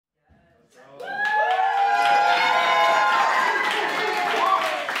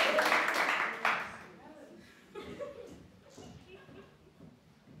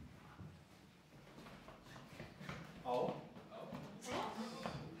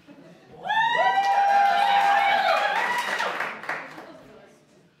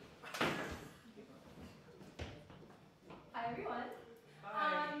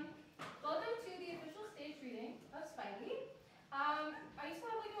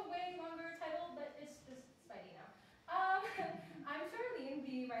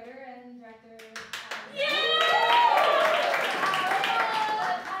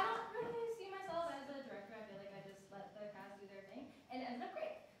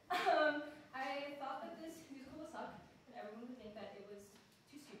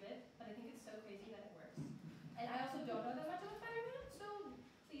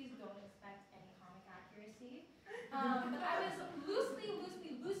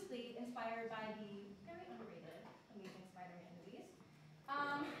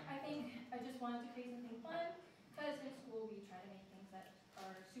wanted to create something fun, because in school we try to make things that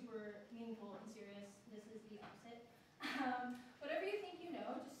are super meaningful and serious. This is the opposite. Whatever you think you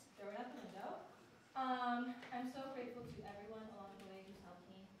know, just throw it out the window. I'm so grateful to everyone along the way who's helped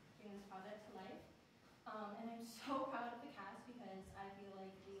me bring this project to life. And I'm so proud of the cast because I feel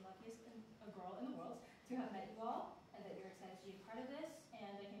like the luckiest girl in the world to have met you all, and that you're excited to be a part of this, and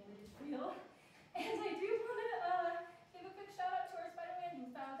I can't believe it's real. And I do want to give a quick shout out to our Spider-Man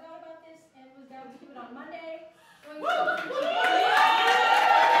who found out about this and was down to do it on Monday.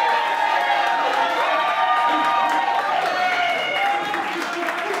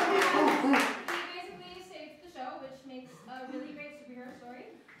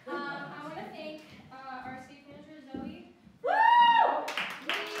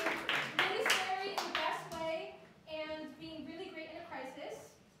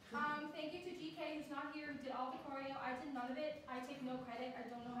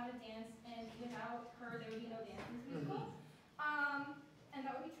 And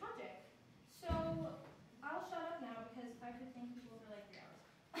that would be tragic. So I'll shut up now because I could thank people for like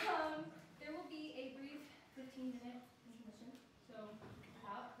 3 hours. There will be a brief 15-minute intermission. So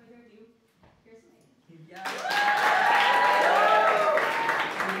without further ado, here's Stacy.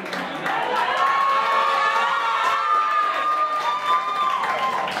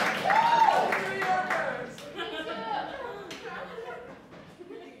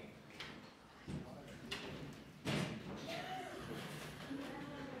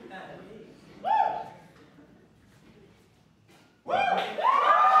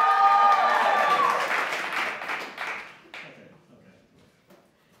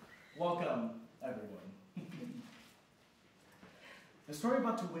 The story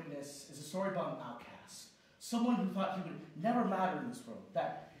about to witness is a story about an outcast, someone who thought he would never matter in this world,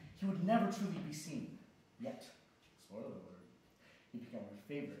 that he would never truly be seen. Yet, spoiler alert, he became our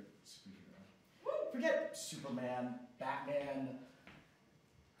favorite superhero. Forget Superman, Batman,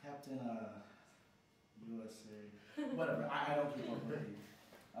 Captain USA, whatever. I don't keep up with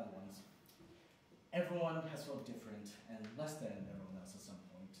the other ones. Everyone has felt different and less than everyone else at some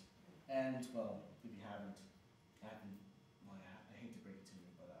point. And, well, if you haven't, well, I hate to break it to you,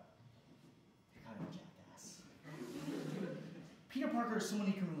 but you're kind of a jackass. Peter Parker is someone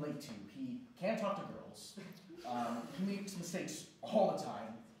you can relate to. He can't talk to girls. He makes mistakes all the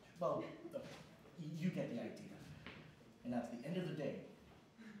time. Well, you get the idea. And at the end of the day,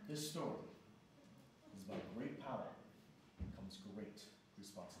 this story is about great power comes great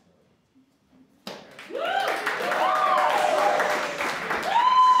responsibility.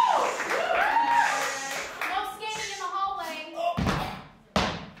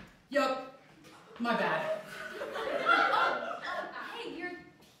 Yup, my bad. Hey, you're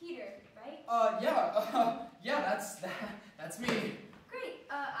Peter, right? Yeah, that's me. Great.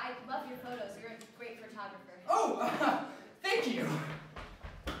 I love your photos. You're a great photographer. Oh, thank you.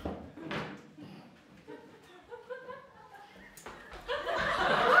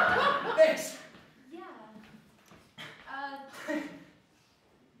 Thanks. Yeah. Did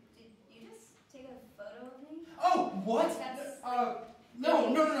you just take a photo of me? Oh, what? That's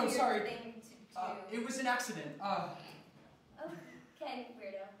No, sorry. Thing to do. It was an accident. Okay,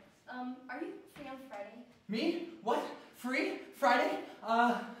 weirdo. Are you free on Friday? Me? What? Free? Friday?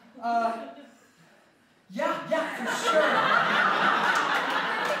 Yeah, for sure.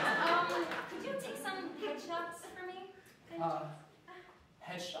 Could you take some headshots for me?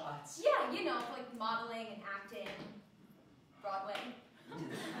 Headshots? Yeah, you know, like modeling and acting, Broadway.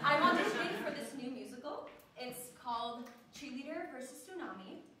 I'm auditioning for this new musical. It's called Cheerleader versus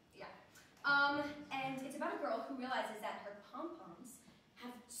Tsunami. Yeah. And it's about a girl who realizes that her pom-poms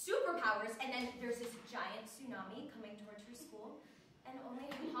have superpowers, and then there's this giant tsunami coming towards her school, and only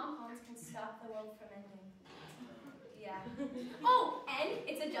her pom-poms can stop the world from ending. Yeah. Oh, and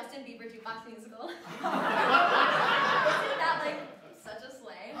it's a Justin Bieber jukebox musical. Isn't that like such a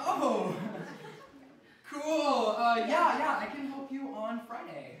slay? Oh, cool. Yeah, I can help you on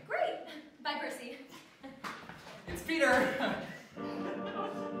Friday. Great. Bye, Percy. It's Peter.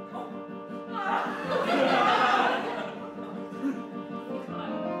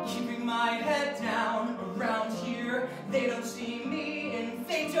 Keeping my head down around here. They don't see me and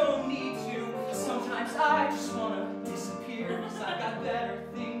they don't need to. Sometimes I just want to disappear, 'cause I've got better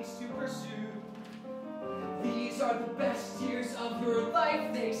things to pursue. These are the best years of your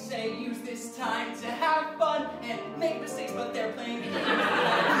life, they say. Use this time to have fun and make mistakes, but they're playing games that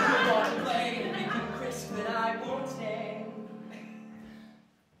I want to play and making risks that I won't take.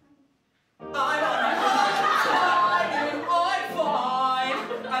 I'm on my own side and I'm fine.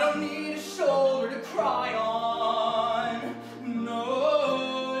 I don't need a shoulder to cry on. No,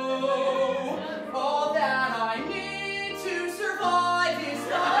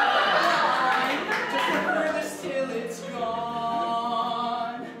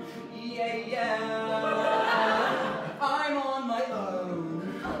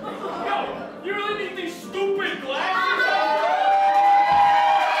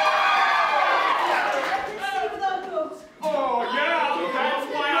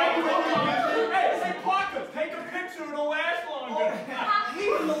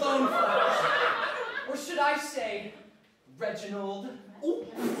 Reginald. Oh.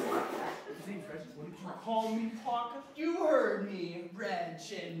 His name's Reginald. What did you call me, Parker? You heard me,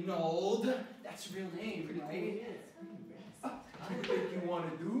 Reginald. That's your real name, right? I don't think you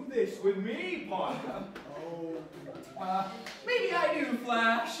want to do this with me, Parker. Oh. Maybe I do,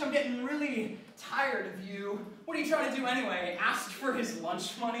 Flash. I'm getting really tired of you. What are you trying to do anyway? Ask for his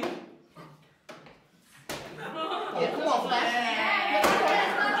lunch money? Yeah, come on, Flash.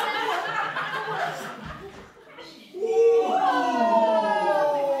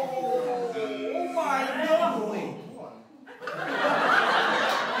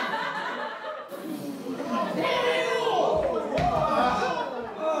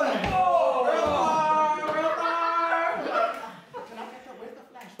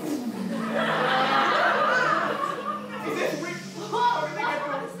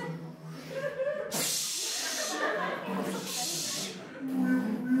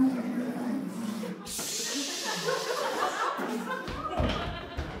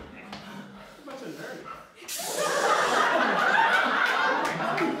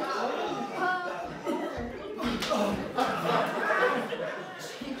 Oh my God!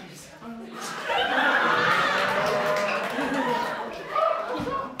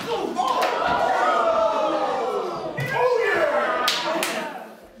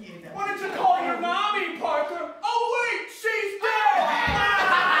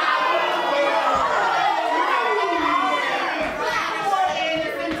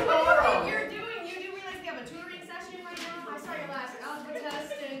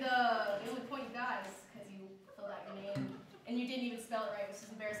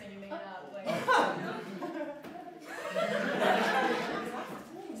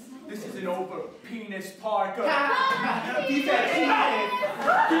 This is an over penis Parker. Yeah,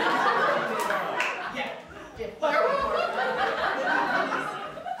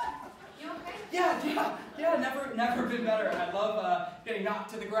 never been better. I love getting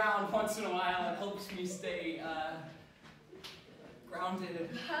knocked to the ground once in a while. It helps me stay grounded.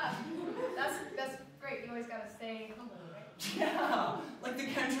 That's great. You always gotta stay humble, right? Yeah, like the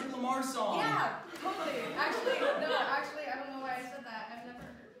Kendrick Lamar song. Yeah, totally. Actually, I don't know why I said that. I've never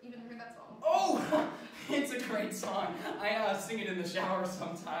even heard that song. Oh, it's a great song. I sing it in the shower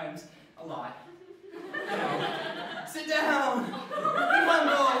sometimes, a lot. You know, sit down. Be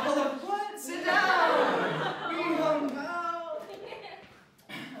humble. Hold on. What? Sit down. Be humble.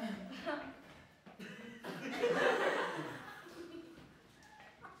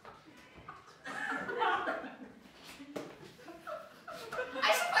 I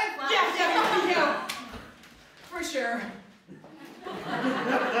should play Flash. Yeah. For sure.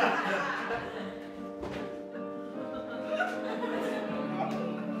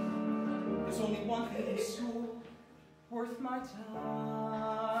 There's only one thing in school worth my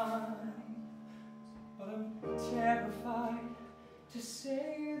time, but I'm terrified to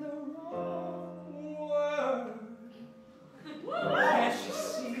say the wrong word. Can't you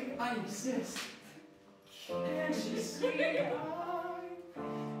see I exist? Can't you see I'm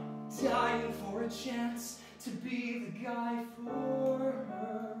dying for a chance to be the guy for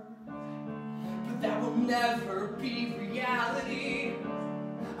her? But that will never be reality.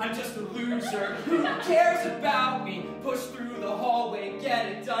 I'm just a loser. Who cares about me? Push through the hallway, get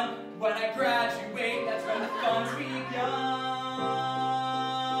it done. When I graduate, that's when the fun's begun.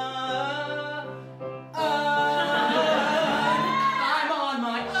 I'm on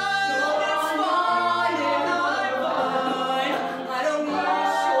my own. It's fine and I'm fine. I don't need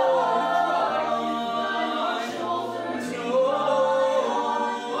a shoulder to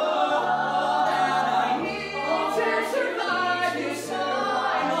that I need to survive this time.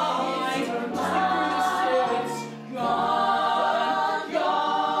 Just through this till it's gone,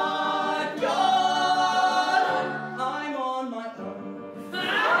 gone, gone. I'm on my own.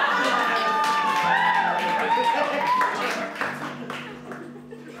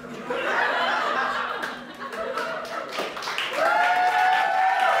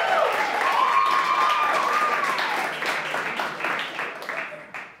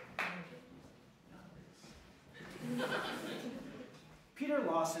 Peter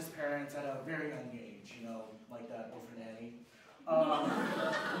lost his parents at a very young age, you know, like that orphan nanny.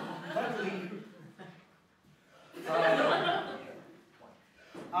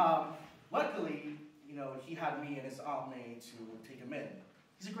 Luckily, you know, he had me and his Aunt May to take him in.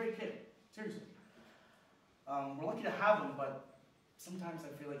 He's a great kid, seriously. We're lucky to have him, but sometimes I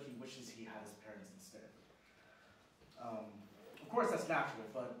feel like he wishes he had his parents instead. Of course, that's natural,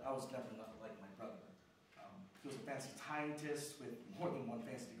 but I was never not like my brother. He was a fancy scientist with more than one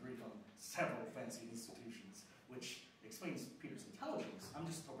fancy degree from several fancy institutions, which explains Peter's intelligence. I'm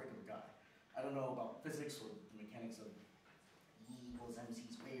just a regular guy. I don't know about physics or the mechanics of equals MC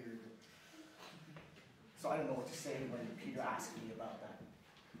squared. So I don't know what to say when Peter asked me about that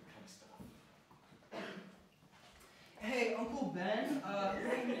kind of stuff. Hey, Uncle Ben,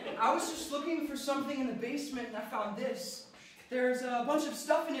 I was just looking for something in the basement and I found this. There's a bunch of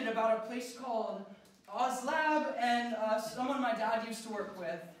stuff in it about a place called Oz Lab and someone my dad used to work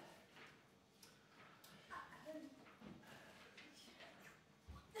with.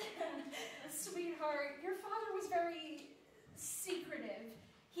 Sweetheart, your father was very secretive.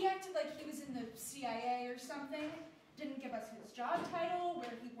 He acted like he was in the CIA or something. Didn't give us his job title,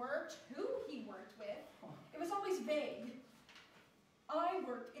 where he worked, who he worked with. It was always vague. I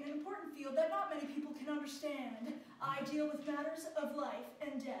work in an important field that not many people can understand. I deal with matters of life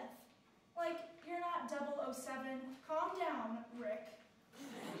and death. Like, you're not 007. Calm down, Rick.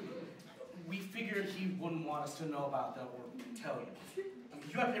 We figured he wouldn't want us to know about that or tell you. I mean,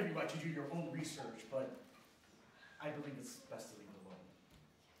 you have every right to do your own research, but I believe it's best to leave it alone.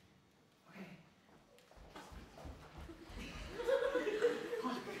 Okay.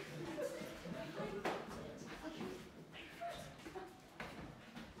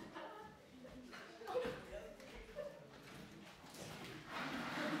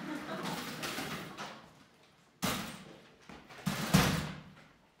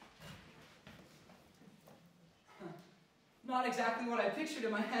 Not exactly what I pictured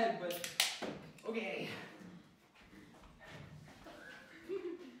in my head, but okay.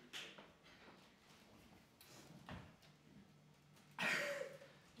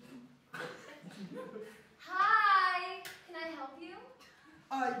 Hi, can I help you?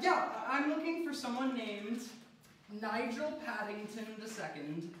 Yeah, I'm looking for someone named Nigel Paddington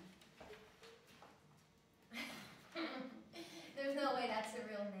II. There's no way that's a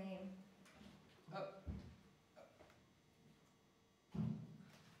real name.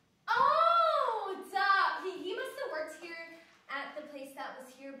 Oh, duh! He must have worked here at the place that was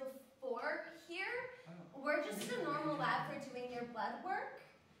here before here. Oh. We're just a normal lab for doing your blood work.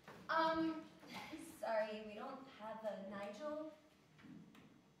 Sorry, we don't have a Nigel.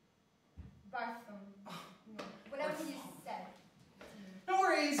 Bartham. No, whatever you said. No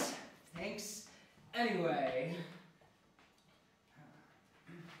worries. Thanks. Anyway.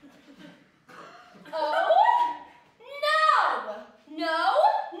 Oh? No! No! No,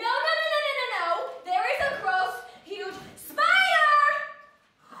 no, no, no, no, no, no! There is a gross, huge spider!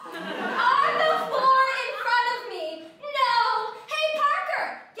 On the floor in front of me! No! Hey, Parker!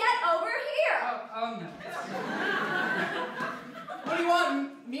 Get over here! What do you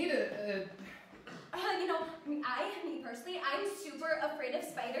want me to, You know, me personally, I'm super afraid of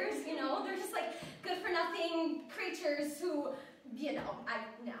spiders, you know? They're just like good-for-nothing creatures who, you know,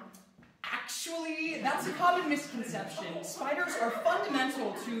 Actually, that's a common misconception. Spiders are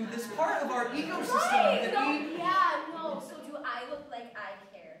fundamental to this part of our ecosystem Right! that No, we... yeah, no. So do I look like I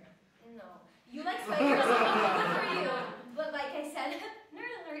care? No. You like spiders? Good for you. But like I said,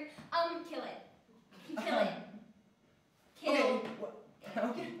 nerd alert. Kill it. Kill it. Kill.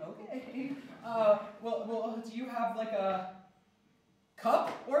 Okay. Well, do you have like a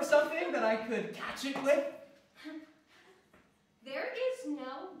cup or something that I could catch it with? There is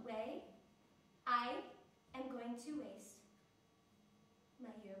no way I am going to waste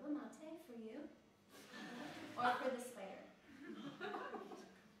my yerba mate for you or for the spider.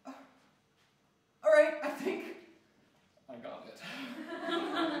 All right, I think I got it.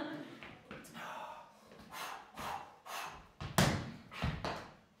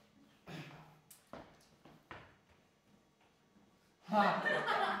 Ha!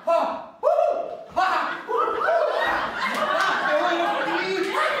 Ha! Woo! Ha!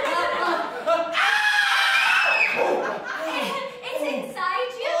 It's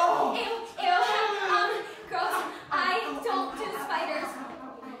inside you. Oh. Ew. Gross. I don't do spiders.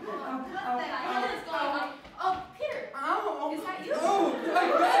 What the hell is going on? Oh, Peter. Ow! Is that you? Oh,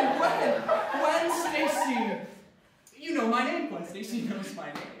 Gwen, Stacy. You know my name. Gwen Stacy knows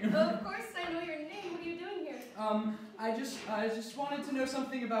my name. Of course I know your name. What are you doing here? I just wanted to know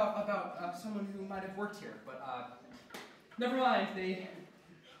something about someone who might have worked here, but never mind. They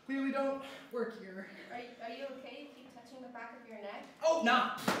clearly don't work here. Are you okay? You keep touching the back of your neck? Oh,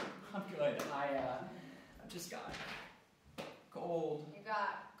 nah. I'm good. I just got cold. You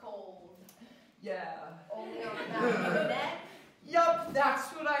got cold. Yeah. Only on the back of the neck? Yup, that's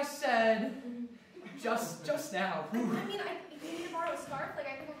what I said. Just now. I mean, if you need to borrow a scarf, like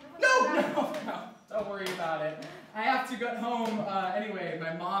I think I No, have one. no. Don't worry about it. I have to get home anyway.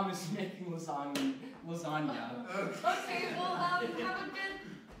 My mom is making lasagna. Okay, well, have a good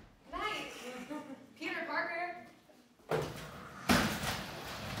night. Peter Parker.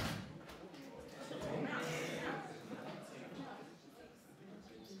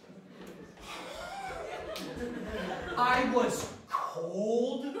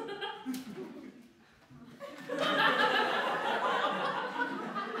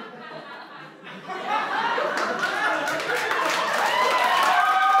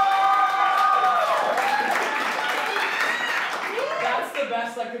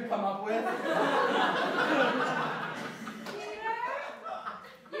 could come up with.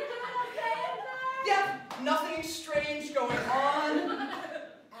 Yep, nothing strange going on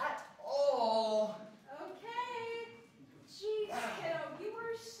at all. Okay. Jeez, kiddo, you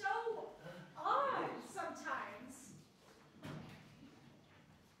were so odd sometimes.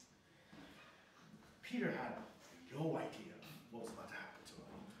 Peter had no idea what was about to happen to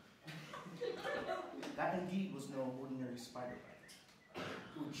him. That indeed was no ordinary spider bite.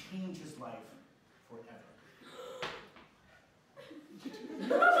 It would change his life forever.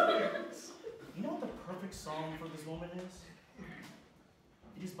 You know what the perfect song for this moment is?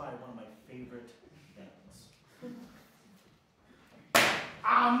 It is by one of my favorite bands.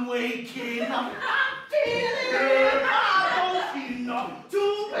 I'm waking up, feeling I'm waking up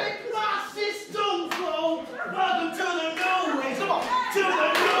to make my system flow. Welcome to the new ways. Come on, to the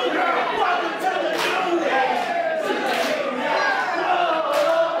new world. Welcome to the new ways.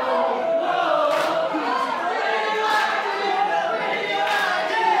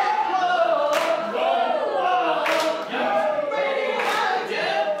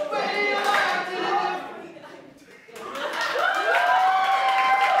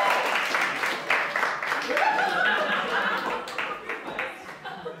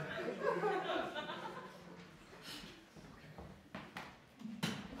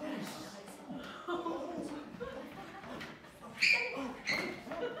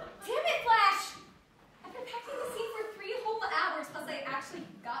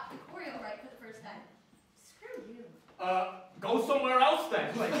 Go somewhere else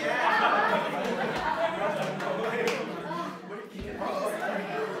then. You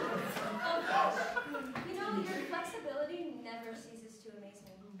know, your flexibility never ceases to amaze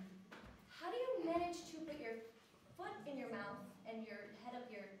me. How do you manage to put your foot in your mouth and your head up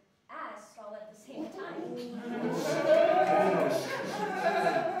your ass all at the same time?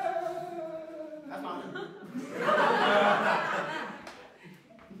 That's fine.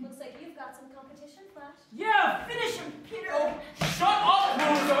 Looks like you've got some competition, Flash. Yeah, finish him, Peter. Oh, shut up,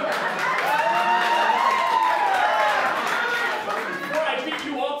 loser! Before I beat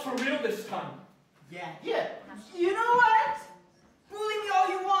you up for real this time. Yeah. You know what? Bully me all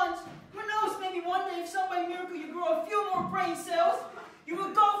you want. Who knows, maybe one day if some by miracle you grow a few more brain cells, you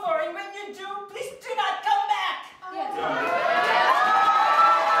will go for it. And when you do, please do not come back.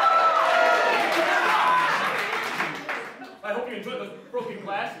 I hope you enjoyed those broken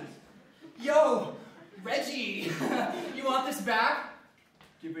glasses. Yo, Reggie, you want this back?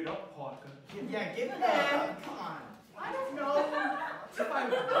 Give it up, Parker. Yeah, give it up. Come on. I don't know if I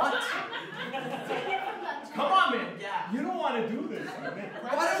want to. Come on, man. Yeah. You don't want to do this.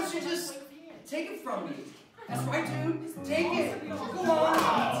 Why don't you just take it from me? That's right, dude. Take it. Go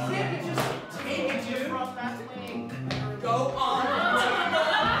on. Take it. Just take it, dude. Go on. Take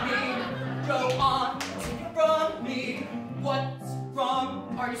it from me. Go on. Take it from me. What's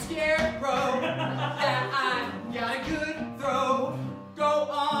wrong? Are you scared, bro? That I got a good throw. Go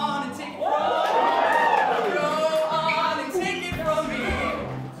on and take it from me. Go on and take it from me.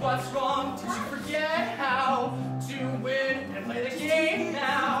 What's wrong? Did you forget how to win and play the game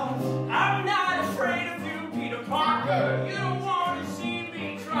now? I'm not afraid of you, Peter Parker. You don't want to see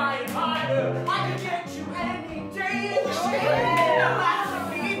me trying harder. I could get you any day in the street. I'm not to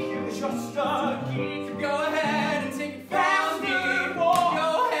beat you, just a geek. So go ahead and take it from me. Go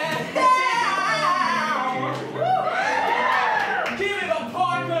ahead and take it down. Give it up,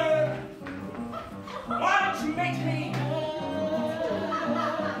 Parker. Why don't you make me?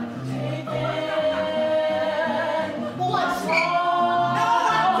 What's wrong?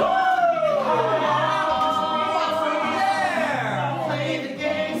 Play the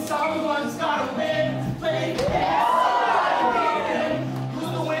game, someone's gotta win. Play the game,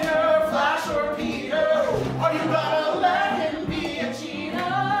 who's the winner, Flash or Peter? Are you gonna let him be a cheater?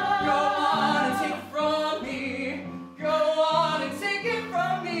 Go on and take it from me. Go on and take it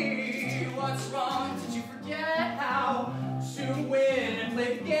from me. What's wrong? Did you forget how to win and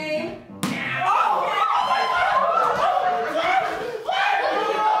play the game?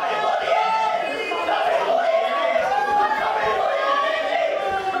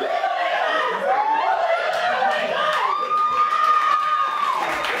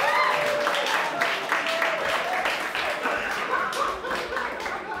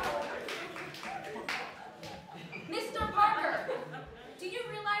 Mr. Parker, do you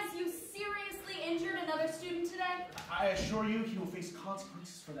realize you seriously injured another student today? I assure you, he will face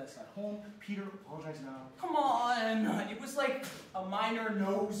consequences for this at home. Peter, apologize now. Come on, it was like a minor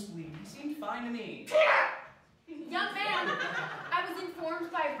nosebleed. He seemed fine to me. Young man, I was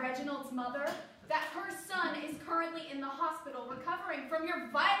informed by Reginald's mother that her son is currently in the hospital recovering from your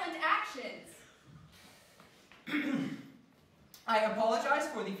violent actions. I apologize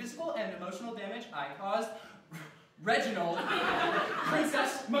for the physical and emotional damage I caused Reginald,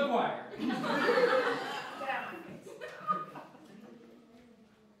 Princess McGuire. Get out of my face.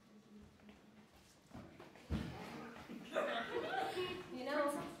 You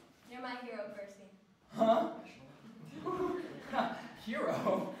know, you're my hero, Percy. Huh?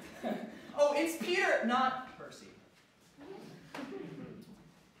 Hero? Oh, it's Peter, not Percy.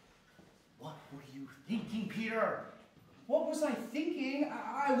 What were you thinking, Peter? What was I thinking?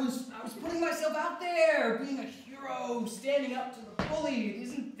 I was putting myself out there, being a hero, standing up to the bully.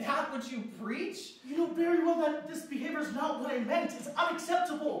 Isn't that what you preach? You know very well that this behavior is not what I meant. It's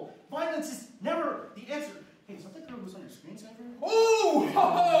unacceptable. Violence is never the answer. Hey, is that the girl who's on your screensaver? Ooh!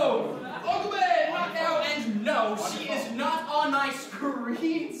 Ho-ho! Uncle Ben, not now, and no, she is not on my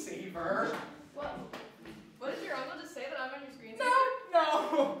screensaver. What did your uncle just say that I'm on your screen?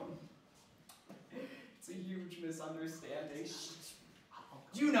 No! It's a huge misunderstanding.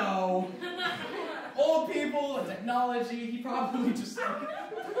 You know, old people and technology, he probably just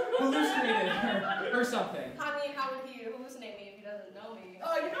hallucinated or something. I mean, how would he hallucinate me if he doesn't know me? You know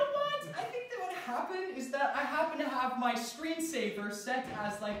what? I think that what happened is that I happen to have my screensaver set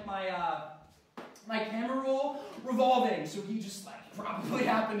as like my camera roll revolving, so he just like probably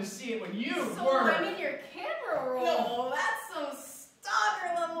happened to see it when you were. I mean, your camera roll. No. That's some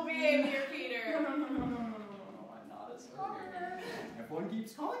stalker level behavior, Peter. No, I'm not a stalker. Everyone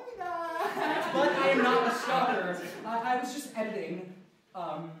keeps calling me that. But I am not a stalker. I was just editing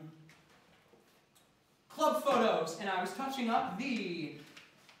club photos, and I was touching up the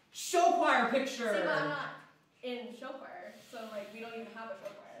show choir picture. See, but I'm not in show choir, so like we don't even have a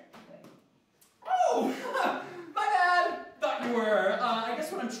show choir. Oh, my bad. Thought you were. I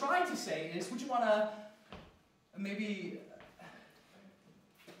guess what I'm trying to say is, would you want to maybe,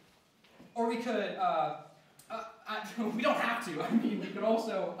 or we could, we don't have to. I mean, we could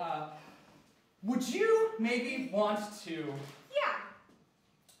also, would you maybe want to? Yeah.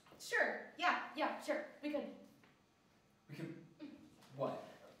 Sure. Yeah, sure. We could. We could, what?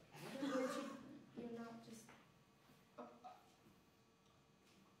 You're not just.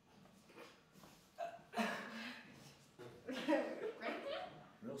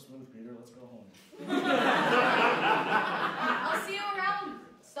 Real smooth, Peter. Let's go home. I'll see you around,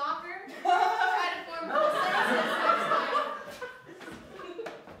 stalker. Try to form whole sentences next time.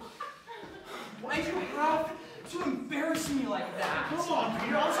 Why'd you have to embarrass me like that? Come on,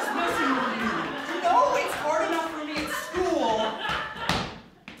 Peter. I was just messing with you. You know it's hard enough for me at school.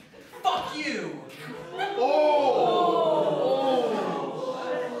 Fuck you.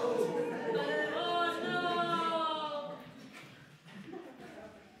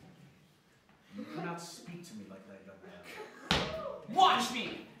 You cannot speak to me like that, young man. Watch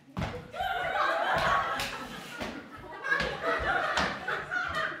me.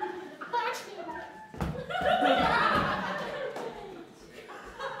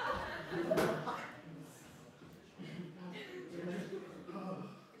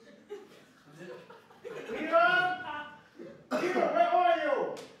 Peter, where are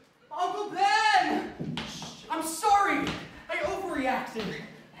you? Uncle Ben! I'm sorry! I overreacted.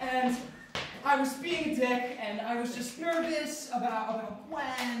 And I was being a dick, and I was just nervous about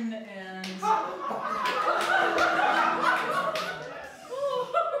Gwen, and...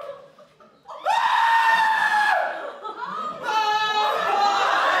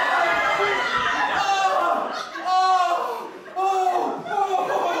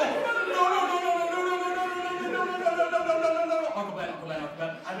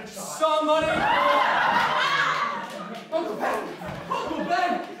 Somebody! Uncle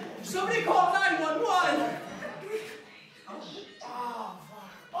Ben! Somebody call 911! Oh, fuck.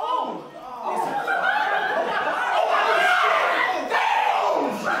 Oh!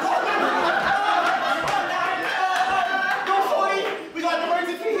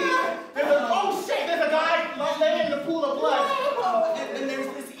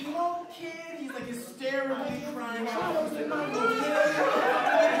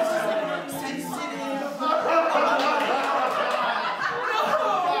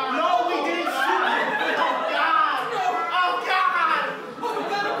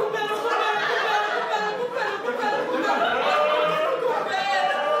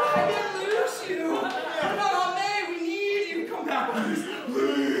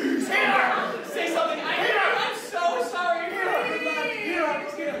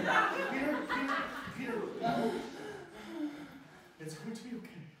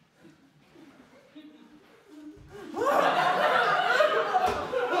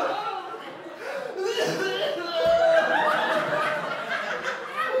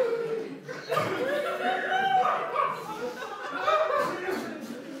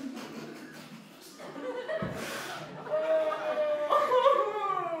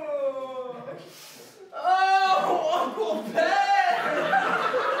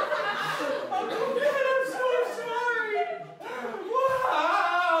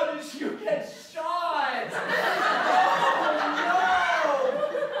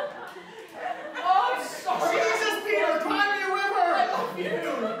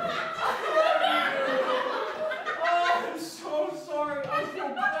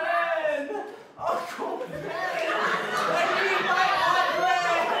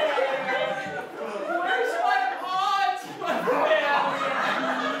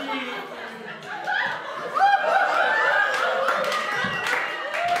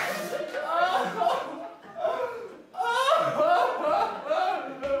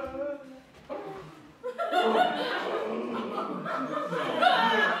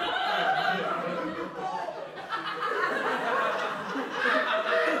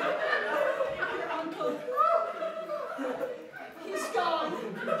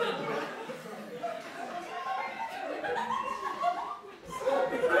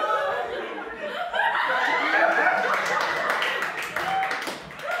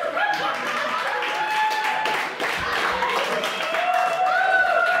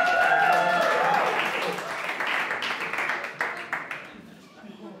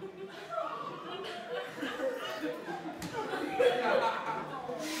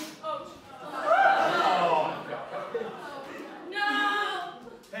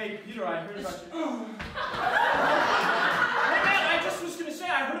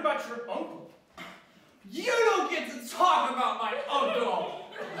 about your uncle. You don't get to talk about my uncle!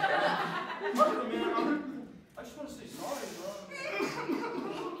 Look, man, I just want to say sorry, bro.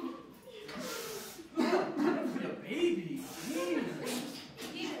 Don't be a baby.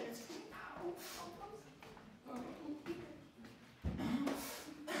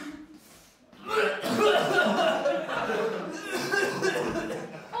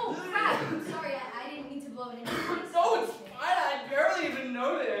 Oh, crap. Sorry, I didn't mean to blow it in your face. No, it's fine. I barely even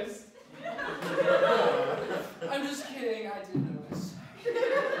noticed. I'm just kidding. I did notice.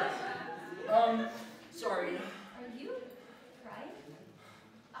 Sorry. Are you crying?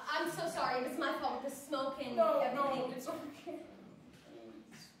 I'm so sorry. It was my fault with the smoke and everything. No, it's okay.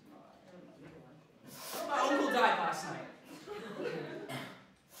 My uncle died last night.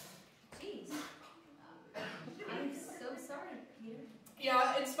 Jeez. I'm so sorry, Peter.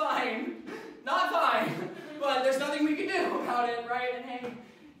 Yeah, it's fine. Not fine. But there's nothing we can do about it, right? And hey,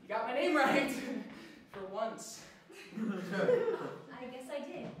 you got my name right. For once. I guess I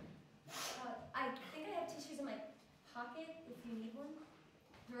did. I think I have tissues in my pocket if you need one.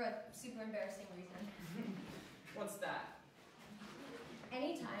 For a super embarrassing reason. What's that?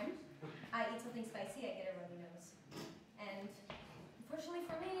 Anytime I eat something spicy, I get a runny nose. And unfortunately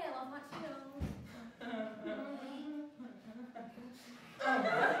for me, I love hot Cheetos.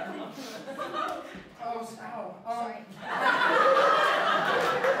 Ow. Sorry.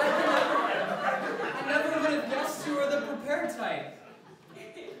 I never would have guessed you were the prepared type.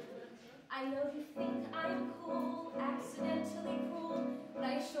 I know you think I'm cool, accidentally cruel, but I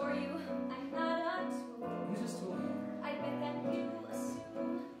assure you, I'm not a tool. Who's this tool? I bet that you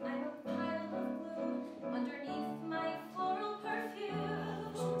assume I'm a pile of glue underneath my floral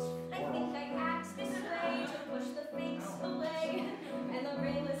perfume. I think I act this way to push the fakes away and the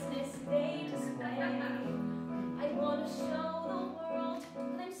realistness they display. I want to show the world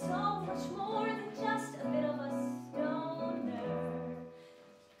that I'm so much more than just a bit of a stoner.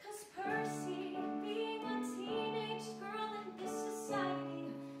 'Cause Percy, being a teenage girl in this society,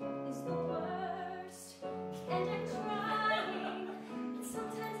 is the worst. And I'm trying, and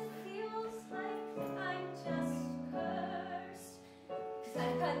sometimes it feels like I'm just cursed. 'Cause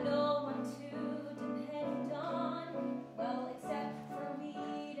I've got no one to depend on, well, except for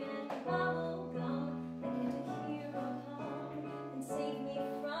weed and bubble gum. I get a hero come and save me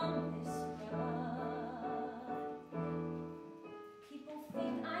from this rut. People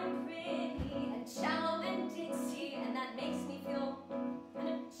think I'm pretty and shallow and ditzy, and that makes me feel kind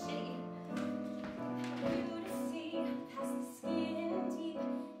of shitty. You to see past the skin deep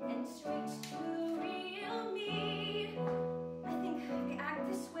and straight to real me. I think I act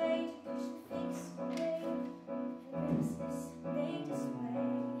this way to push the fakes away and nervousness they display.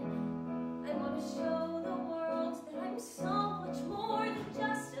 I want to show the world that I'm so much more than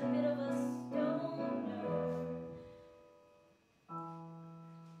just a bit of a stoner.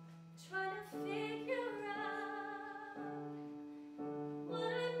 Trying to figure out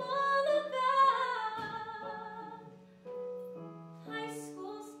what I'm all about. High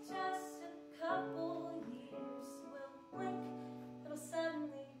school's just a couple years. Will blink, it'll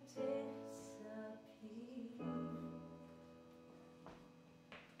suddenly disappear.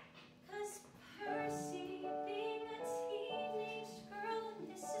 'Cause Percy, being a teenage girl in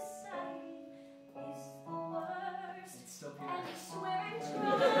this society, is the worst. It's still And I swear I'm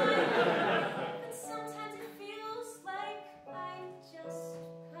trying, but sometimes it feels like I'm just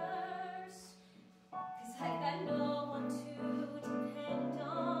cursed. 'Cause I've got no one to depend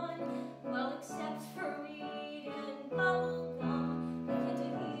on, well, except for weed and bubble gum. I get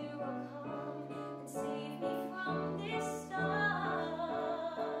a hero come and save me from this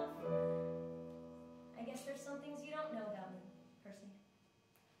stuff. I guess there's some things you don't know about me, Percy.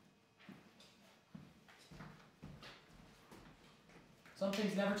 Some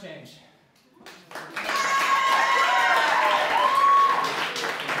things never change.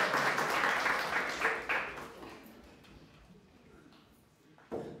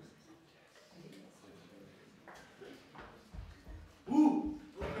 Ooh!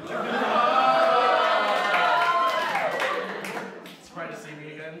 It's great to see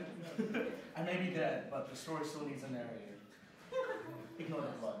me again. I may be dead, but the story still needs a narrator. Ignore the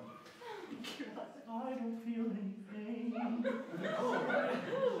blood. I don't feel anything.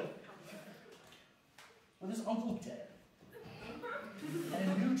 With his uncle dead,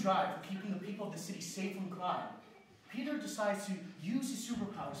 and a new drive for keeping the people of the city safe from crime, Peter decides to use his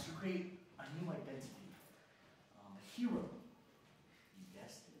superpowers to create a new identity. A hero. You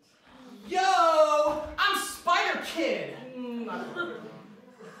guessed it. Yo! I'm Spider Kid!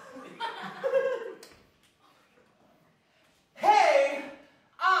 Hey!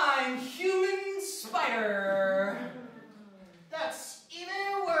 I'm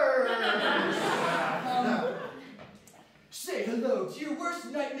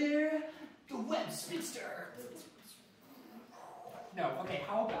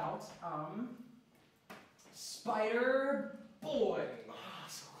about, Spider Boy.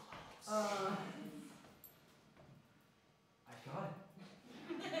 So close. I got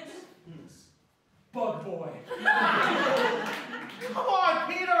it. Bug Boy. Come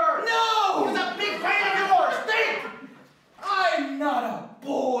on, Peter! No! He's a big fan of yours! Think! I'm not a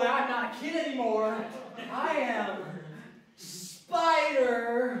boy. I'm not a kid anymore. I am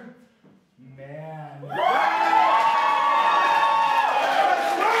Spider Man.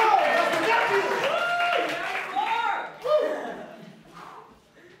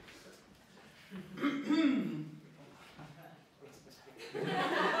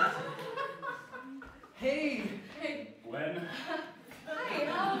 Hey. Hey. Gwen. Hi.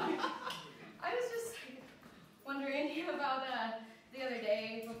 I was just wondering about the other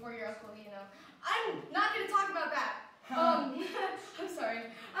day before your uncle, I'm not going to talk about that. I'm sorry.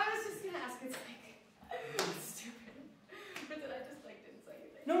 I was just going to ask, it's stupid. But then I just didn't say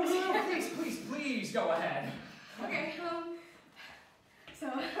anything. No, please go ahead. Okay, so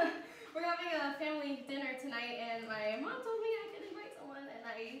we're having a family dinner tonight, and my mom told me I could invite someone, and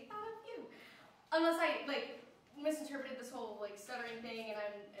I thought of you. Unless I misinterpreted this whole stuttering thing, and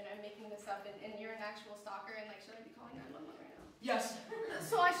I'm making this up, and you're an actual stalker, and should I be calling 911 right now? Yes.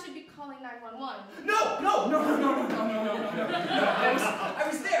 So I should be calling 911. No. I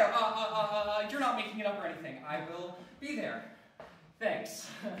was there. You're not making it up or anything. I will be there. Thanks.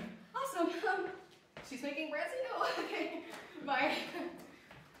 Awesome. She's making Branzino. Okay. Bye.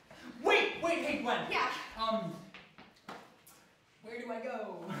 Wait, hey Gwen. Yeah. Where do I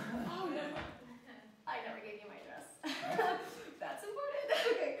go? Oh no. I never gave you my address. That's important.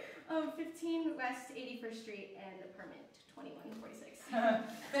 Okay. 15 West 81st Street and the permit 2146.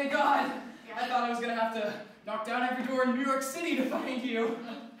 Thank God. Yeah. I thought I was gonna have to knock down every door in New York City to find you.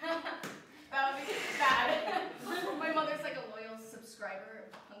 That would be bad. My mother's a loyal subscriber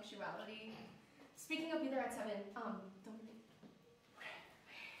of punctuality. Speaking of, be there at 7. Don't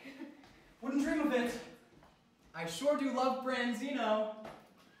Wouldn't dream of it. I sure do love Branzino.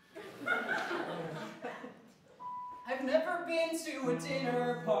 I've never been to a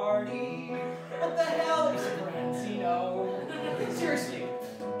dinner party. What the hell is Branzino? Seriously,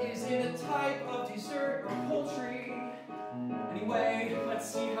 is it a type of dessert or poultry? Anyway, let's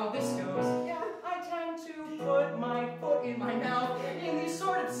see how this goes. Yeah, I tend to put my foot in my mouth in these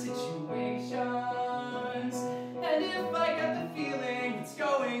sort of situations. And if I get the feeling it's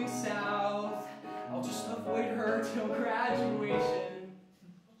going south, I'll just avoid her till graduation.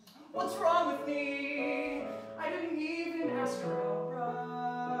 What's wrong with me? I didn't even ask her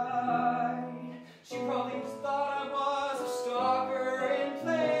outright. She probably just thought I was a stalker in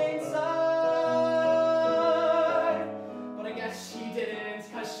plain sight. But I guess she didn't,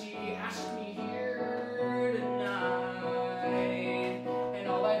 cause she asked me here tonight. And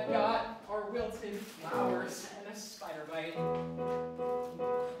all I've got are wilted flowers and a spider bite.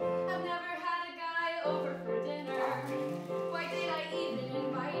 I've never had a guy over for dinner. Why did I even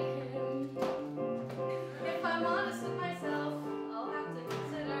invite him? If I'm honest with myself, I'll have to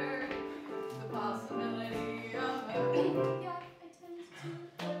consider the possibility of yeah, I tend to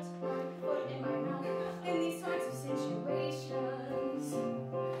put my foot in my mouth in these sorts of situations.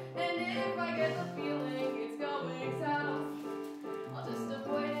 And if I get the feeling it's going south, I'll just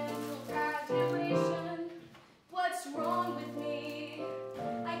avoid it until graduation. What's wrong with me?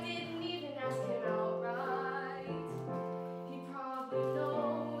 I didn't even ask him outright. He probably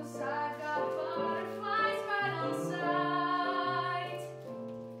knows I've got butterflies right on sight.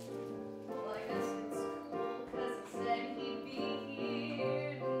 Well, I guess it's cool, cause he said he'd be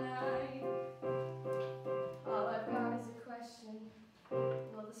here tonight. All I've got is a question.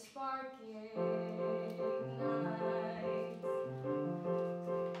 Will the spark ignite?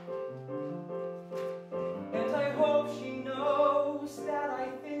 And I hope she knows that I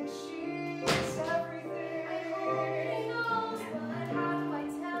think she's everything. I hope he knows, but how do I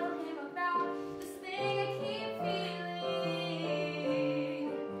tell him about this thing I keep feeling?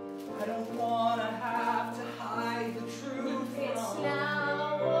 I don't wanna have to hide the truth It's from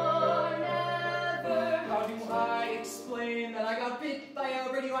now or never. How do I explain that I got bit by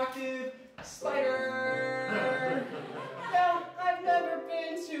a radioactive spider? No, I've never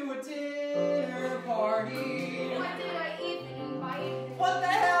been to a dinner party. Why did I even invite him? What the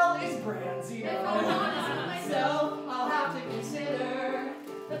hell is Branzino? If I'm honest with myself, I'll have to consider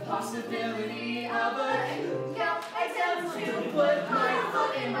the possibility of a yeah, I tend to put my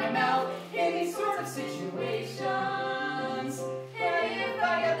foot in my mouth in these sort of situations. And if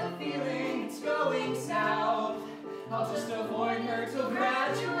I get the feeling it's going south, I'll just avoid her till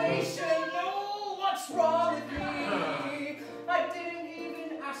graduation. No, what's wrong with me? I didn't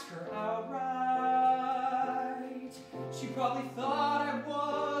even ask She probably thought I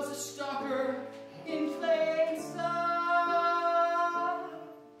was a stalker in plain sight.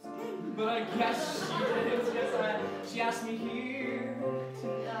 But I guess she didn't, because she asked me here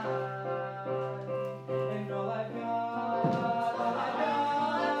tonight. And all I've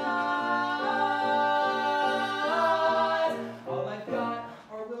got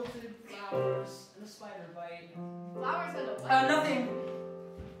are wilted flowers and a spider bite. Flowers and a what? Nothing.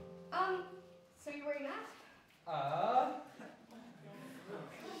 So you're wearing that?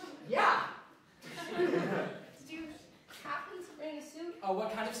 Yeah. Did you happen to bring a suit?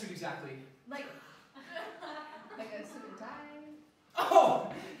 What kind of suit exactly? Like a suit and tie?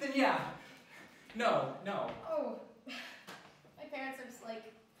 Oh, then yeah. No. Oh, my parents are just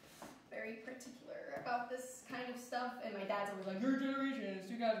like very particular about this kind of stuff, and my dad's always like, your generation is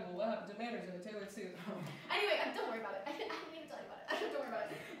too casual, what happened to manners in a tailored suit? Anyway, don't worry about it. I didn't even tell you about it. Don't worry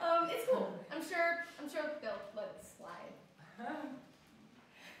about it. It's cool. I'm sure they'll let it slide.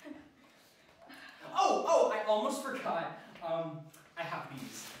 Oh, I almost forgot. I have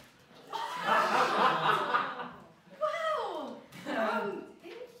these. Wow!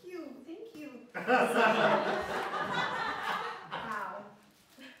 Thank you. Wow.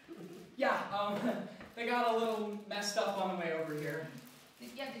 Yeah, they got a little messed up on the way over here.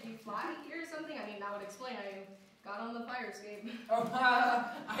 Did you fly here or something? I mean, that would explain how you got on the fire escape. Oh,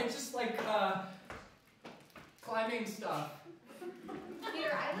 I just like, climbing stuff.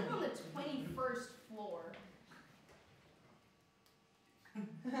 Peter, I live on the 21st floor.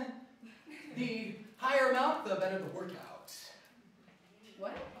 The higher amount, the better the workout.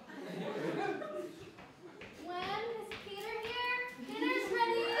 What? Gwen, is Peter here? Dinner's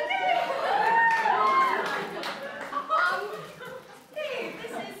ready. Hey,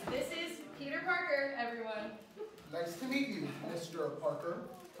 this is Peter Parker, everyone. Nice to meet you, Mr. Parker.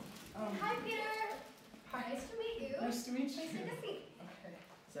 Hi, Peter. Hi. Nice to meet you. Nice to meet you. Please take a seat.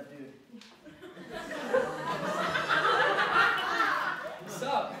 What's up, dude? What's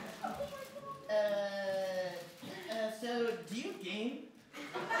up? So, do you game?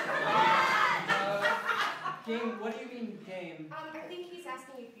 Game? What do you mean, game? I think he's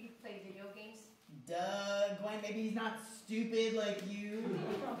asking if you play video games. Duh, Gwen, maybe he's not stupid like you.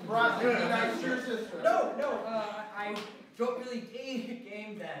 Bradley, that's your sister. No, I don't really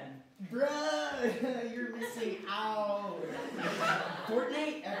game then. Bruh, you're missing out.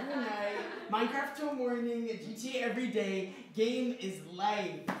 Fortnite every night, Minecraft till morning, GTA every day. Game is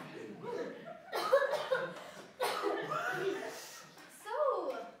life. So,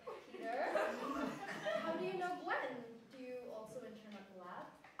 Peter, how do you know Gwen? Do you also intern at the lab?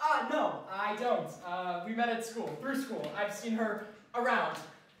 No, I don't. We met at school, through school. I've seen her around.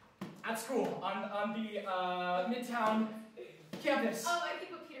 At school, on the, Midtown campus. Oh, I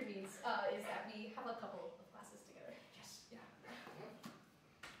think what Peter means is that we have a couple of classes together. Yes, yeah.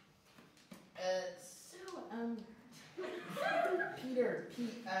 Peter,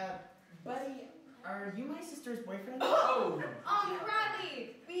 buddy, are you my sister's boyfriend? Oh!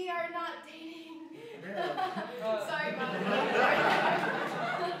 Bradley, we are not dating. Really? Sorry about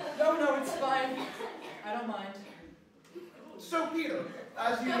that. No, it's fine. I don't mind. So, Peter,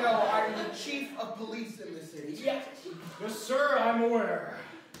 as you know, I'm the chief of police in the city. Yes, sir, I'm aware.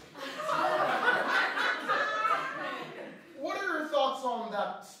 What are your thoughts on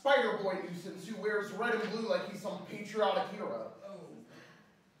that Spider Boy nuisance who wears red and blue like he's some patriotic hero?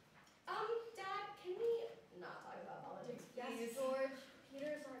 Dad, can we not talk about politics, please? Yes, George.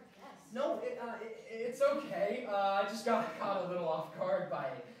 Peter's our guest. No, it's okay. I just got caught a little off guard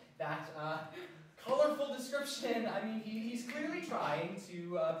by that colorful description. I mean, he's clearly trying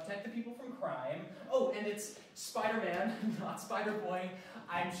to protect the people from crime. Oh, and it's Spider-Man, not Spider-Boy.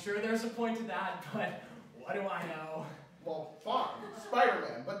 I'm sure there's a point to that, but what do I know? Well, fine,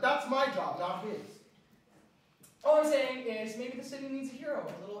 Spider-Man, but that's my job, not his. All I'm saying is maybe the city needs a hero. A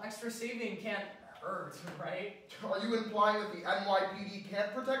little extra saving can't hurt, right? Are you implying that the NYPD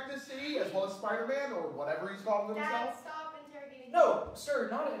can't protect this city as well as Spider-Man or whatever he's calling Dad, himself? stop interrogating. No, sir,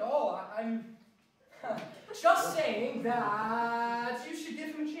 not at all. I'm just saying that you should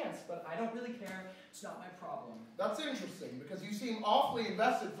give him a chance, but I don't really care. It's not my problem. That's interesting because you seem awfully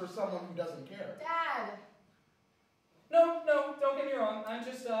invested for someone who doesn't care. Dad! No, don't get me wrong. I'm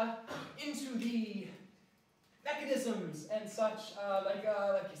just into the mechanisms and such, like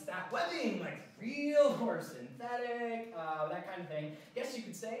is that webbing, like real or synthetic, that kind of thing. Yes, you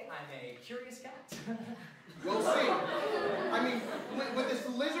could say I'm a curious cat. We'll see. I mean, with this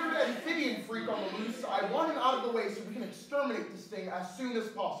lizard amphibian freak on the loose, I want him out of the way so we can exterminate this thing as soon as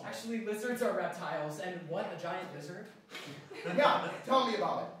possible. Actually, lizards are reptiles, and what, a giant lizard? Yeah, tell me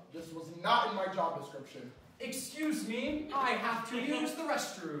about it. This was not in my job description. Excuse me, I have to use the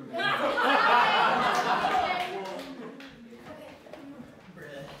restroom.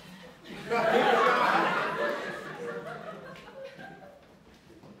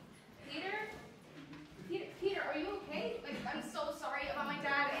 Peter, are you okay? Like, I'm so sorry about my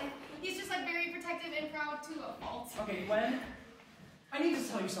dad, and he's just like very protective and proud to a fault. Okay, Gwen, I need to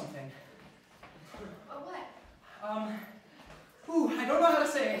tell you something. What? I don't know how to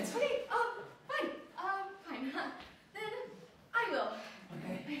say it. Okay, fine. Fine. Then I will.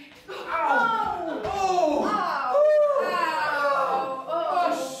 Okay. Ow! Oh! Ow! Oh,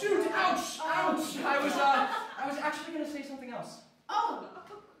 shoot! Ouch! Ouch! I was actually gonna say something else. Oh!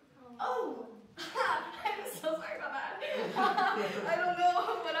 I'm so sorry about that. I don't know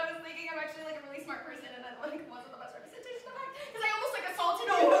what I was thinking. I'm actually like a really smart person, and that like wasn't the best representation of that because I almost like assaulted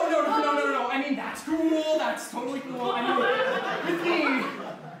you. No. I mean, that's cool. That's totally cool. I mean, with me,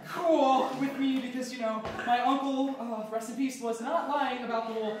 cool with me because, you know, my uncle, rest in peace, was not lying about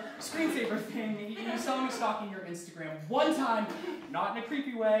the whole screensaver thing. He saw me stalking your Instagram one time, not in a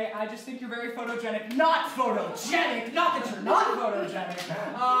creepy way. I just think you're very photogenic. Not photogenic! Not that you're not photogenic.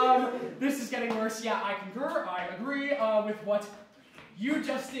 This is getting worse. Yeah, I concur. I agree with what you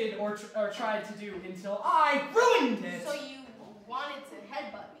just did or tried to do until I ruined it. So you wanted to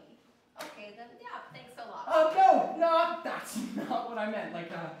headbutt me? Okay, then yeah, thanks a lot. No, that's not what I meant. Like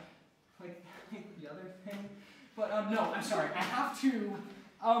the other thing. But no, I'm sorry. I have to.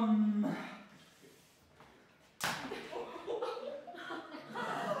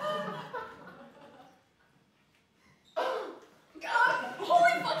 God,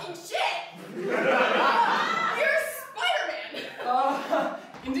 holy fucking shit! You're Spider-Man!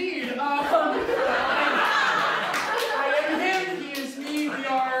 Indeed. I am him, he is me, we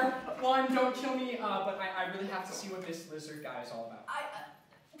are one, don't kill me, but I really have to see what this lizard guy is all about.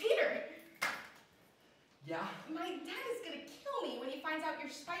 Peter! Yeah? My dad is gonna kill me when he finds out you're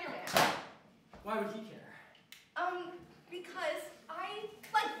Spider-Man. Why would he care? Because I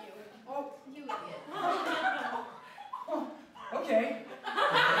like you. Oh. You idiot. Oh, okay.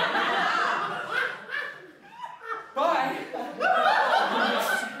 Bye.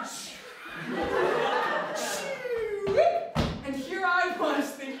 And here I was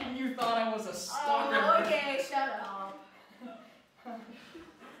thinking you thought I was a stalker. Oh, okay, shut up.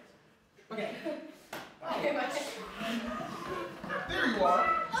 Okay. Okay, bye. There you are.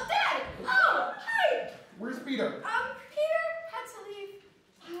 Oh, Dad! Oh, hi! Where's Peter? Peter had to leave,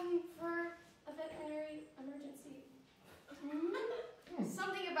 for a veterinary emergency.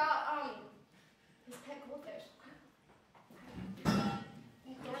 Something about, his pet goldfish.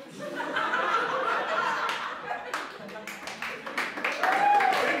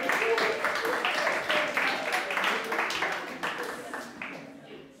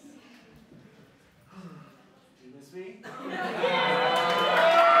 You miss me?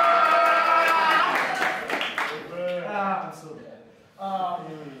 I'm so dead.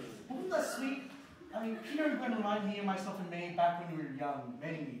 Wasn't that sweet? I mean, Peter and Gwen remind me and myself and May back when we were young.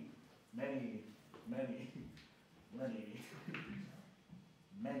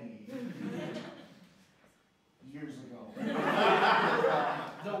 Many years ago.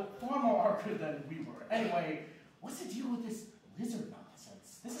 Though far more awkward than we were. Anyway, what's the deal with this lizard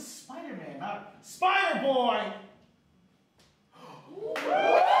nonsense? This is Spider-Man, not Spider-Boy!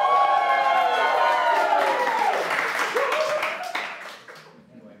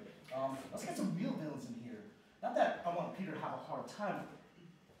 Anyway, let's get some real villains in here. Not that I want Peter to have a hard time.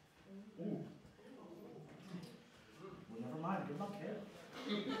 Ooh. Well, never mind. Good luck, kid.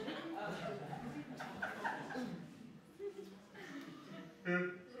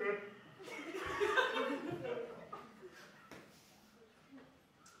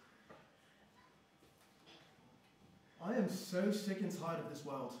 I am so sick and tired of this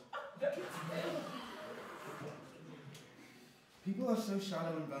world. People are so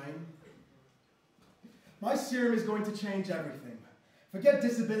shallow and vain. My serum is going to change everything. Forget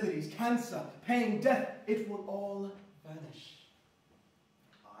disabilities, cancer, pain, death. It will all vanish.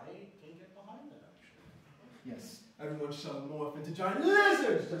 I can get behind that, actually. Yes, everyone shall morph into giant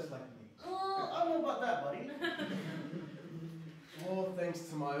lizards just like me. I don't know about that, buddy. All thanks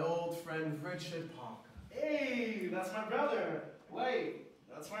to my old friend Richard Parker. Hey, that's my brother. Wait,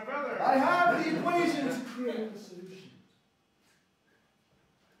 that's my brother. I have the equation to create the solution.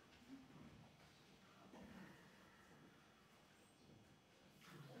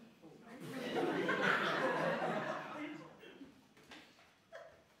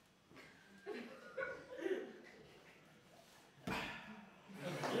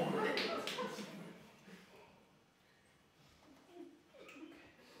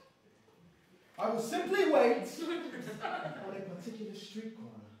 I will simply wait on a particular street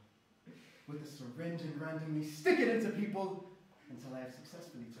corner with a syringe and randomly stick it into people until I have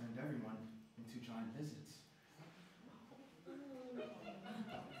successfully turned everyone into giant lizards.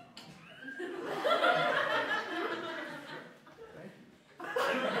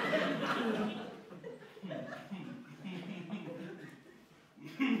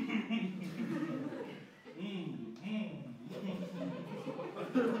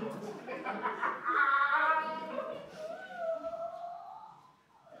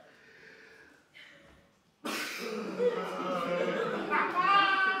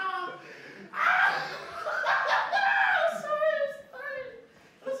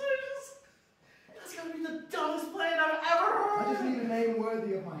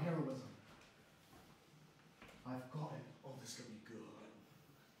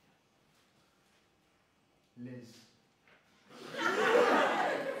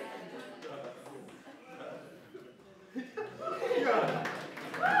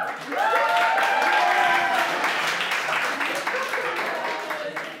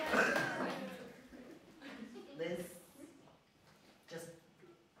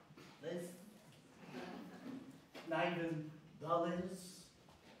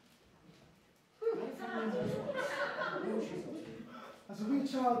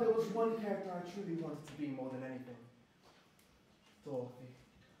 Child, there was one character I truly wanted to be more than anything. Dorothy.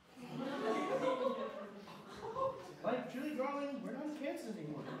 Like, truly, darling, we're not kids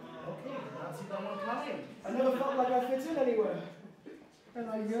anymore. Okay, did not see that one coming. I never felt like I fit in anywhere. And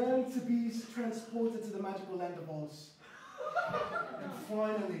I yearned to be transported to the magical land of Oz. And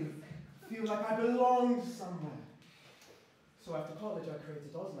finally, feel like I belonged somewhere. So after college, I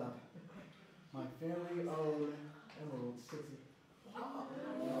created OzLab, my very own Emerald City.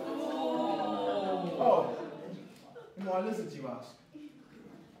 Oh, and why lizards, you ask?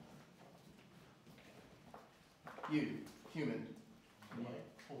 You, human. Can I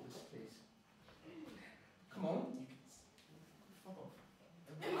hold this, please? Come on, you can follow.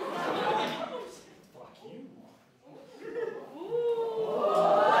 Fuck you.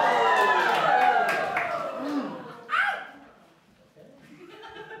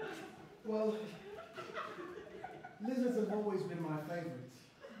 Well, lizards have always been my favorite.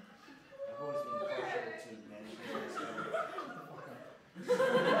 I've always been partial to management.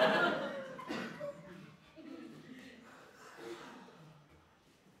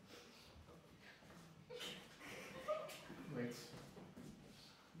 Wait.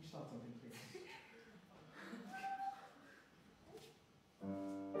 You start something, please.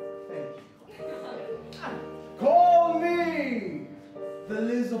 Thank you. Call me the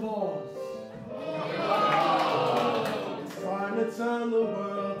Liz of Oz. It's time to turn the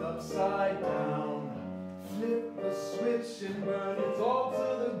world upside down. Flip the switch and burn it all to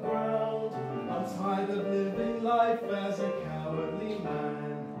the ground. I'm tired of living life as a cowardly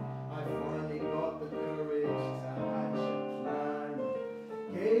man. I finally got the courage to hatch a plan.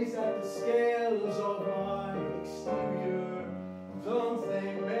 Gaze at the scales of my exterior. Don't they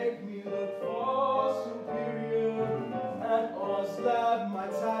make me look far superior? At OzLab, my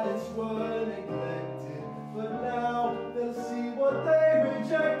talents were neglected, but now they'll see what they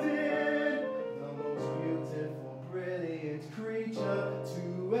rejected. The most beautiful, brilliant creature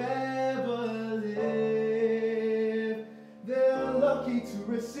to ever live. They're lucky to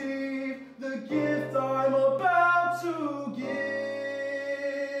receive the gift I'm about to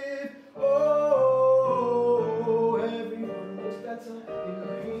give. Oh, everyone looks better in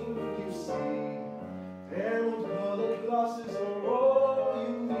green, you see. Emerald-colored glasses are all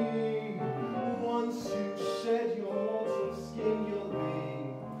you need. Once you shed your mortal skin, you'll be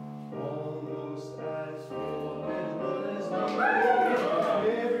almost as formidable as me.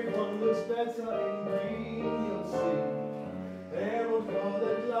 Everyone looks better in green, you'll see.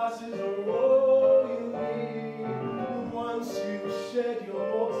 Emerald-colored glasses are all you need. Once you shed your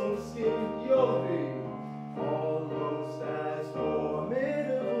mortal skin, you'll be almost as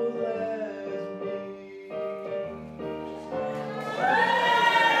formidable as me.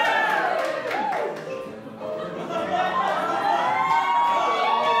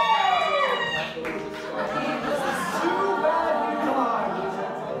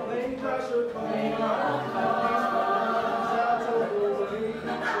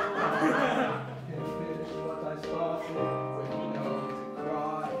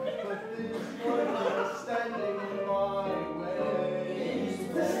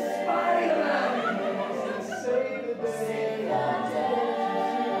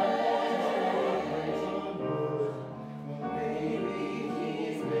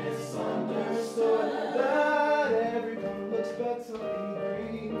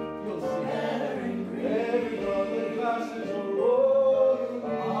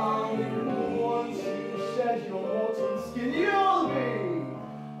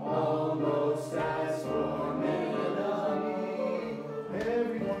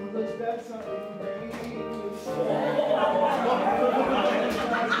 sunsets are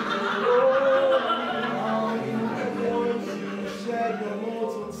once you shed your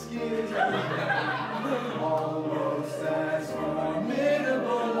mortal skin, almost as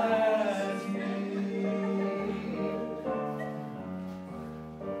formidable as me.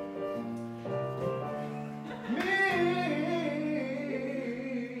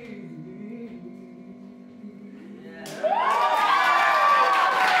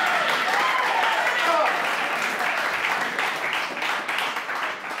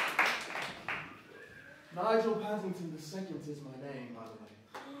 Nigel Paddington II is my name, by the way.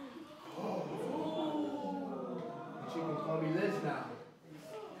 Oh. But you can call me Liz now.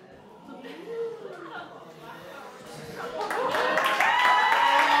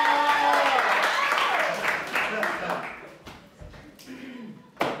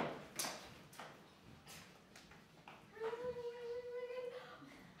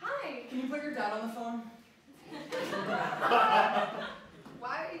 Hi. Can you put your dad on the phone?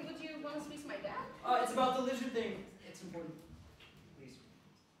 Why would you want to speak to my dad? It's about the lizard thing. It's important. Please.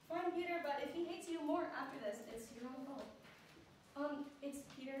 Fine, Peter, but if he hates you more after this, it's your own fault. It's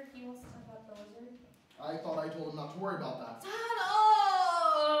Peter. He wants to talk about the lizard. I thought I told him not to worry about that. Dad,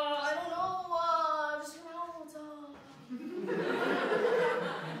 I don't know, just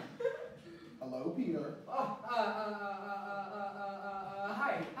Hello, Peter. Hi.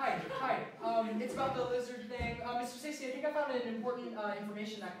 It's about the lizard thing. Mr. Stacy, I think I found an important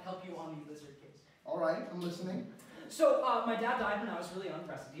information that can help you on the lizard case. All right, I'm listening. So, my dad died when I was really young,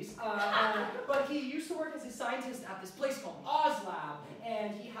 Prestes, but he used to work as a scientist at this place called OzLab,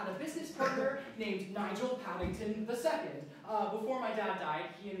 and he had a business partner named Nigel Paddington II. Before my dad died,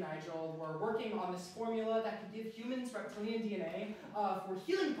 he and Nigel were working on this formula that could give humans reptilian DNA for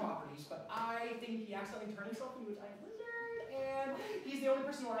healing properties, but I think he accidentally turned himself into a giant lizard, and he's the only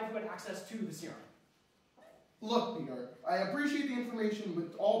person alive who had access to the serum. Look, Peter, I appreciate the information.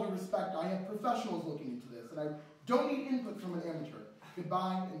 With all due respect, I have professionals looking into this, and I don't need input from an amateur.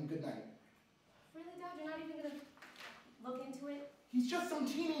 Goodbye and good night. Really, Dad? You're not even going to look into it? He's just some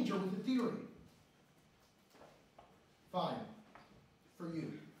teenager with a theory. Fine. For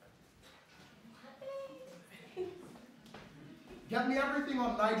you. Get me everything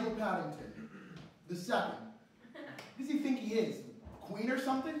on Nigel Paddington II. Who does he think he is? Queen or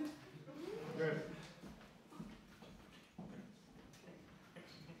something? Good.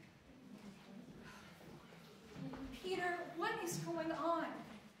 Peter, what is going on?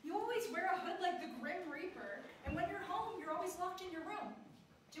 You always wear a hood like the Grim Reaper, and when you're home, you're always locked in your room.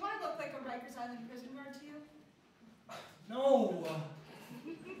 Do I look like a Rikers Island prison guard to you? No,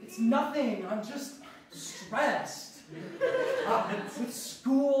 it's nothing. I'm just stressed. With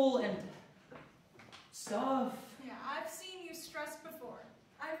school and stuff. Yeah, I've seen you stressed before.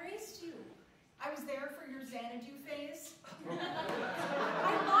 I raised you. I was there for your Xanadu phase. I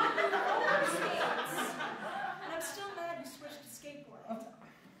bought you roller skates. And I'm still mad you switched to skateboarding.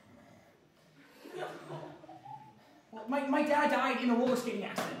 Well, my dad died in a roller skating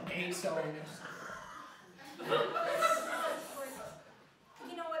accident, okay, so...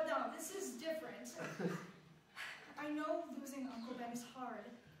 You know what, no, this is different. I know losing Uncle Ben is hard.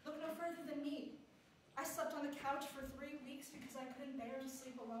 Look no further than me. I slept on the couch for 3 weeks because I couldn't bear to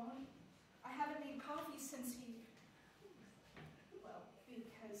sleep alone. I haven't made coffee since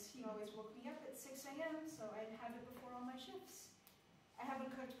because he always woke me up at 6 a.m. so I'd have it before all my shifts. I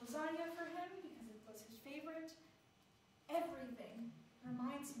haven't cooked lasagna for him because it was his favorite. Everything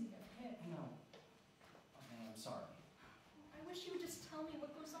reminds me of him. I know. Okay, I'm sorry. I wish you would just tell me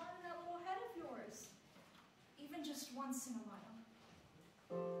what goes on in that little head of yours. Even just once in a while.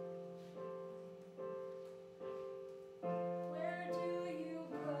 Where do you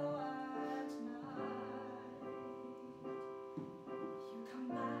go at night? You come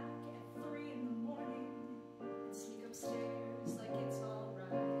back at 3 in the morning and sneak upstairs like it's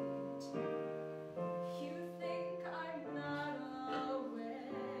alright. You think I'm not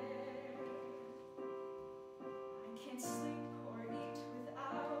aware. I can't sleep or eat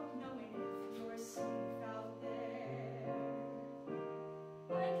without knowing if you're safe out there.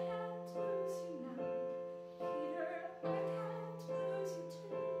 I can't lose you now, Peter. I can't lose you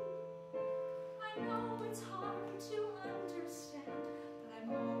too. I know it's hard to understand, but I'm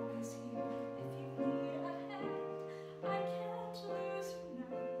always here if you need a hand. I can't lose you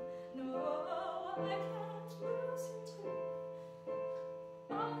now, no, I can't lose you too.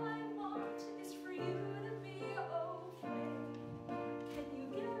 All I want is for you to be okay.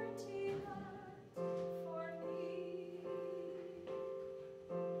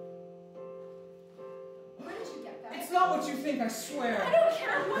 It's not what you think, I swear. I don't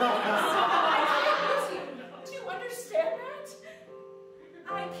care what it is. I can't lose you. Do you understand that?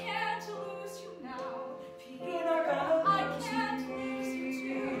 I can't lose you now, Peter. I can't lose you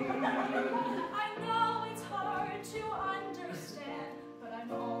too. I know it's hard to understand, but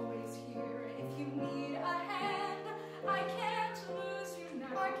I'm always here if you need a hand. I can't lose you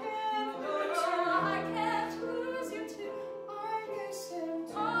now. I can't lose you. I can't lose you too. I miss him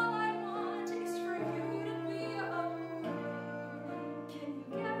too. All I want is for you to be alone. Can you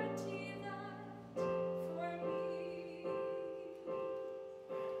guarantee that for me?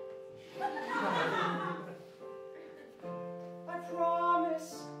 I promise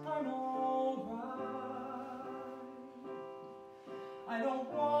I'm alright. I don't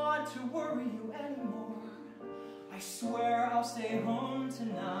want to worry you anymore. I swear I'll stay home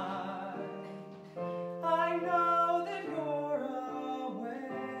tonight. I know that you're aware.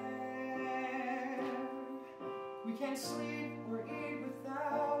 We can't sleep or eat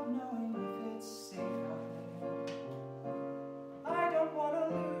without knowing if it's safe out there. I don't want to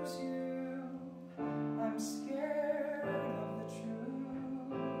lose you. I'm scared of the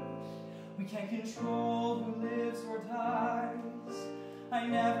truth. We can't control who lives or dies. I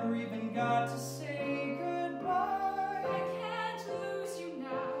never even got to say goodbye. I can't lose you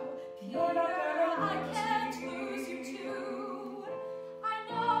now, Peter. You're not gonna I lose can't me. lose you too. I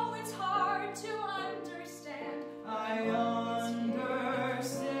know it's hard to understand. I understand.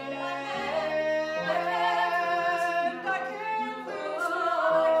 I can't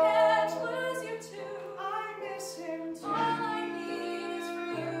lose you too. I miss him too. All I need is for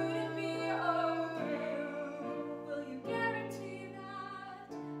you to be okay. Will you guarantee that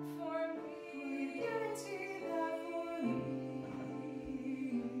for me? Will you guarantee that for me?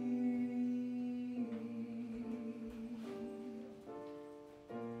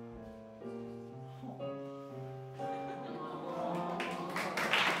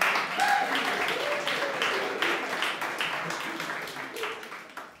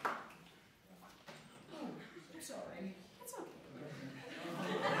 Sorry. It's okay.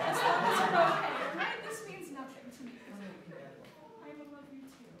 It's okay, right? This means nothing to me. I will love you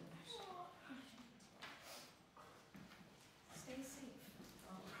too. Stay safe.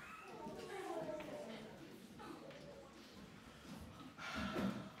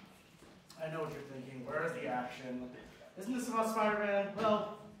 I know what you're thinking. Where's the action? Isn't this about Spider-Man?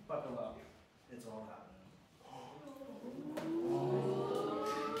 Well, buckle up. It's all happening.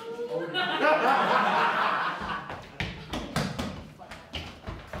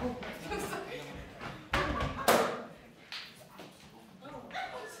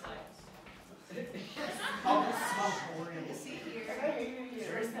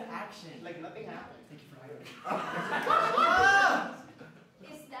 Where's the action? Like nothing happened. Thank you for hiring.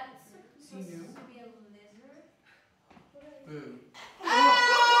 Is that supposed to be a lizard? Boo.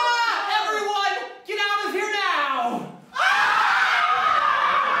 Everyone, get out of here now!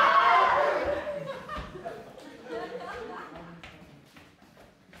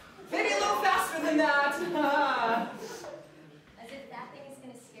 Maybe a little faster than that. As if that thing is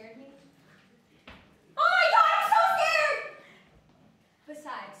gonna scare me. Oh my god, I'm so scared!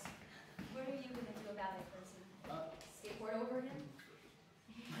 Besides, what are you gonna do about it, person? Skateboard over him?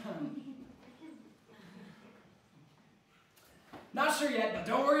 Not sure yet, but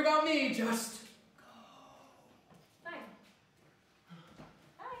don't worry about me, just Fine.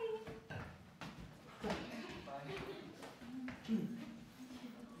 Bye.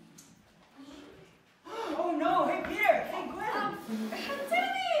 Oh no, hey Peter, hey Gwen. Timothy!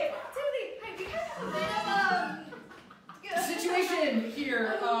 Hey, we have a bit of situation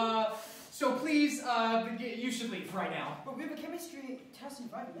here. So please, you should leave right now. But we have a chemistry test in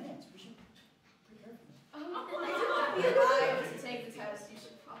 5 minutes. We should prepare for this. I do want to be alive to take the test. You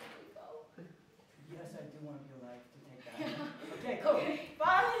should probably go. Yes, I do want to be alive to take that. Okay, cool. Okay.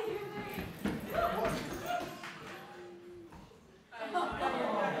 Bye.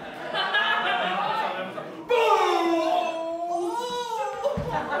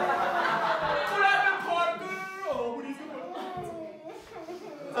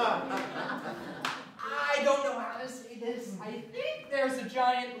 I don't know how to say this. I think there's a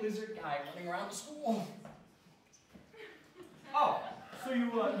giant lizard guy running around the school. Oh, so you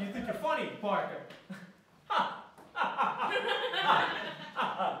think you're funny, Parker?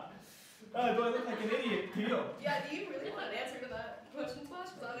 Do I look like an idiot to you? Yeah, do you really want an answer to that question, Flash?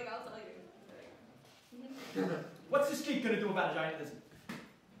 Because I think I'll tell you. What's this geek gonna do about a giant lizard?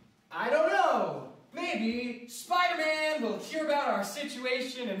 I don't know. Maybe Spider-Man will hear about our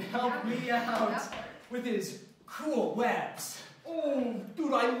situation and help me out with his cool webs. Oh,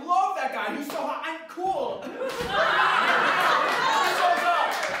 dude, I love that guy. He's so hot. cool. Tell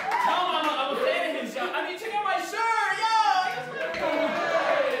him I'm a fan of his. I mean, check out my shirt, yeah.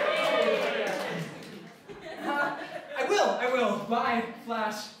 I will. Bye,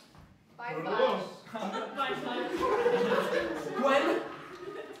 Flash. Bye, Flash. Bye, Flash. Gwen,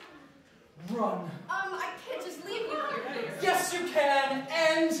 run. I can't just leave you here. Yes, you can,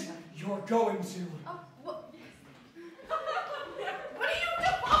 and you're going to. What are you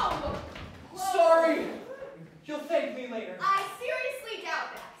doing? Oh! Sorry. You'll thank me later. I seriously doubt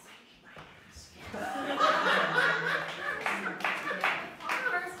that.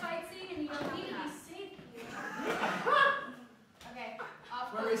 First fight scene and you don't need to be safe. Okay,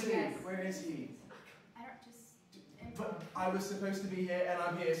 off Where both is you he? guys. Where is he? I don't just... But I was supposed to be here and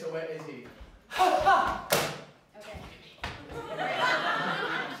I'm here, so where is he? Okay.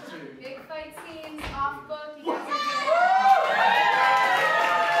 Two. Big fight scenes, off book, you guys are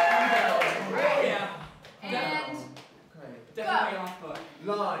Oh, yeah. good. And Okay. Definitely off book.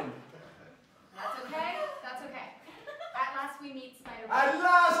 Line. that's okay. That's okay. At last we meet Spider-Man. At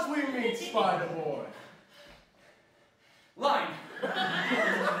last we meet Spider-Boy. Line.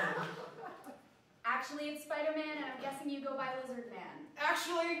 Actually, it's Spider-Man, and I'm guessing you go by Lizard Man.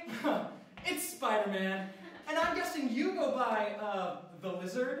 Actually, it's Spider-Man, and I'm guessing you go by, the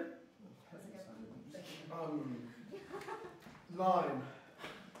Lizard. Line.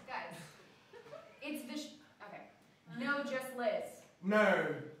 Guys, it's okay. No, just Liz. No,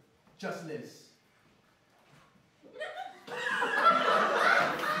 just Liz.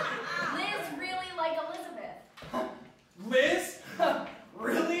 Liz really like Elizabeth. Liz?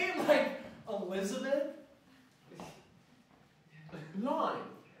 Really? Like Elizabeth? Line.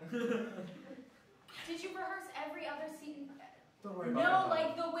 Did you rehearse every other scene? Don't worry about No, that.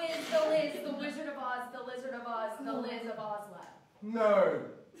 like the Wiz, the Liz, the Wizard of Oz, the Lizard of Oz, the Liz of Ozla. No.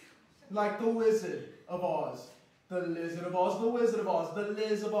 Like the Wizard of Oz. The Lizard of Oz, the Wizard of Oz, the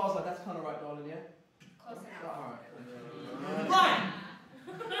Liz of Oz. Like, that's kind of right, darling, yeah? Close enough. Alright. Line.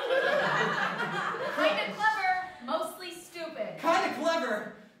 Kinda clever, mostly stupid. Kinda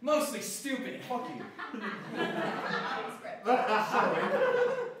clever, mostly stupid. Fuck you. Script. Sorry.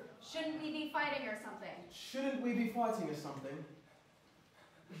 Shouldn't we be fighting or something? Shouldn't we be fighting or something?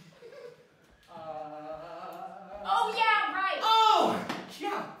 Oh yeah, right. Oh!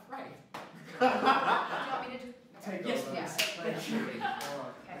 Yeah, right. Do you want me to just... Take Yes, over. yes. Thank you. Alright,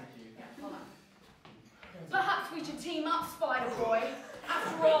 Okay. thank you. Yeah, hold on. Perhaps we should team up, Spider-Boy.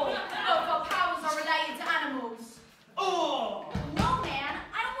 After all, both our powers are related to animals. Oh! No, man,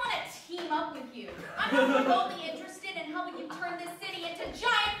 I don't want to team up with you. I'm remotely interested in helping you turn this city into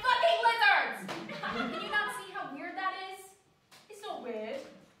giant fucking lizards! Can you not see how weird that is? It's not weird.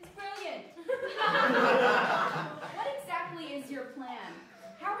 It's brilliant. What exactly is your plan?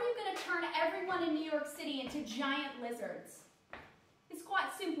 How are you going to turn everyone in New York City into giant lizards? It's quite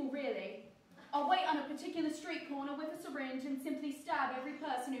simple, really. I'll wait on a particular street corner with a syringe and simply stab every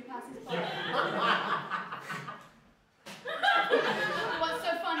person who passes by. What's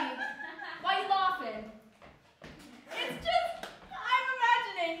so funny? Why are you laughing? It's just, I'm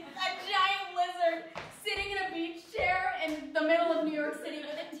imagining a giant lizard sitting in a beach chair in the middle of New York City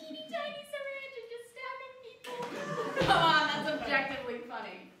with a teeny tiny syringe and just stabbing people. Come on, that's objectively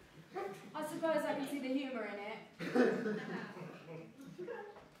funny. I suppose I can see the humor in it.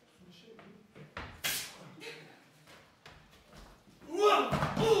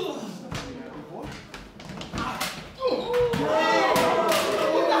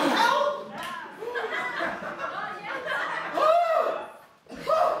 What the hell?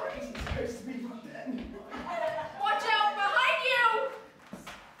 Watch out behind you!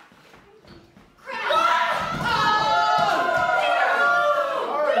 You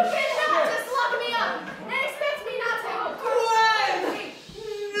cannot just lock me up and expect me not to. Gwen!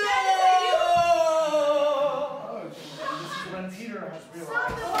 This is when Peter has Stop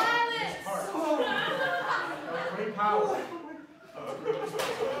realized the violence! great power.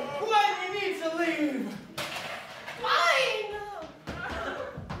 Gwen, we need to leave! Fine!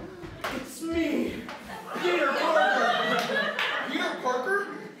 It's me, Peter Parker! Peter Parker?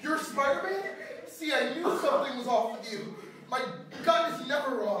 You're Spider-Man? See, I knew something was off with you. My gut is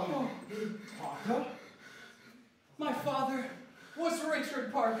never wrong. Parker? My father was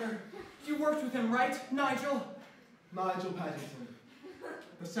Richard Parker. You worked with him, right, Nigel? Nigel Paddington.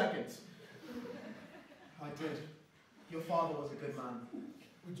 The second. I did. Your father was a good man.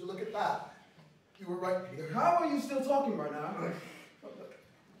 Would you look at that? You were right, Peter. How are you still talking right now?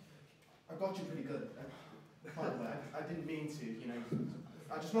 I got you pretty good. By the way, I didn't mean to, you know.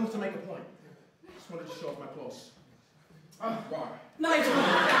 I just wanted to make a point. Just wanted to show off my claws. Nigel!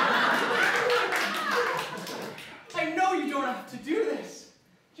 I know you don't have to do this.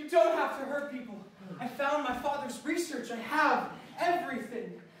 You don't have to hurt people. I found my father's research. I have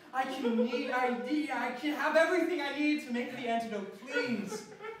everything. I can have everything I need to make the antidote, please.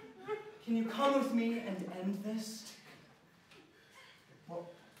 Can you come with me and end this?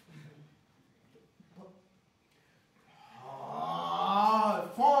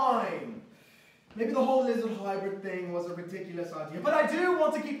 Fine. Maybe the whole lizard hybrid thing was a ridiculous idea, but I do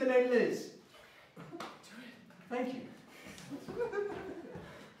want to keep the name Liz. Thank you.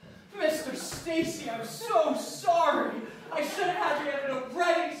 Mr. Stacy, I'm so sorry. I should have had the antidote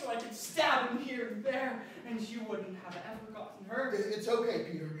ready so I could stab him here and there, and you wouldn't have ever gotten hurt. It's okay,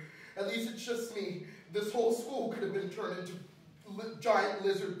 Peter. At least it's just me. This whole school could have been turned into giant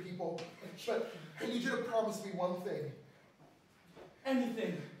lizard people. But I need you to promise me one thing.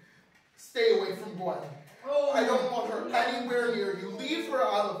 Anything. Stay away from Gwen. Oh. I don't want her anywhere near you. Leave her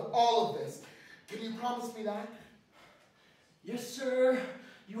out of all of this. Can you promise me that? Yes, sir.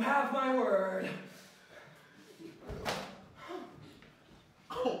 You have my word.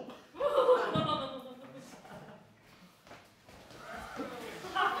 Oh.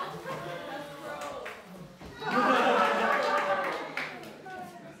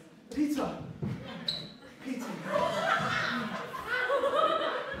 Peter.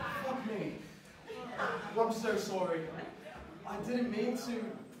 Fuck me. I'm so sorry. I didn't mean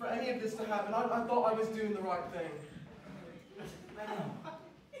for any of this to happen. I thought I was doing the right thing.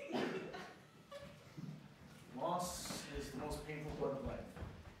 Loss is the most painful part of life.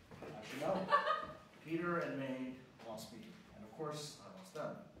 As you know, Peter and May lost me, and of course, I lost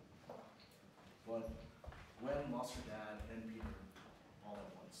them. But Gwen lost her dad and Peter all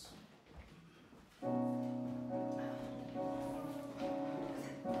at once.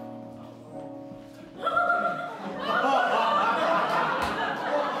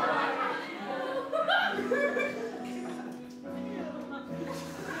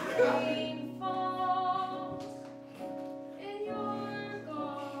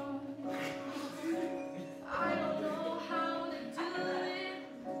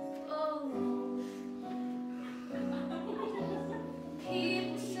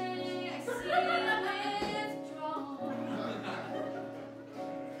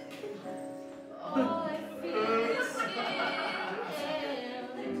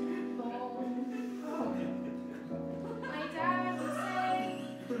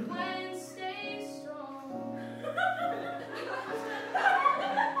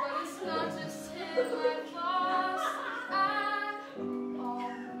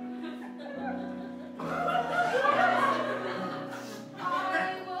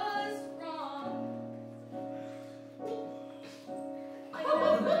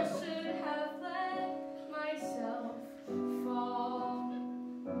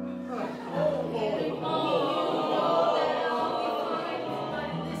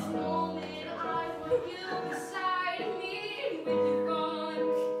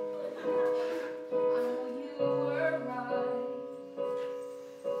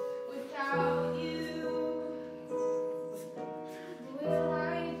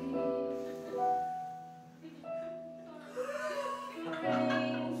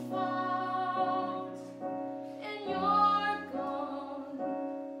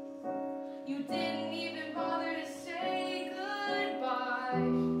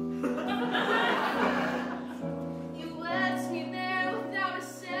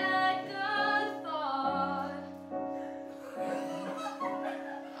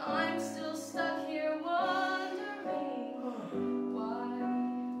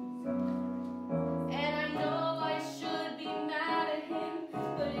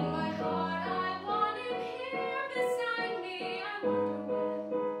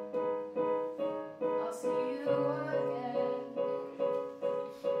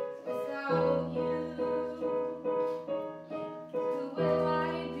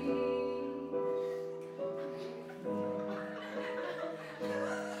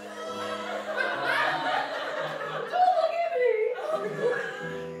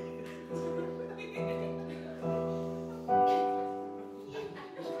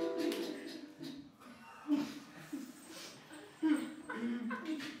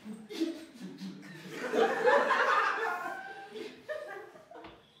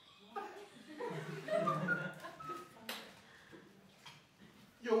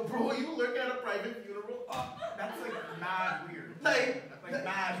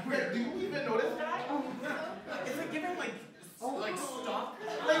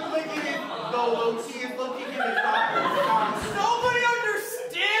 Nobody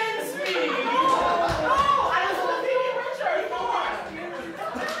understands me! Oh, I was looking at Richard!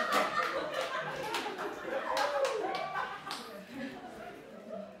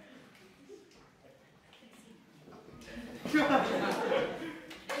 Knock,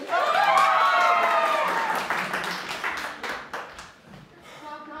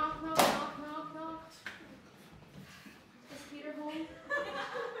 knock, knock, knock, knock, knock. Is Peter home?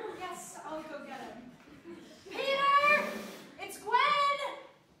 Yes, I'll go get him. Peter! It's Gwen!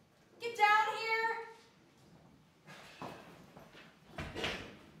 Get down here.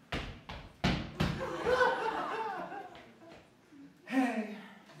 Hey.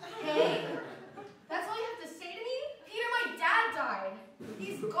 Hey, that's all you have to say to me? Peter, my dad died.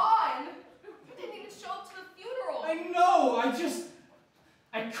 He's gone. You didn't even show up to the funeral. I know,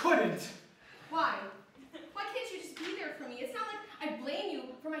 I couldn't. Why? Why can't you just be there for me? It's not like I blame you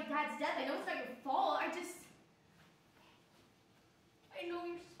for my dad's death. I know it's not your fault. I know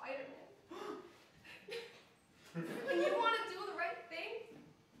you're Spider-Man. And you want to do the right thing?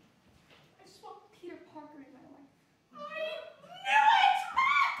 I just want Peter Parker in my life. I knew it!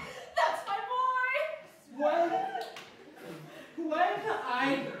 That's my boy! Gwen,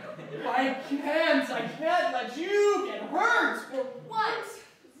 I can't let you get hurt. For what?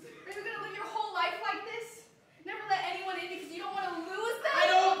 Are you going to live your whole life like this? Never let anyone in because you don't want to lose them? I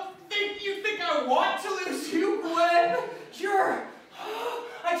don't think you think I want to lose you, Gwen.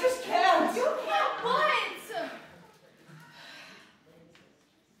 I just can't. You can't what?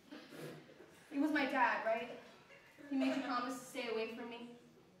 It was my dad, right? He made you promise to stay away from me?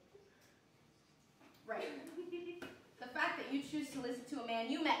 Right. The fact that you choose to listen to a man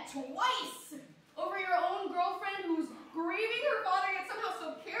you met twice over your own girlfriend who's grieving her father yet somehow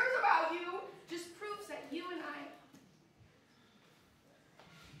still cares about you just proves that you and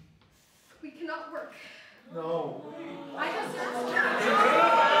we cannot work. No. I just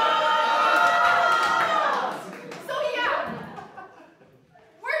So yeah,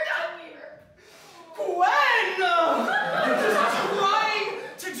 we're done here. Gwen! You're just trying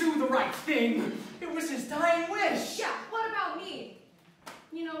to do the right thing. It was his dying wish. Yeah, what about me?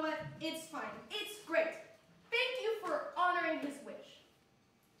 You know what? It's fine. It's great. Thank you for honoring his wish.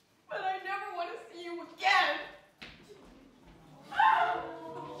 But I never want to see you again.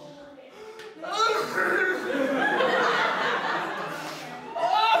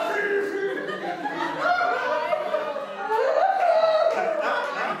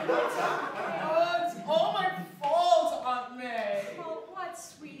 It's all my fault, Aunt May. Well, what,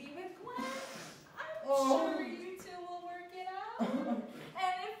 sweetie, with Gwen? I'm Oh. sure you two will work it out.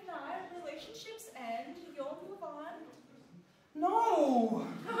 And if not, relationships end, you'll move on. No.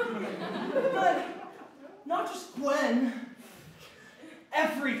 But not just Gwen.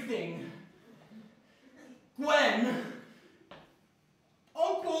 Everything. Gwen.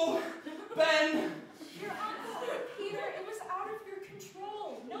 Uncle. Ben. Your uncle, Peter, it was out of your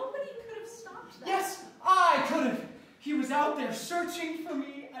control. Nobody could have stopped that. Yes, I could have. He was out there searching for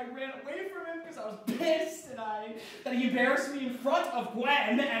me. I ran away from him because I was pissed that he embarrassed me in front of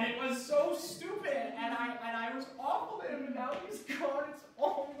Gwen, and it was so stupid. And I was awful to him, and now he's gone. It's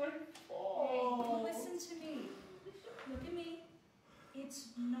all my fault. Hey, listen to me. Look at me. It's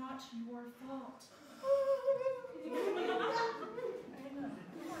not your fault. I know.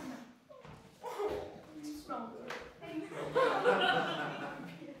 Come on now. It's not good. Hey.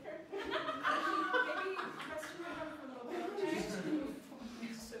 Maybe rest your head for a little bit, okay?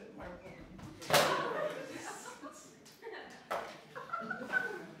 Sit in my room.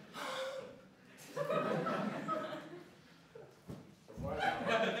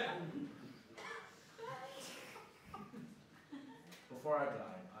 Before I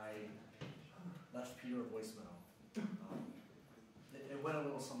died, I left Peter a voicemail. It went a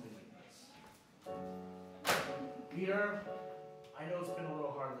little something like this. Peter, I know it's been a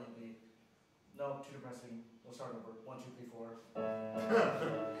little hard lately. No, too depressing. We'll start over. 1, 2, 3, 4.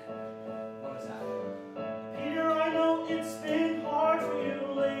 What is that? Peter, I know it's been hard for you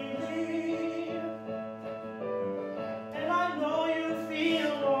lately. And I know you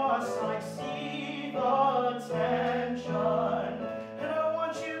feel lost. I see the tension. And I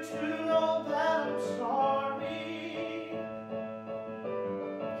want you to know that I'm sorry.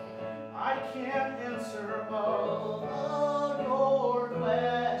 I can't answer all of your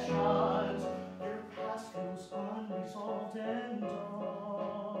questions. Your past feels unresolved and dark.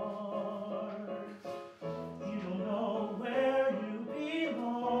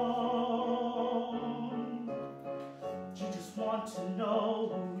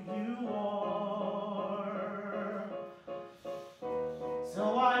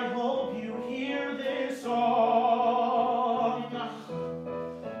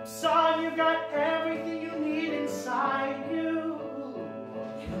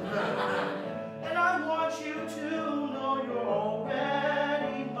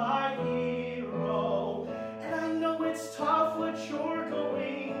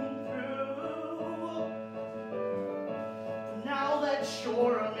 let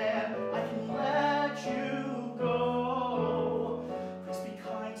you're a man, I can let you go. Please be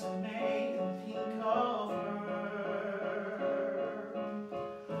kind to May and think of her.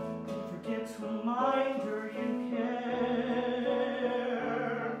 Don't forget to remind her you care.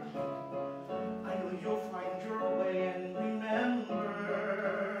 I know you'll find your way and remember,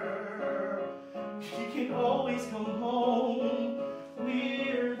 you can always come home.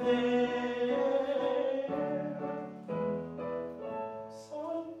 We're there.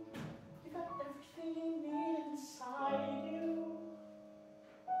 Son, you got everything you need inside you.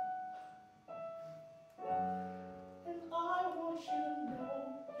 And I want you to know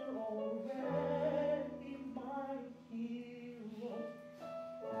you're already my hero.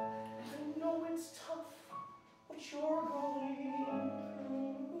 I know it's tough what you're going through.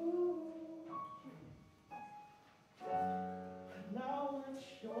 But now that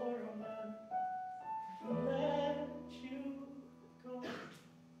you're a man, let you go.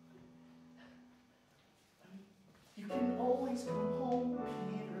 You can always come home,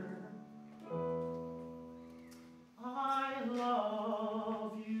 Peter. I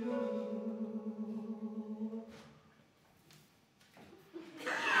love you.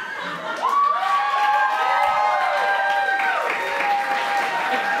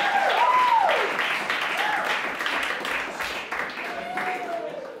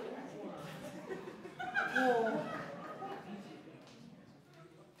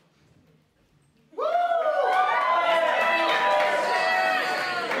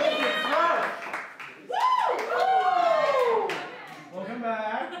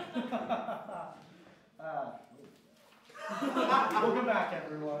 Welcome back,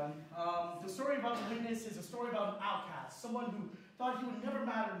 everyone. The story about the witness is a story about an outcast, someone who thought he would never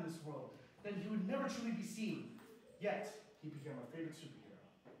matter in this world, that he would never truly be seen. Yet, he became our favorite superhero.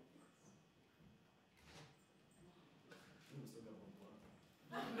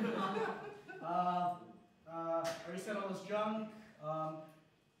 Already said all this junk.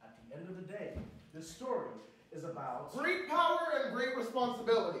 At the end of the day, this story is about Great power and great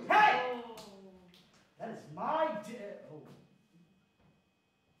responsibility. Hey! That is my oh.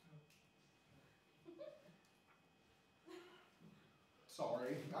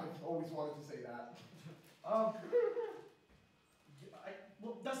 Sorry, I've always wanted to say that.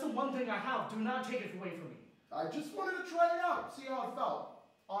 Well, that's the one thing I have. Do not take it away from me. I just wanted to try it out, see how it felt.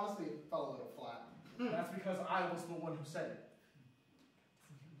 Honestly, it felt a little flat. That's because I was the one who said it.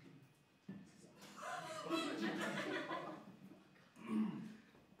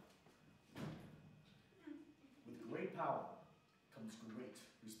 With great power comes great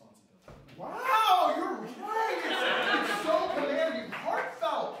responsibility. Wow, you're right! It's so commanding,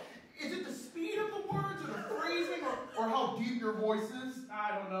 heartfelt. Is it the speed of the words, or the phrasing, or how deep your voice is?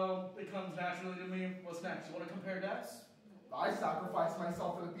 I don't know. It comes naturally to me. What's next? You want to compare decks? I sacrificed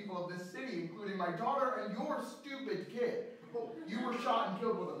myself for the people of this city, including my daughter and your stupid kid. Oh, you were shot and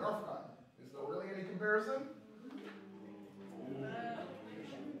killed with a Nerf gun. Is there really any comparison?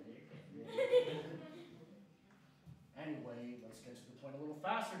 Anyway, let's get to the point a little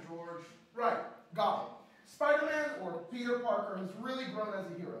faster, George. Right, got it. Spider-Man, or Peter Parker, has really grown as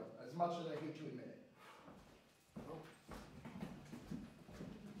a hero, as much as I hate to admit it.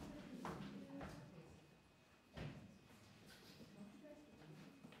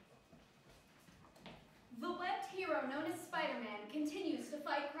 The webbed hero known as Spider-Man continues to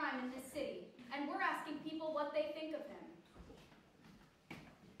fight crime in this city, and we're asking people what they think of him.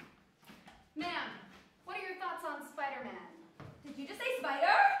 Ma'am, what are your thoughts on Spider-Man? Did you just say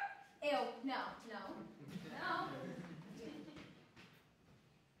spider? Ew, no.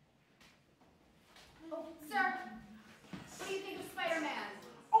 Oh, sir, what do you think of Spider-Man?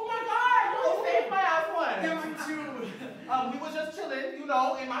 Oh my God! You saved my ass one. Yeah, me too. We was just chilling, you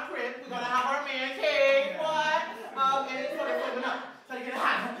know, in my crib. We're gonna have our man cake, what? And it's gonna open up. So to get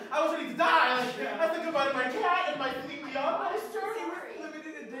hot. I was ready to die. Like, I think about my cat and my sleepy monster.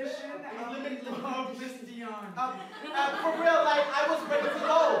 Limited edition. Limited Indijahn. For real, like I was ready to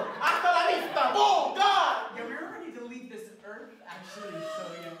go. Hasta la vista. Oh God! Yeah, we were ready to leave this earth, actually. So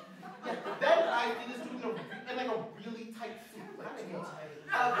yeah. Then I see this dude in like a really tight suit. Like, and he does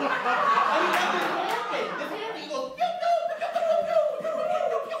this handthing. This handthing, he goes, pew, pew, pew, pew, pew,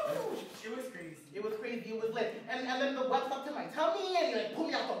 pew. It was crazy. It was crazy. It was lit. And then the web stuck to my tummy, and he like pulled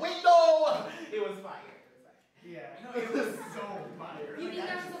me out the window. It was fire. Yeah, no, it was so fire. You think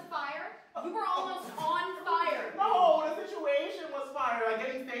there was a fire? You were almost on fire. No, the situation was fire. Like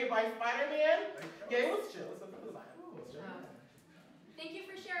getting saved by Spider-Man. Yeah, it was chill. It was fire. It was chill. Thank you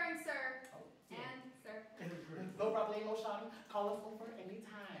for sharing, sir. And sir. No problem, no shawty. Call us over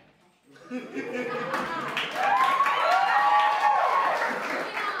anytime.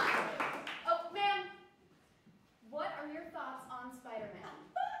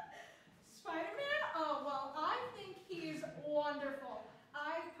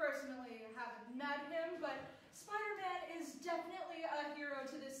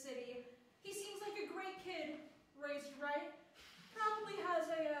 to this city. He seems like a great kid, raised right. Probably has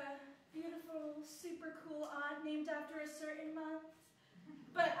a beautiful, super cool aunt named after a certain month.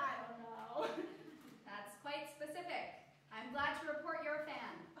 But I don't know. That's quite specific. I'm glad to report you're a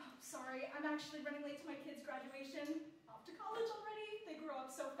fan. Oh, sorry, I'm actually running late to my kid's graduation. Off to college already? They grow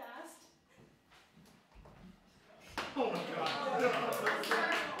up so fast. Oh my God. Sir,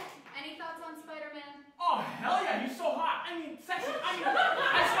 any thoughts on Spider-Man? Oh, hell yeah, he's so hot. I mean, sexy. I mean,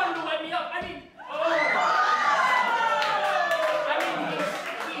 I just want him to light me up. I mean, oh. I mean,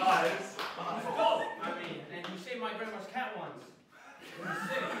 he's dope. I mean, and you saved my grandma's cat once. He's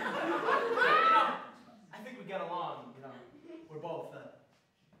sick. You know, I think we get along, you know. We're both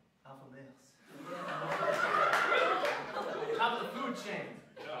alpha males. Top of the food chain.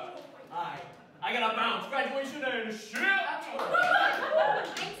 Alright, I gotta bounce. Graduation and shit. Okay.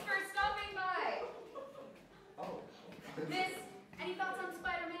 Thanks for stopping by. Oh. Miss, any thoughts on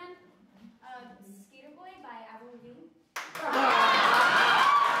Spider-Man? Skater Boy by Avril Lavigne?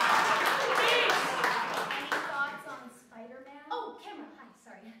 Any thoughts on Spider-Man? Oh, camera. Hi,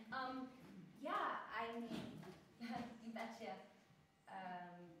 sorry. Yeah, I mean, you betcha.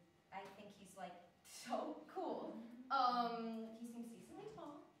 I think he's like so cool. He seems decently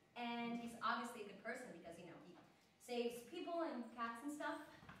tall, and he's obviously a good person because, you know, he saves people and cats and stuff.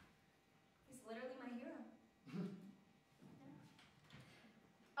 He's literally my hero.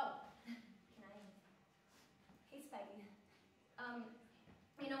 Oh, can I? Hey, Spidey.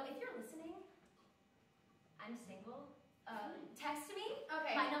 You know, if you're listening, I'm single. Text me.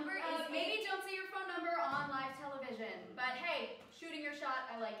 Okay. My number is maybe don't say your phone number on live television, but hey, shooting your shot,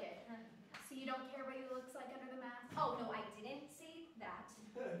 I like it. So you don't care what he looks like under the mask? Oh no, I didn't say that.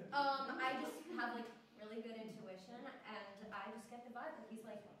 I just have like really good intuition, and I just get the vibe that he's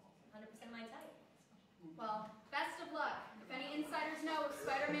like 100% my type. Well, best of luck. If any insiders know if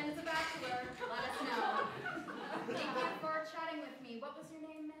Spider-Man is a bachelor, let us know. Thank you for chatting with me. What was your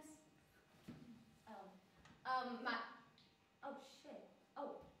name, miss? Oh shit.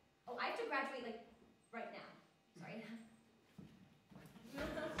 Oh, I have to graduate like right now. Sorry.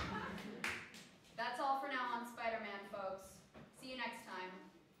 That's all for now on Spider-Man, folks. See you next time.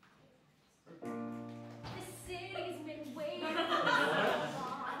 The city's been waiting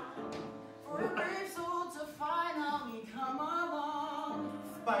For a brave soul to finally come along.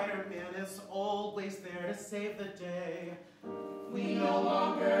 Spider-Man is always there to save the day. We no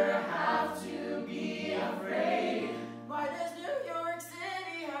longer have to be afraid. Why does New York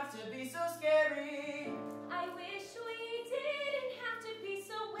City have to be so scary? I wish we didn't have to be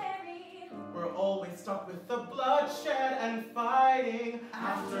so wary. We're always stuck with the bloodshed and fighting.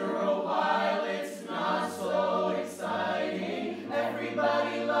 After a while, it's not so exciting.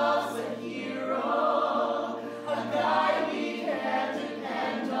 Everybody loves a hero, a guy we can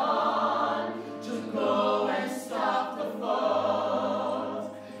depend on to go and stop the foes.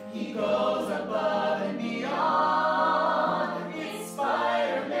 He goes above and beyond. It's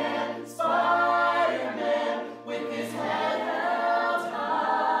Spider-Man, Spider-Man, with his head held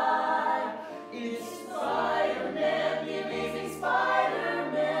high. It's Spider-Man, the amazing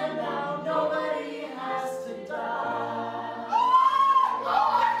Spider-Man. Now nobody has to die. Oh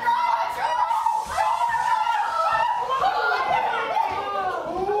my God!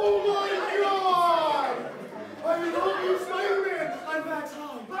 I love you, Spider-Man! I'm Max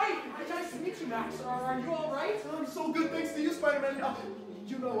Holly. Hi, nice to meet you, Max. Are you all right? I'm so good, thanks to you, Spider-Man.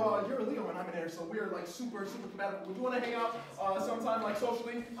 You know, you're a Leo and I'm an air, so we're like super compatible. Would you want to hang out sometime, like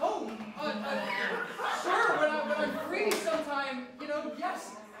socially? Oh, sure. When I'm free sometime, you know.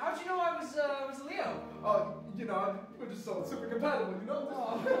 Yes. How'd you know I was a Leo? You know, we're just so super compatible, you know?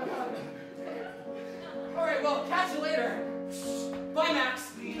 All right. Well, catch you later. Bye,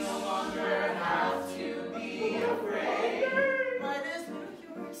 Max. We no longer have to be afraid. Why does New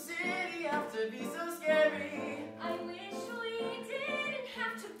York City have to be so scary? I wish we didn't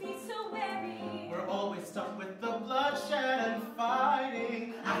have to be so wary. We're always stuck with the bloodshed and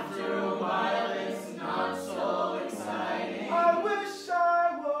fighting. After a while, it's not so exciting. I wish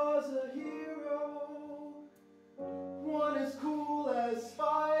I was a hero, one as cool as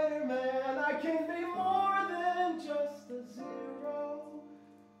Spider-Man. I can be more than just a zero,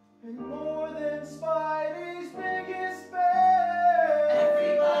 and more than Spidey's biggest fan.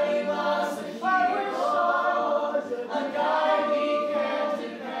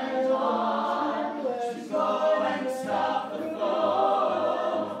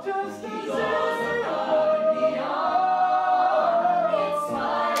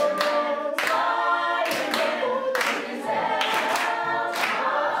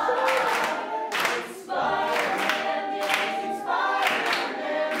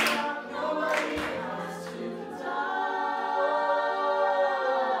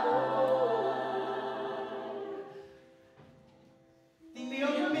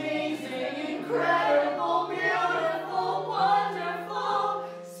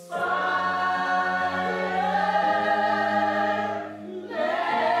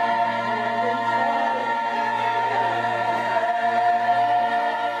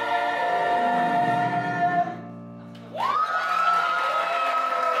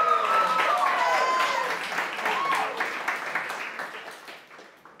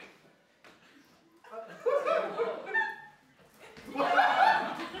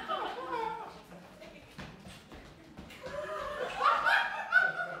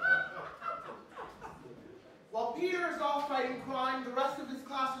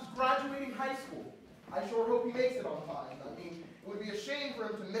 class is graduating high school. I sure hope he makes it on time. I mean, it would be a shame for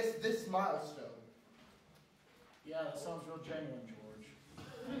him to miss this milestone. Yeah, that sounds real genuine, George.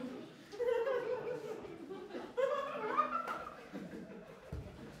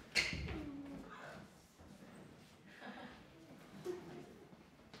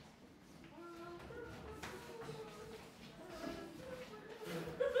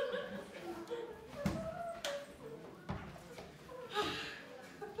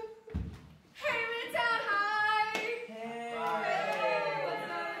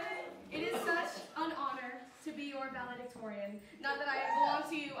 Not that I belong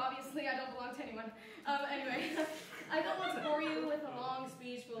to you, obviously I don't belong to anyone. Anyway, I don't want to bore you with a long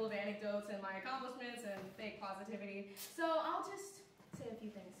speech full of anecdotes and my accomplishments and fake positivity, so I'll just say a few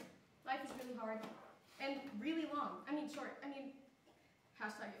things. Life is really hard and really long. I mean short,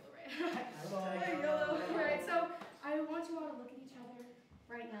 hashtag yellow, right? Yellow, right? So I want you all to look at each other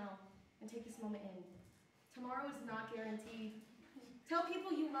right now and take this moment in. Tomorrow is not guaranteed. Tell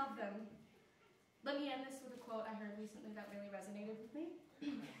people you love them. Let me end this with a quote I heard recently that really resonated with me.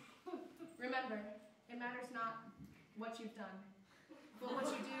 Remember, it matters not what you've done, but what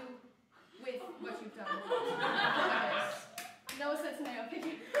you do with what you've done. No sense in there, thank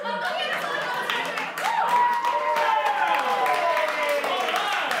you.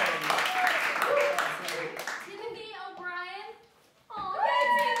 Timothy O'Brien? Oh, hey,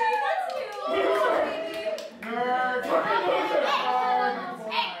 Timmy, that's you. Oh, baby. Nerd!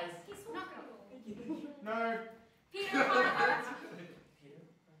 Nerd! Peter Parker?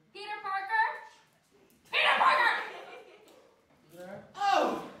 Peter Parker? Peter Parker!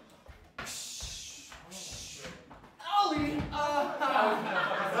 Oh! Ollie! Thank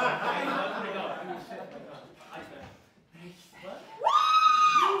you,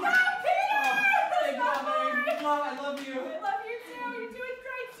 Ollie. I love you. I love you too. You're doing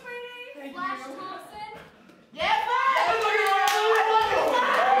great, sweetie. Thank Flash you. Thompson? Yeah, Flash! I love you!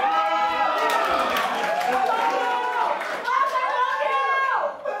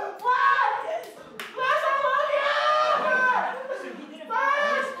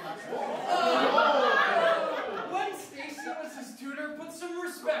 When Stacy was his tutor, put some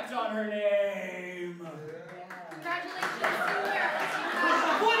respect on her name. Congratulations, senior.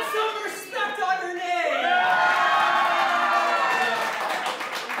 Put some respect on her name!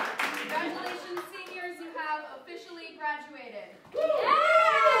 Congratulations, seniors. You have officially graduated.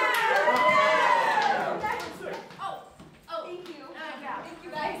 Oh, thank you. Yeah. Thank you,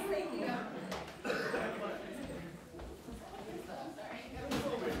 guys. Thank you.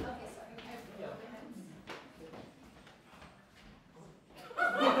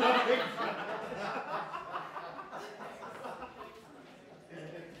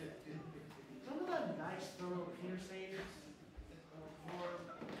 Remember that nice thorough Peter sage?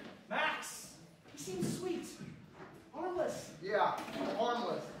 Max! He seems sweet. Harmless. Yeah,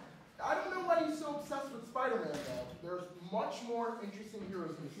 harmless. I don't know why he's so obsessed with Spider-Man, though. There's much more interesting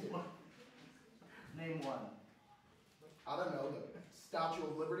heroes in this game. Name one. I don't know, the Statue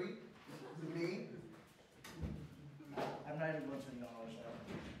of Liberty? Me? I'm not even going to acknowledge that.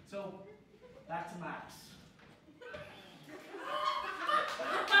 So, back to Max.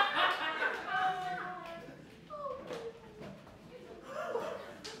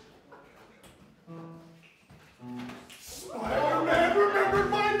 Spider-Man remembered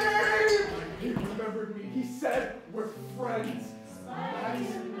my name! He remembered me. He said we're friends. Max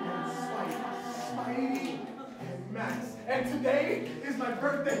and Spidey and Max. And today is my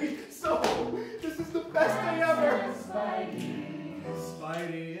birthday, so this is the best day ever.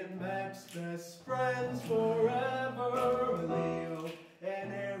 Spidey and Max, best friends forever. Leo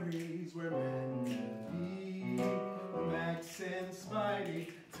and Aries were meant to be. Max and Spidey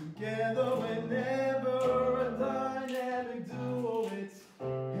together whenever, a dynamic duo. It's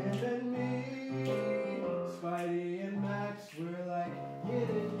him and me. Spidey and Max were like yin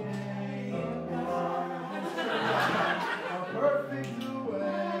and yang. A perfect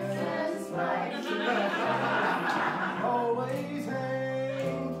duet. Always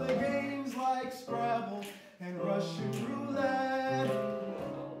hang, play games like Scrabble and Russian roulette.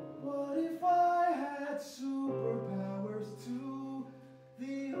 What if I had superpowers too?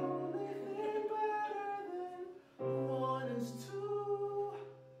 The only thing better than one is two.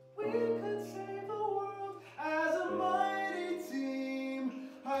 We could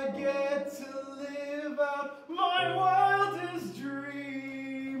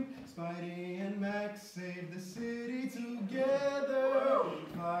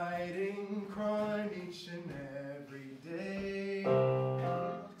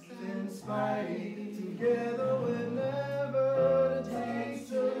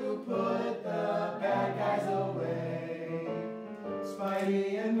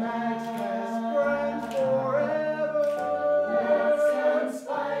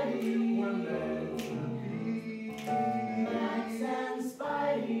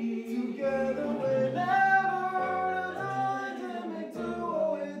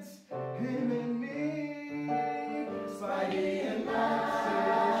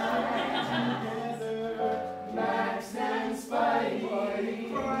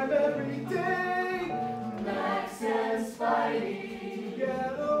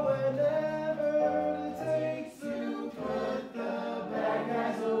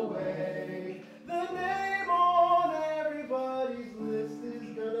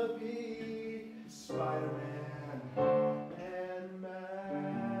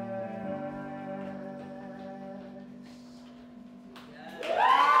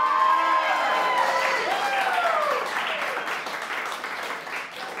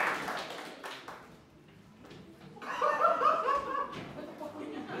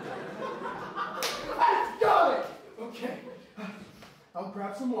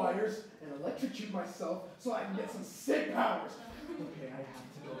wires and electrocute myself so I can get some sick powers. Okay, I have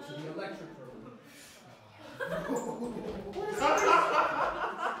to go to the electric room. What is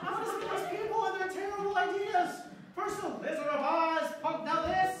these people and their terrible ideas? First the Wizard of Oz, punk, now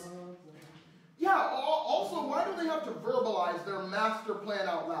this. Yeah, also, why do they have to verbalize their master plan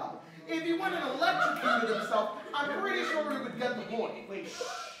out loud? If he went and electrocuted himself, I'm pretty sure he would get the point. Wait, shh.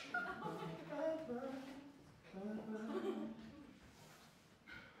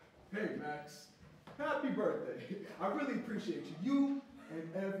 Hey, Max. Happy birthday. I really appreciate you. You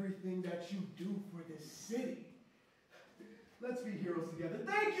and everything that you do for this city. Let's be heroes together.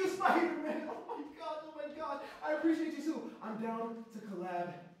 Thank you, Spider-Man. Oh my God. I appreciate you too. I'm down to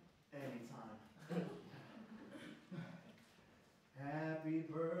collab anytime. Happy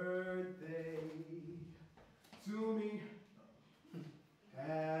birthday to me.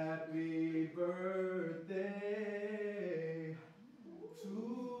 Happy birthday to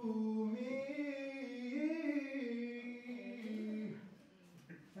me.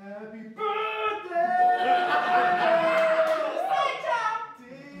 Happy birthday!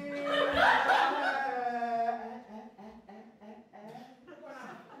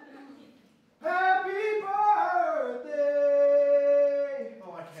 Happy birthday!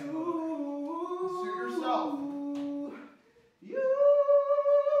 Oh, I can't. To Suit yourself. you.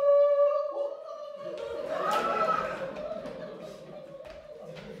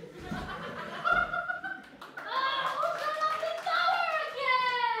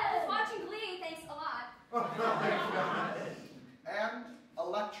 Watching Glee, thanks a lot. And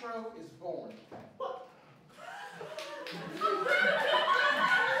Electro is born.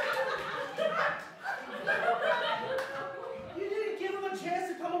 You didn't give him a chance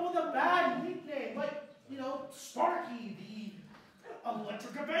to come up with a bad nickname, like, Sparky, the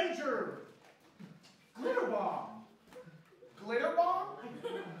Electric Avenger. Glitter Bomb. Glitter bomb?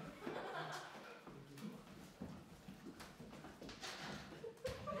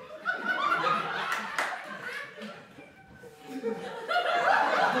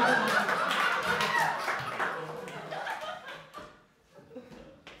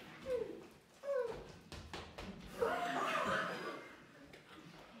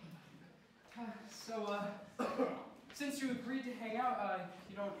 Since you agreed to hang out,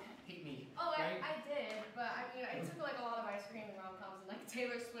 you don't hate me, Oh, right? I did, but I mean, it took like a lot of ice cream and rom-coms and like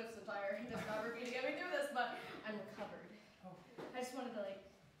Taylor Swift's entire discography to get me through this, but I'm recovered. Oh. I just wanted to like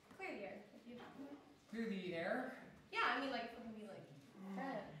clear the air. Clear the air? Yeah, I mean like for me like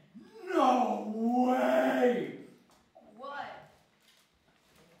that. No way! What?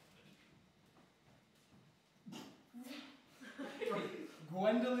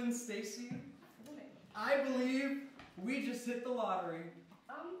 Gwendolyn Stacy, I believe we just hit the lottery.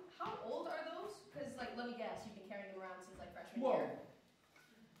 How old are those? Because like, let me guess, you've been carrying them around since like freshman Whoa. year.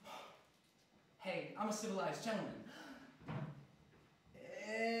 Hey, I'm a civilized gentleman.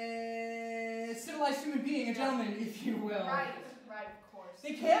 Civilized human being, a gentleman, if you will. Right, of course.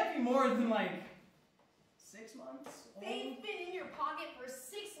 They can't be more than like 6 months old. They've been in your pocket for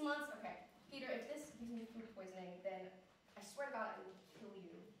 6 months. Okay, Peter, if this gives me food poisoning, then I swear to God I will kill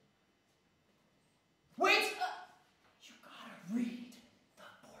you. Wait! You gotta read the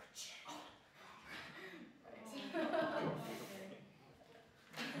fortune.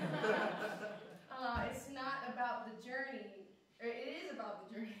 It's not about the journey. Or it is about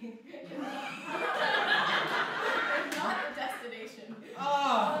the journey. Not the destination.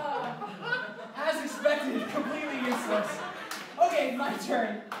 As expected, completely useless. Okay, my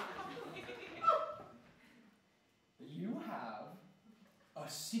turn. You have a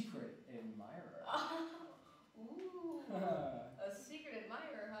secret admirer. Ooh. A secret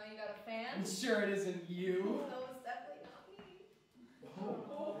admirer, huh? You got a fan? I'm sure it isn't you. No, it's definitely not me.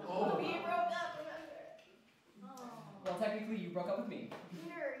 Oh. We broke up, remember? Oh. Well, technically, you broke up with me.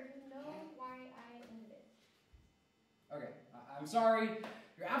 Peter, you know why I ended it. Okay, I'm sorry.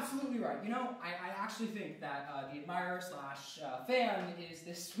 You're absolutely right. You know, I actually think that the admirer slash fan is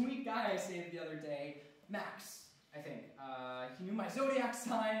this sweet guy I saved the other day, Max, I think. He knew my zodiac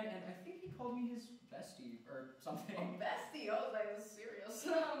sign, and I think he called me his bestie or something. Oh, bestie? I was like, it was serious.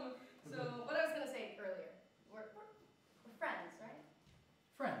 So, what I was going to say earlier, we're friends, right?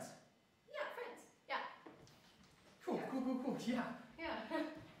 Friends. Yeah, friends. Yeah. Cool, Yeah. cool. Yeah. Yeah.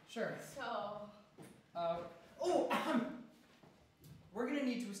 Sure. So. We're gonna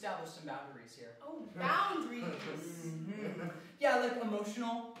need to establish some boundaries here. Oh, boundaries. Yeah, like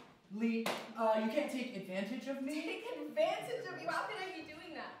emotionally. You can't take advantage of me. Take advantage of you? How can I be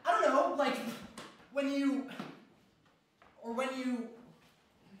doing that? I don't know, like when you. What?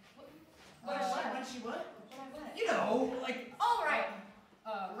 When she what? You know, like. Oh, right.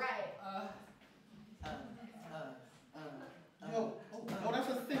 Right.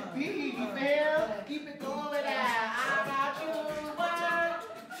 Be, fam. Keep it going with that. I got you. What?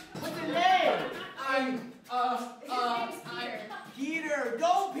 What's your name? I'm Peter.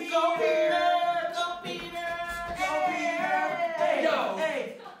 Go Peter. Go Peter. Go Peter. Go Peter. Hey, Yo.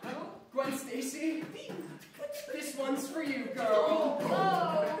 Hey. Gwen, Stacy. This one's for you, girl.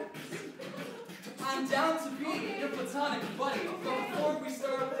 Oh. I'm down to be your platonic buddy. But before we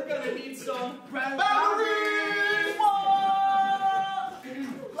start, we're gonna need some boundaries.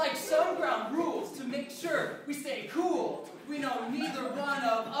 Like some ground rules to make sure we stay cool. We know neither one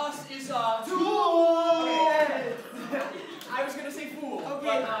of us is a tool. I was gonna say fool.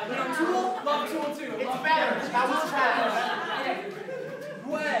 Okay. But, tool, love tool too. It's better. That was trash. Okay.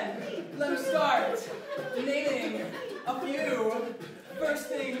 Gwen, let me start naming a few. First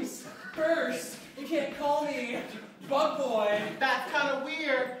things first, you can't call me Bug Boy. That's kind of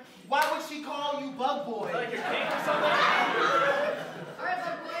weird. Why would she call you Bug Boy? Like your cake or something? Alright,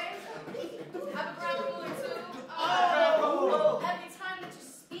 Bug Boy. Have a ground rule or two. Every time that you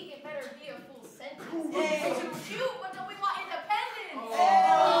speak, it better be a full sentence. It's too cute, but don't we want independence?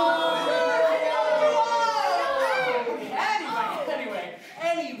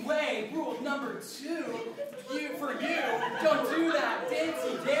 Anyway, rule number 2. For you, don't do that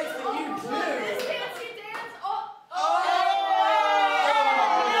dancey dance that you do. This dancey dance?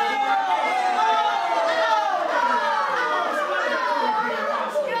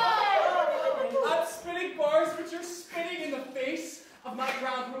 I'm spitting bars, but you're spitting in the face of my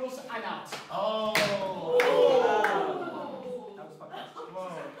ground rules. I'm out. Oh. That was fucked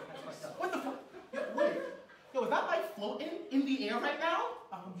up. What the fuck? Yo, wait. Yo, is that like floating in the air right now?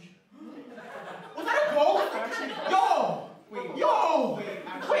 Was that a ghost? Yo! Wait. Yo!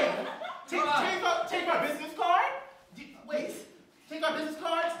 Wait. Take our business card? Wait. Take our business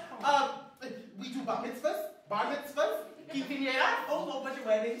cards? We do bar mitzvahs, quinceañeras. Also, a bunch of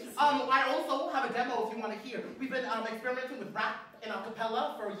weddings. I also have a demo if you want to hear. We've been experimenting with rap and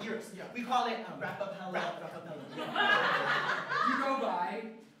acapella for years. Yeah. We call it rap-a-pella. You go by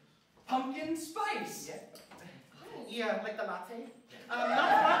pumpkin spice. Yeah, like the latte. Not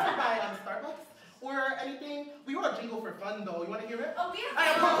sponsored by Starbucks or anything. We wrote a jingle for fun though. You want to hear it? Oh, we have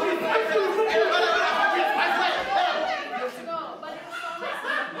to go, but it was so nice.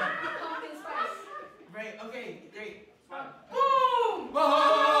 Pumpkin spice. Right, okay, great. Boom! Whoa!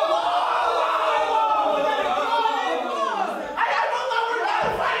 I no longer not a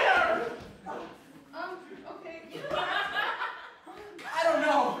fighter! Okay. I don't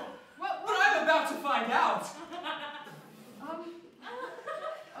know. But I'm about to find out.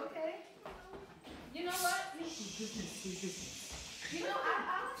 Okay. You know what? I'll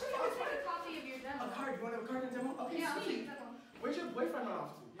take a copy of your demo. A card? You want a card and demo? Okay, Yeah, I'll sweet. take that one. Where's your boyfriend run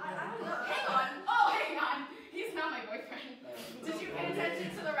off to? I don't know. Hang on. Oh, hang on. He's not my boyfriend. Did you pay attention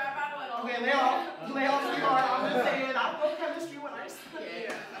to the rap battle at all? Okay, lay off, sweetheart. I'm just saying, I know chemistry when I see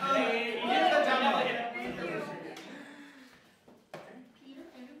it. Here's the demo. Thank you.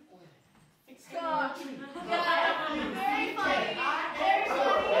 Gosh. Very funny. Very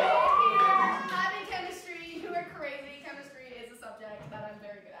funny. Having chemistry, you are crazy. Chemistry is a subject that I'm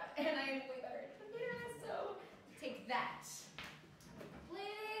very good at. And I am way better at computers, so take that.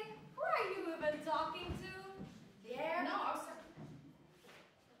 Lady, who are you even talking to? Yeah. No, I was talking.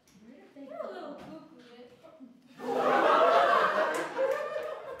 You're a little cuckoo.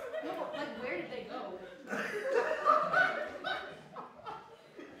 No, like, where did they go?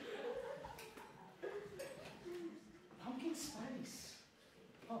 Pumpkin spice.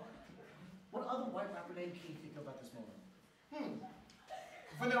 Oh. What other white rapper name can you think of at this moment?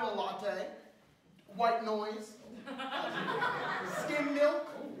 Vanilla latte, white noise, skim milk,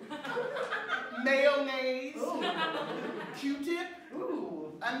 mayonnaise, Q-tip,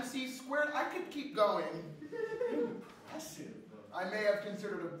 MC squared. I could keep going. Impressive. I may have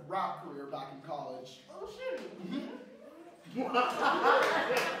considered a rap career back in college. Oh, shoot.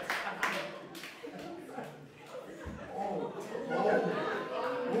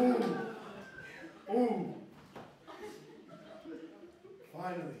 Ooh.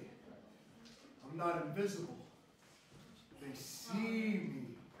 Finally, I'm not invisible. They see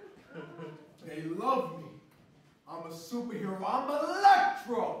me. They love me. I'm a superhero. I'm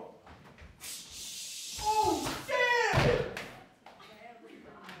Electro. Oh, shit!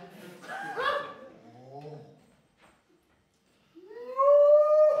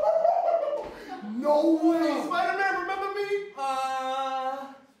 No way! Spider-Man, remember me?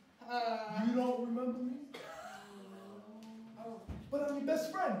 You don't remember me? But I'm your best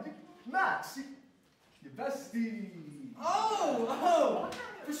friend, Max. Your bestie. Oh,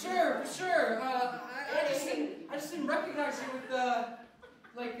 for sure. I just didn't recognize you with the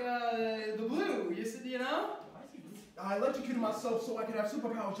Like, the blue, you know? I electrocuted myself so I could have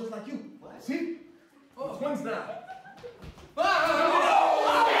superpowers just like you. What? See? Oh, twins now. What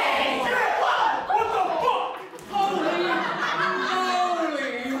the fuck? Holy.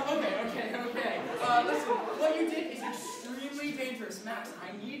 Okay. Listen, what you did is extremely dangerous. Max,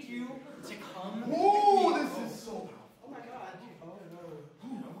 I need you to come. Ooh, this is so powerful. Oh my god. Oh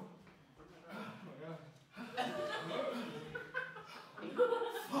no.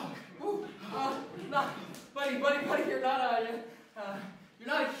 Fuck. Buddy, you're not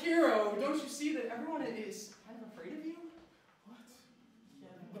a hero. Don't you see that everyone is kind of afraid of you?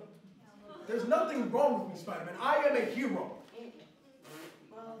 What? There's nothing wrong with me, Spider-Man. I am a hero.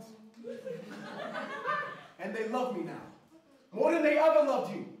 And they love me now. More than they ever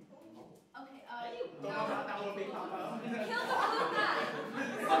loved you. Okay, Don't know about that little big papa. kill the blue guy.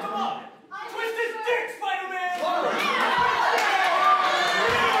 Fuck him up! Twist his dick, Spider-Man!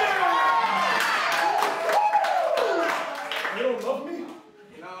 They don't love me?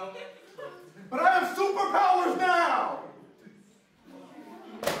 No. But I have superpowers now!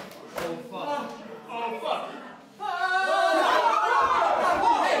 Oh fuck.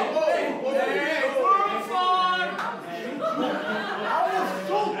 I will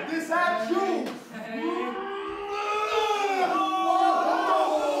shoot this at you!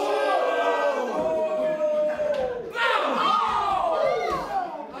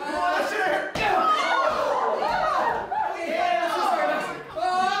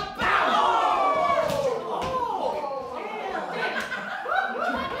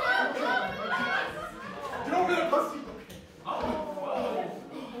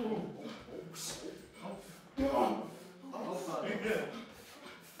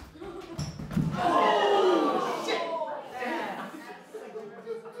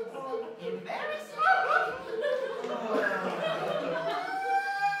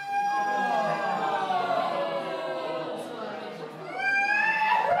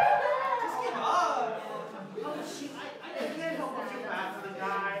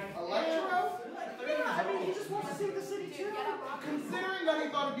 Considering that he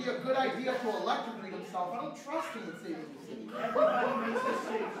thought it'd be a good idea to electrocute himself, I don't trust him with saving the city. Everybody makes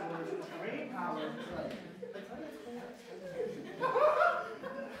mistakes, so there's great power. Right.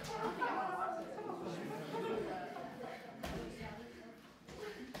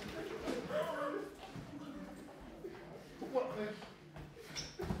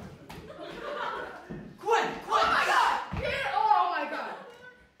 Gwen! Oh my god!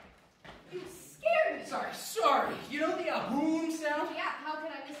 You scared me! Sorry. You know the boom sound? Yeah, how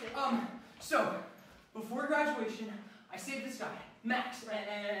can I miss it? So, before graduation, I saved this guy, Max,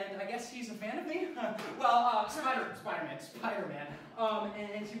 and I guess he's a fan of me? Spider-Man.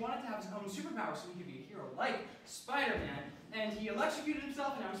 And he wanted to have his own superpower so he could be a hero like Spider-Man. And he electrocuted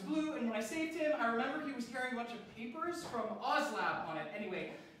himself and I was blue, and when I saved him, I remember he was carrying a bunch of papers from OzLab on it.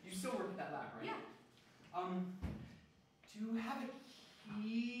 Anyway, you still work at that lab, right? Yeah. Do you have a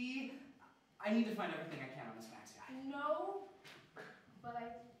key? I need to find everything I can on this Max guy. No, but I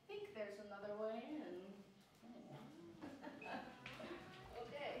think there's another way in.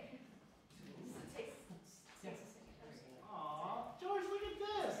 Okay. Aw, George, look at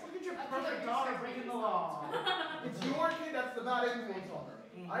this. Look at your perfect daughter breaking the law. It's your kid that's the bad influence on her.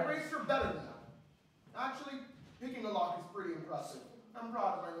 I raised her better than that. Actually, picking a lock is pretty impressive. I'm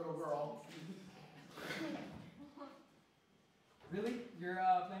proud of my little girl. Really? You're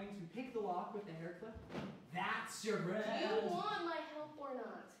planning to pick the lock with the hair clip? That's your brand. Do you want my help or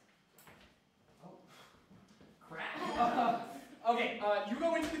not? Oh, crap. Okay, you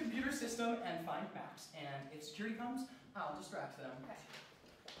go into the computer system and find Max, and if security comes, I'll distract them. Okay.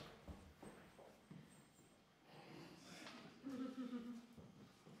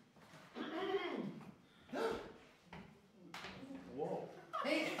 Whoa.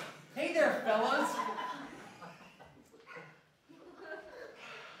 Hey there, fellas.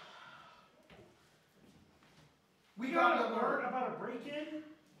 We got a word about a break-in?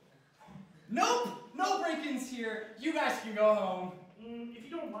 Nope, no break-ins here. You guys can go home. If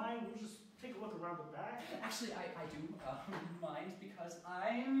you don't mind, we'll just take a look around the back. Actually, I do mind because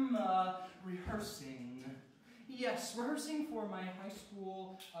I'm rehearsing. Yes, rehearsing for my high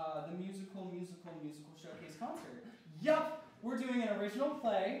school, the musical showcase concert. Yup, we're doing an original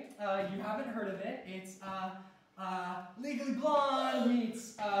play. You haven't heard of it. It's Legally Blonde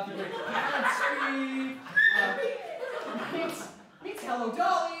meets The Great Gatsby, meets Hello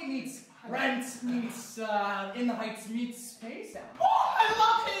Dolly, meets Rent, meets In the Heights meets Hadestown. Oh, I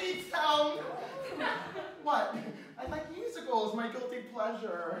love Hadestown! What? I like musicals, my guilty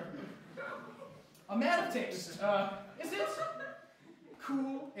pleasure. A man of taste, is it?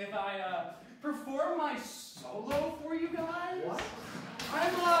 cool if I perform my solo for you guys? What?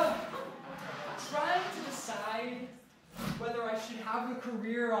 I'm trying to decide whether I should have a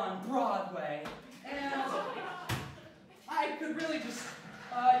career on Broadway, and I could really just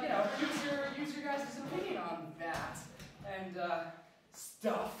use your guys' opinion on that and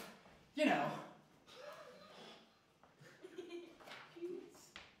stuff, you know.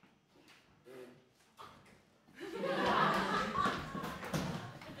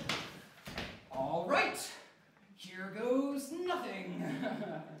 All right, here goes nothing.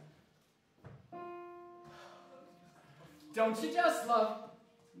 Don't you just love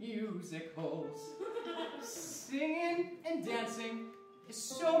musicals? Singing and dancing is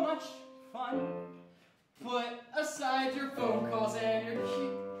so much fun. Put aside your phone calls and your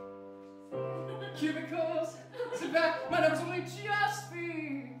cubicles. Sit back, my numbers only just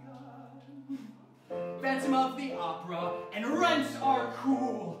begun. Phantom of the Opera and Rent are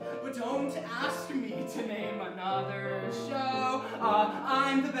cool, but don't ask me to name another show.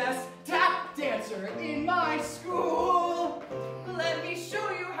 I'm the best tap dancer in my school. Let me show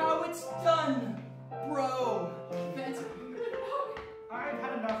you how it's done, bro. Phantom. I've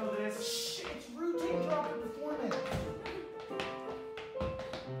had enough of this. Shh, it's routine drop in performance.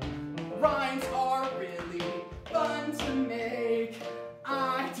 Rhymes are really fun to make.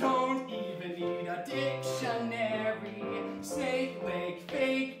 I don't even need a dictionary. Snake, lake,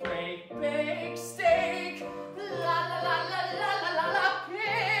 fake, break, bake, steak. La la la la la la la la,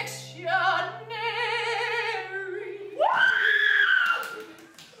 Pictionary.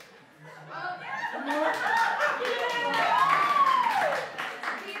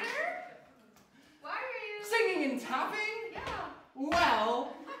 Peter? Why are you... Singing and tapping? Yeah.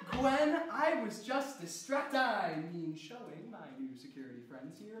 Well, Gwen, I was just showing my new security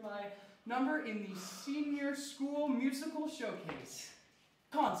friends here my number in the Senior School Musical Showcase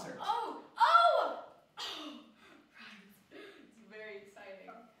concert. Oh! Right. It's very exciting.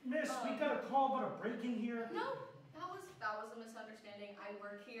 Miss, we got a call about a break-in here. No, that was a misunderstanding. I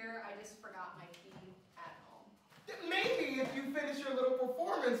work here. I just forgot my key at home. Maybe if you finish your little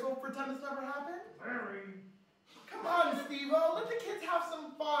performance, we'll pretend this never happened. Very. Come on, Steve-O, let the kids have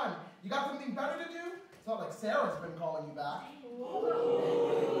some fun. You got something better to do? It's not like Sarah's been calling you back.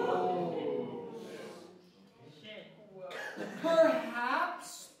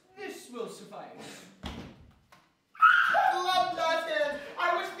 Perhaps this will suffice. I love jazz hands.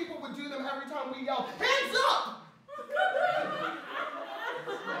 I wish people would do them every time we yell, hands up!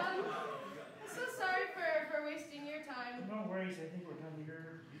 I'm so sorry for wasting your time. No worries, I think we're done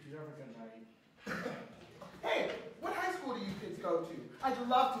here. You two have a good night. Hey, what high school do you kids go to? I'd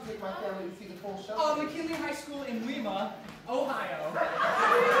love to take my family to see the full show. McKinley High School in Lima, Ohio.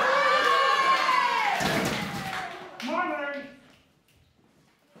 Morning!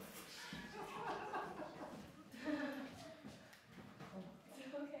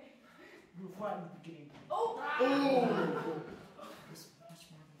 Okay. You were flat in the beginning.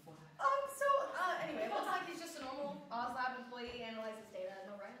 Anyway, it looks like he's just a normal OzLab employee, analyzes data,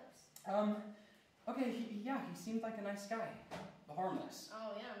 no write-ups. Okay, he seemed like a nice guy. Harmless.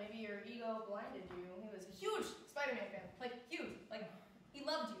 Oh yeah, maybe your ego blinded you. He was a huge Spider-Man fan. Like, huge. Like, he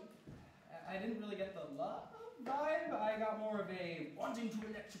loved you. I didn't really get the love vibe. I got more of a wanting to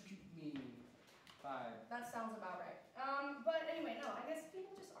electrocute me vibe. That sounds about right. But anyway, no, I guess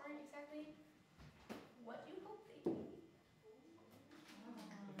people just aren't exactly what you hope they'd be.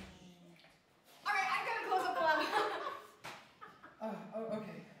 Alright, I gotta close up the lab.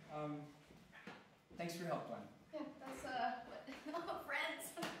 Okay. Thanks for your help, Gwen. Yeah, that's, friends.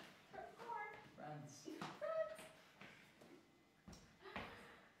 Friends.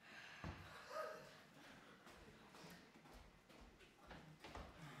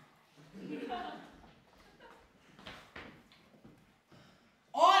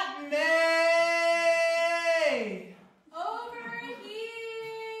 Aunt May! Over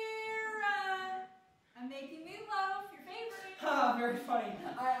here! I'm making meatloaf, your favorite. Very funny.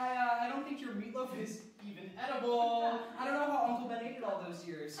 I don't think your meatloaf is even edible. I don't know how Uncle Ben ate it all those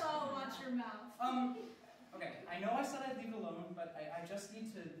years. Oh, watch your mouth. Okay, I know I said I'd leave it alone, but I just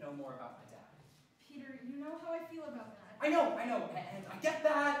need to know more about my dad. Peter, you know how I feel about that. I know, and I get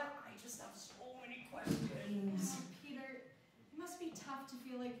that. I just have so many questions. Oh, Peter, it must be tough to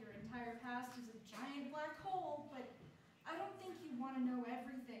feel like your entire past is a giant black hole, but I don't think you want to know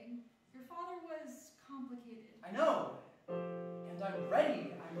everything. Your father was complicated. I know, and I'm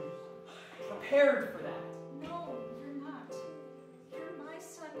ready. I'm prepared for that. No, you're not. You're my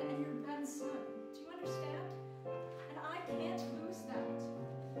son and you're Ben's son. Do you understand? And I can't lose that.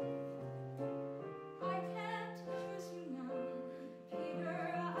 I can't lose you now, Peter.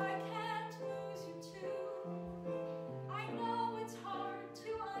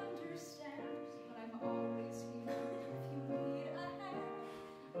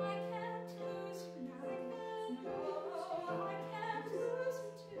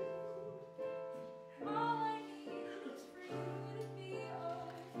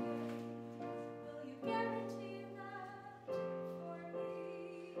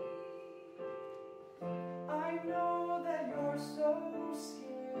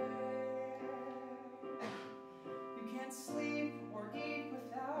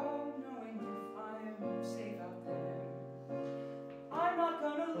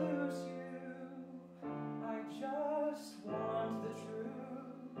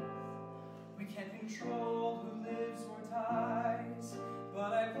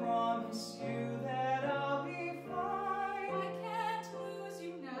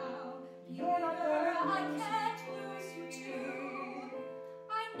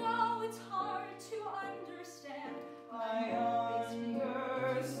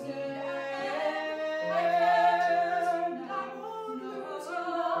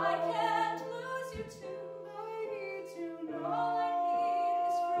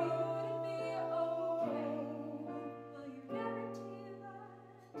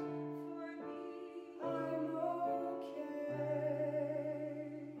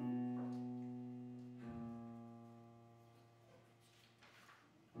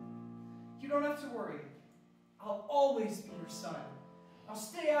 don't have to worry. I'll always be your son. I'll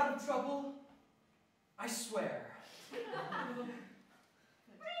stay out of trouble. I swear.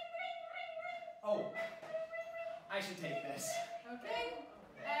 Oh, I should take this. Okay,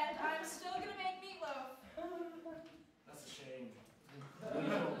 and I'm still gonna make meatloaf. That's a shame.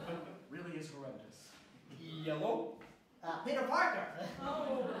 Leo really is horrendous. Yellow? Peter Parker.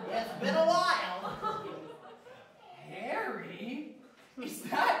 Oh. It's been a while. Harry? Is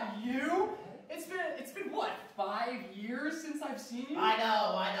that you? It's been what, 5 years since I've seen you? I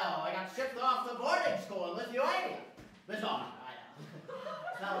know. I got shipped off to boarding school in Lithuania. Bizarre, I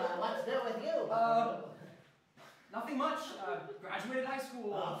know. So, what's new with you? Nothing much. Graduated high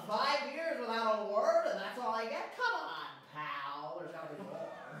school. 5 years without a word, and that's all I get? Come on, pal. There's something more.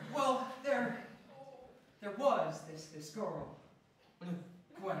 Well, there was this girl,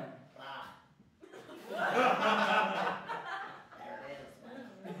 Gwen. There it is.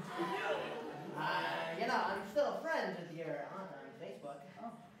 I'm still friends with your aunt on Facebook.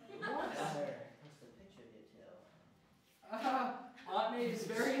 Oh. What's the picture of you two? Aunt May is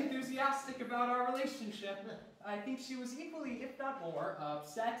very enthusiastic about our relationship. I think she was equally, if not more,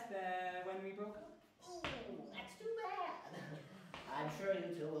 upset than when we broke up. Ooh, that's too bad. I'm sure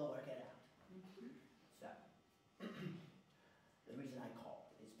you two will work it out. So, the reason I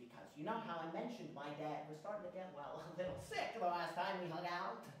called is because you know how I mentioned my dad was starting to get, well, a little sick the last time we hung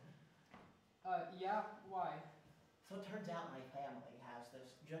out? Yeah, why? So it turns out my family has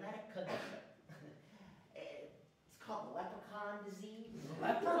this genetic condition. It's called leprechaun disease.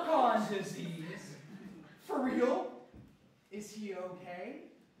 Leprechaun disease? For real? Is he okay?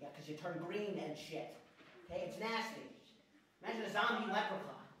 Yeah, because you turn green and shit. Okay, it's nasty. Imagine a zombie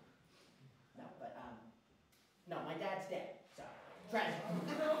leprechaun. No, my dad's dead. So, tragic.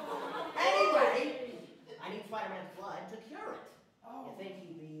 Anyway, I need Spider-Man's blood to cure it. Oh. You think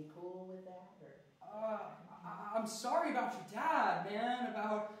he'd be cool with that, or? I'm sorry about your dad, man.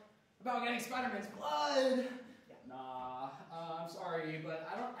 About getting Spider-Man's blood. Yeah. Nah, I'm sorry, but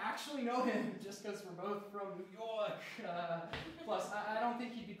I don't actually know him just because we're both from New York. Plus, I don't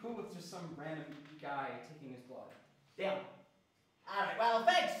think he'd be cool with just some random guy taking his blood. Damn. All right, well,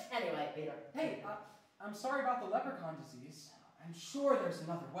 thanks anyway, Peter. Hey, I'm sorry about the leprechaun disease. I'm sure there's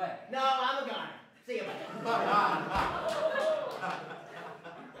another way. No, I'm a goner. See you, buddy.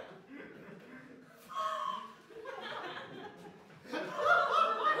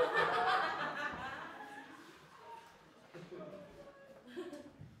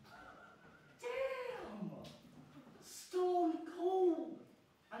 Stone cold.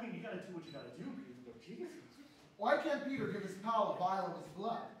 I mean, you gotta do what you gotta do, Peter, but Jesus. Why can't Peter give his pal a vial of his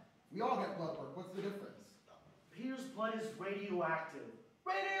blood? We all get blood work. What's the difference? Peter's blood is radioactive.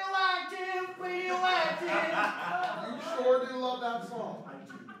 Radioactive, radioactive. You sure do love that song. I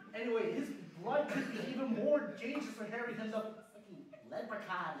do. Anyway, his blood could be even more dangerous for Harry than the fucking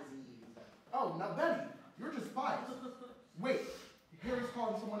Leprechaun disease. Oh, now Betty, you're just biased. Wait, Harry's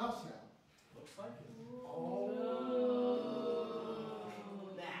calling someone else now. looks like it. Oh.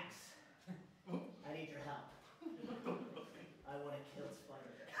 Max, I need your help. I want to kill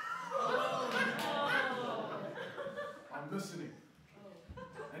Spider-Man. I'm listening.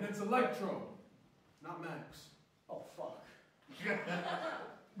 And it's Electro, not Max. Oh, fuck.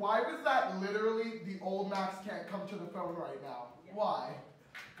 Why was that literally the old Max can't come to the phone right now? Why?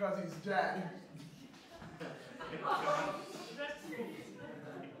 Because he's dead.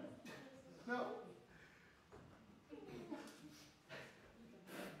 No?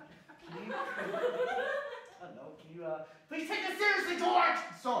 Can you, please take this seriously, George!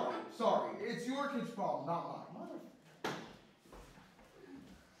 Sorry. It's your kid's problem, not mine.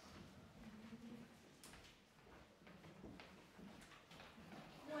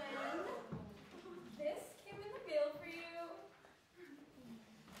 Gwen, this came in the mail for you.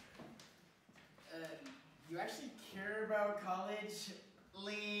 You actually care about college?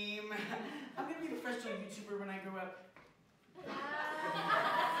 Lame. I'm gonna be a professional YouTuber when I grow up. That's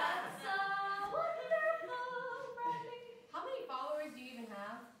so wonderful, Bradley. How many followers do you even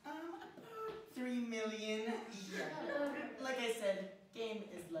have? About 3 million. Yeah. Like I said, game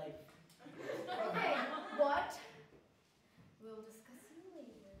is life. Okay, what? We'll discuss it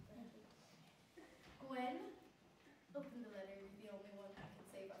later, Bradley. Gwen, open the letter. You're the only one that can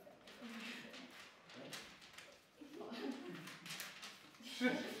save our family.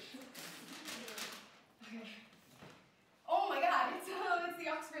 Okay. Oh my God! It's the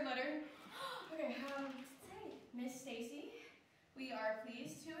Oxford letter. Okay, what's it say? Miss Stacy, we are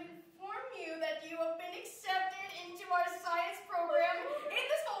pleased to inform you that you have been accepted into our science program in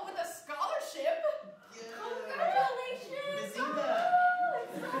the school with a scholarship. Yeah. Congratulations! Bazinga. Oh,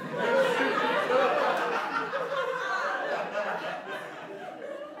 it's so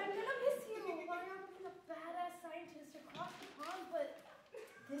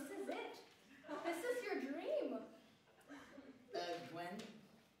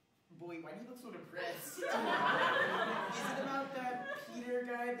Boy, why do you look so depressed? Is it about that Peter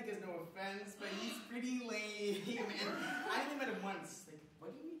guy? Because no offense, but he's pretty lame. And I only met him once. Like,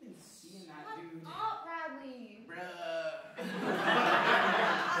 what do you even see in that dude? Stop, Bradley. Bruh. I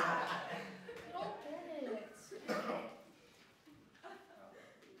don't get it.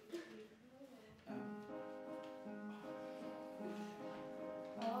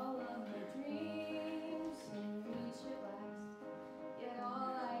 All of the dreams reach at last, yet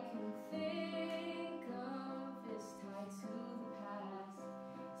all I can think of is tied to the past,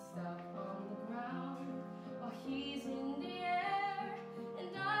 stuck on the ground while he's in the air, and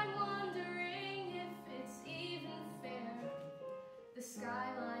I'm wondering if it's even fair. The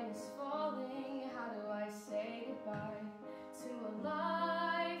skyline is falling, how do I say goodbye to a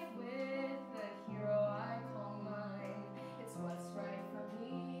life with the hero I call mine? It's what's right for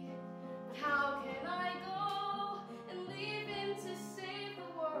me, but how can I go and leave him to save the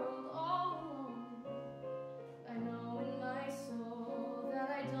world all alone? I know in my soul that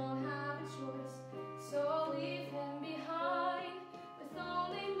I don't have a choice, so I'll leave him behind with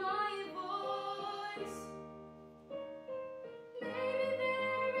only my voice. Maybe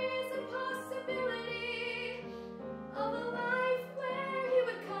there is a possibility of a life where he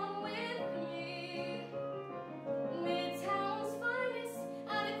would come with me. Midtown's finest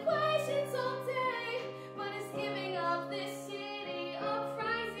at equations all day, but is giving up this city a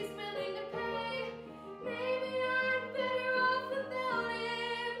price he's willing to pay. Maybe I'm better off without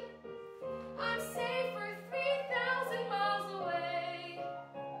him. I'm safer 3,000 miles away.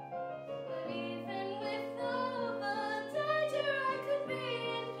 But even with all the danger I could be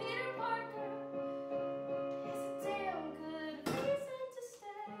in, Peter Parker is a damn good reason to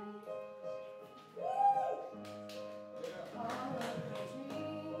stay. All of the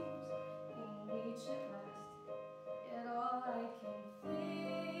dreams in reach at last, yet all I can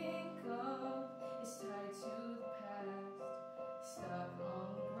think of is tied to the past, stuck on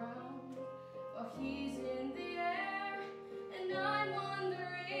the ground while he's in the air, and I'm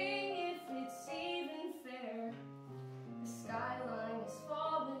wondering if it's even fair. The skyline is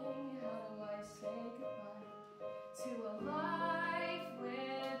falling, how do I say goodbye to a life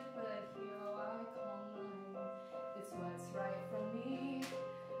with the hero I call mine? It's what's right for me,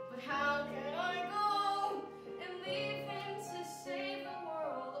 but how can I go and leave him to save the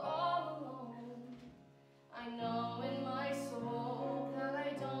world all alone? I know in my soul that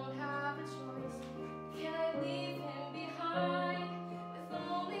I don't have a choice. Can I leave him behind with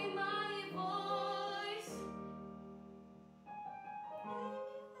only my voice? Maybe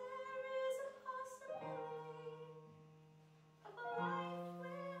there is a possibility of a life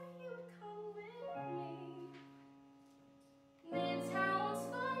where he would come with me. Midtown's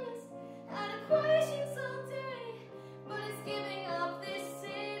finest at equations all day, but is giving up this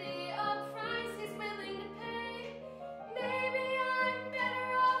city a price he's willing to pay. Maybe I'm better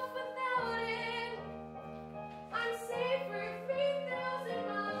off without him. I'm safer 3,000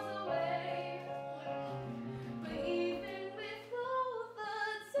 miles away. But even with all the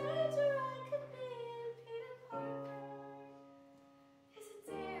danger I could be in, Peter Parker is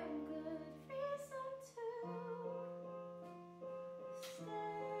a damn good reason to stay.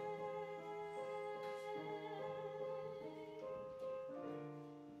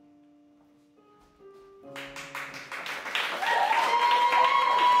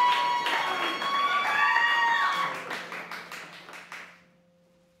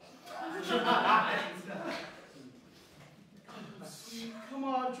 Come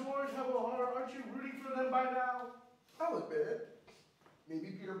on, George, have a heart. Aren't you rooting for them by now? I'll admit it.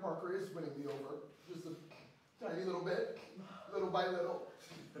 Maybe Peter Parker is winning me over. Just a tiny little bit, little by little.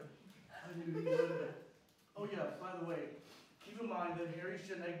 Oh yeah, by the way, keep in mind that Harry's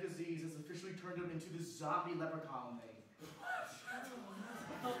genetic disease has officially turned him into this zombie leprechaun thing.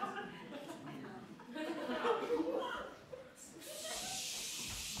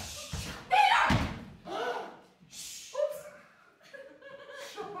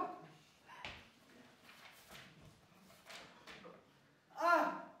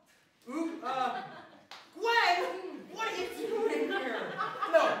 Gwen, what are you doing here?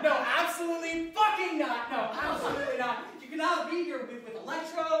 No, absolutely fucking not. No, absolutely not. You cannot be here with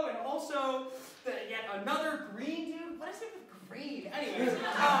Electro and also yet another green dude. What is it with green? Anyways,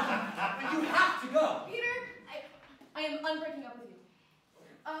 but you have to go. Peter, I am unbreaking up with you.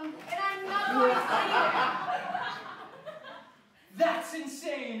 And I'm not going to stay here. That's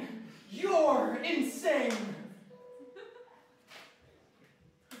insane. You're insane.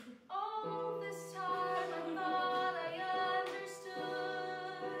 All this time I thought I understood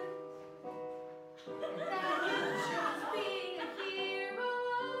that you chose being a hero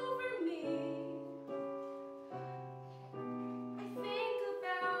over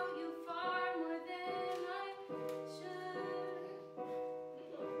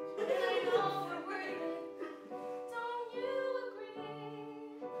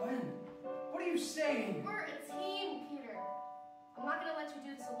you saying? We're a team, Peter. I'm not gonna let you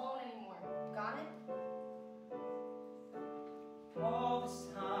do this alone anymore. Got it? All this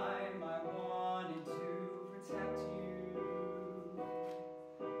time I wanted to protect you.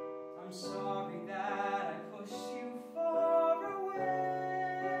 I'm sorry that I pushed you far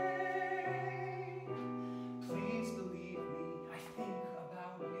away. Please believe me, I think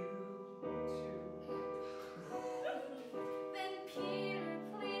about you too. Then Peter,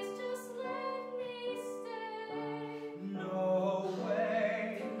 please just let me stay. No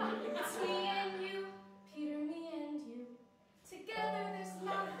way. It's me and you, Peter, me and you. Together there's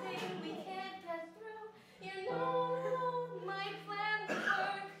nothing we can't get through. You're not alone, my plan will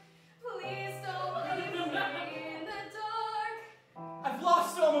work. Please don't leave me in the dark. I've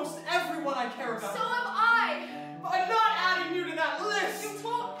lost almost everyone I care about. So have I. But I'm not adding you to that list. You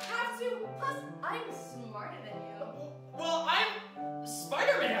won't have to. Plus, I'm smarter than you. Well, I'm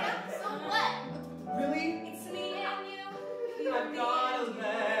Spider-Man. Yeah, so what? Really? It's me and you. I've gotta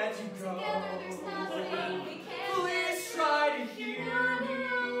let you go. Together there's nothing we can't Please try to hear You're not me.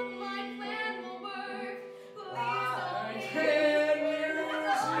 alone, my plan will work. Please I don't can't lose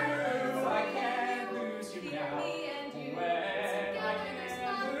you. I can't lose you Peter, now. me and you. When I Together there's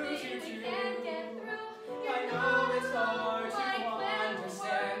can't lose nothing you we too. can't get through. I You're know not it's hard alone, to my plan will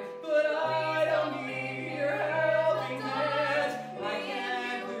understand, work. but I don't Please need leave your me in the helping dark. hand. I Me and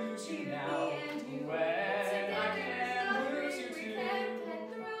can't you, lose you Peter, now. me and you. When I Together there's can't lose you nothing we too. can't get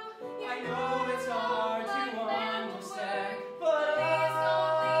through. I You're know not it's alone, hard my to plan will understand, work. but Please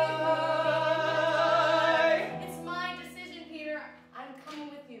don't leave me in the dark. It's my decision, Peter. I'm coming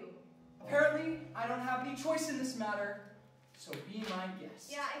with you. Apparently, I don't have any choice in this matter, so be my guest.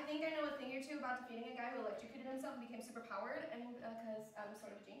 Yeah, I think I know a thing or two about defeating a guy who electrocuted himself and became super powered, and because I'm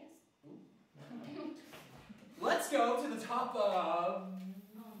sort of a genius. Let's go to the top of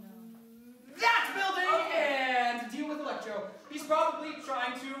that building and deal with Electro. He's probably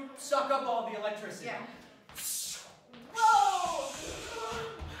trying to suck up all the electricity. Yeah. Whoa!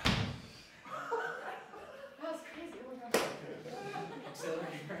 That was crazy. Oh my god.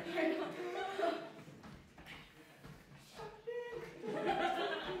 Accelerator.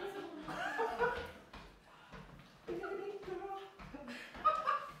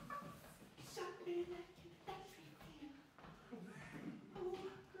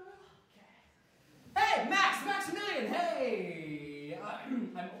 Hey, Maximilian, hey!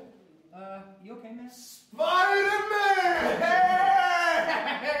 I'm old. You okay, man? Spider-Man!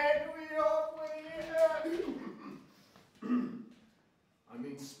 Hey! We all I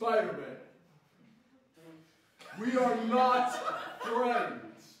mean, Spider-Man. We are not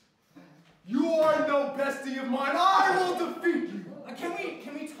friends. You are no bestie of mine. I will defeat you.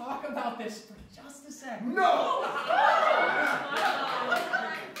 Can we talk about this for just a second? No!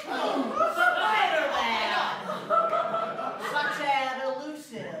 Spider-Man! Such an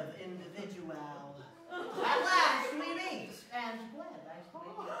elusive individual. At last we meet, and Gwen, nice to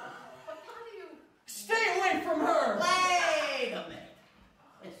meet you. How do you... Stay away from her! Wait a minute.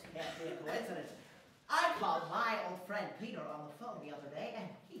 This can't be a coincidence. I called my old friend Peter on the phone the other day, and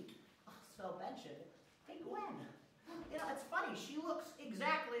he also mentioned, hey Gwen, you know, it's funny, she looks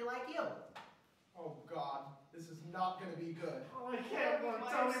exactly like you. Oh God, this is not going to be good. Oh, I can't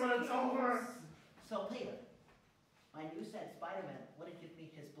tell me when it's over. So Peter, when you said Spider-Man wouldn't give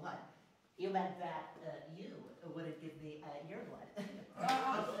me his blood, you meant that you wouldn't give me your blood.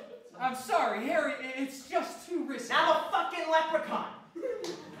 I'm sorry, Harry, it's just too risky. I'm a fucking leprechaun!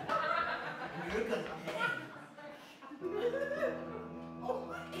 You're good.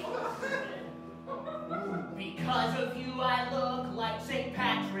 Because of you I look like St.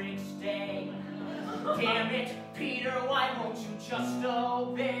 Patrick's Day. Damn it, Peter, why won't you just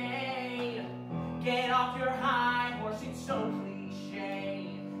obey? Get off your high horse, it's so cliche.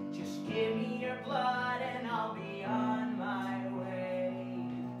 Just give me your blood and I'll be on my way.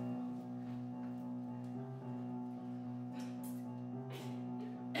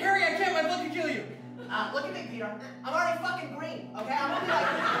 Harry, I can't let Lucky kill you. Look at me, Peter. I'm already fucking green, okay? I'm only like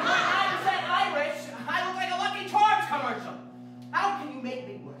 9% Irish. I look like a Lucky Charms commercial. How can you make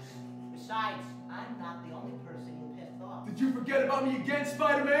me worse? Besides, I'm not the only person you pissed off. Did you forget about me again,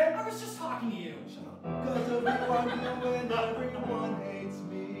 Spider-Man? I was just talking to you. Shut up. Because of you, I knew and everyone hates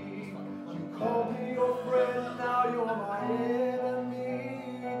me. You called me your friend, now you're my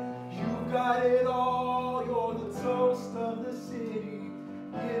enemy. You've got it all, you're the toast of the city.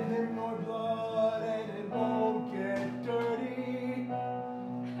 Give him your blood and it won't get dirty.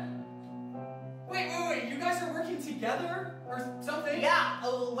 Wait, you guys are working together? Or something? Yeah,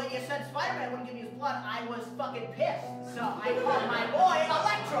 when you said Spider-Man wouldn't give me his blood, I was fucking pissed. So I called my boy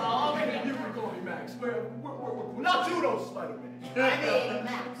Electro over here. You were going Not you, though, Spider-Man. I mean,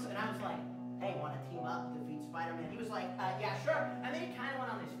 Max, and I was like, hey, want to team up, defeat Spider-Man? He was like, yeah, sure. And then he kind of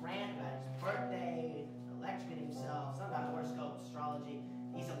went on this rant about his birthday, electrocuting himself, something about horoscopes, astrology.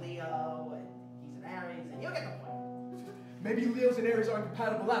 He's a Leo, and he's an Aries, and you'll get the point. Maybe Leos and Aries aren't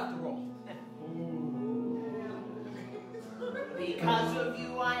compatible after all. Because of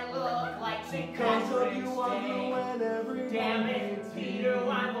you, I look like because of you, I'm doing every damn it, Peter,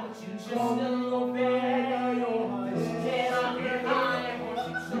 why won't you just obey? Get up your high horse,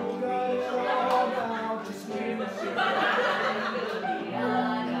 it's so good. Just give us your ability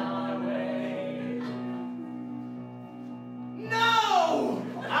on our way. No!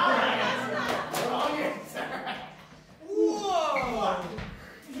 Alright, that's not wrong answer. Whoa!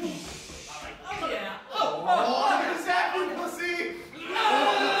 Oh yeah. Oh, exactly, pussy!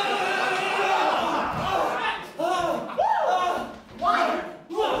 What?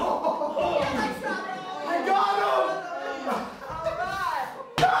 I got him!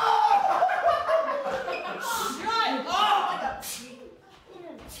 Shut up!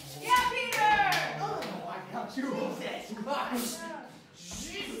 Yeah, Peter! Oh, I got you. Jesus Christ!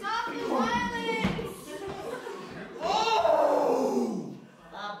 Stop the violence! Oh!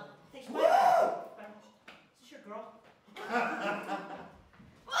 Hey, Spider-Man. Is this your girl?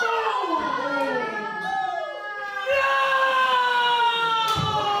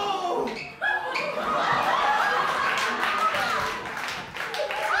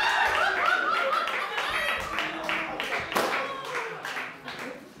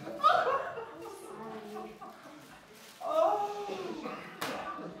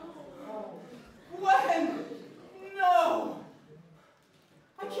 Gwen! No!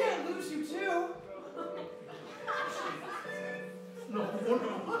 I can't lose you too! No.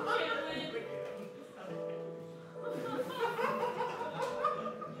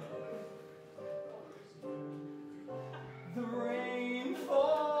 The rain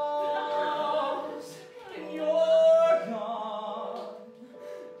falls and you're gone.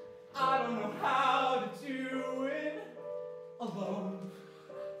 I don't know how to do it alone.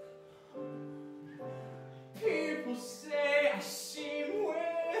 People say I seem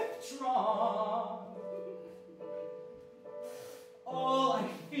withdrawn. All I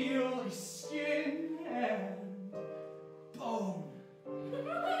feel is skin and bone.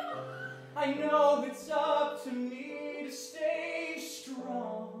 I know it's up to me to stay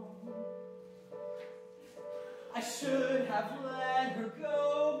strong. I should have let her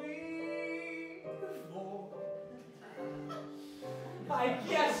go before. I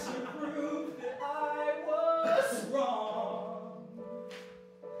guess it proved that I was wrong.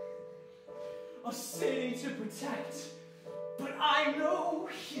 A city to protect, but I'm no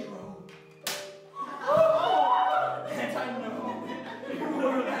hero. And I know you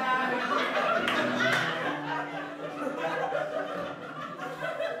were mad at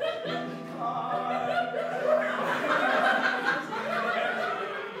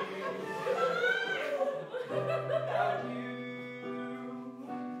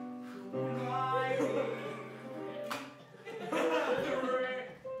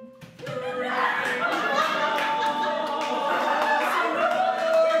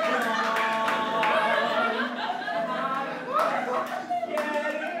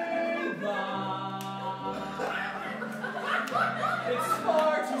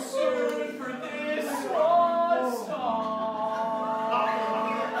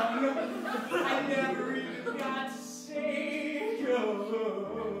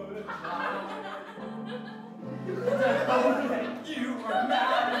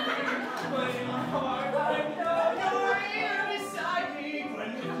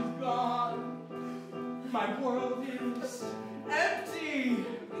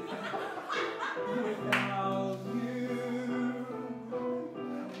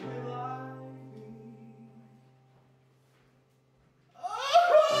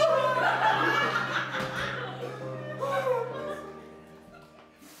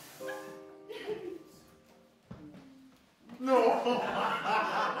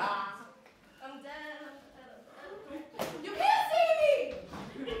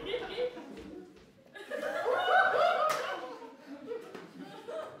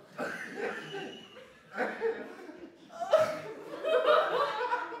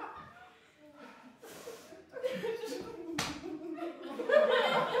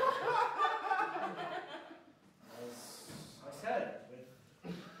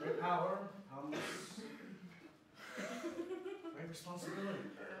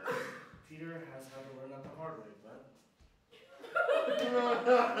responsibility. Peter has had to learn that the hard way, but...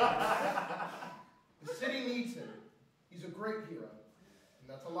 The city needs him. He's a great hero. And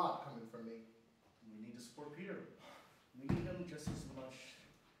that's a lot coming from me. We need to support Peter. We need him just as much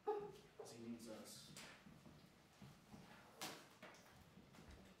as he needs us.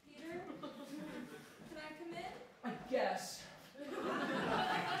 Peter, can I come in? I guess.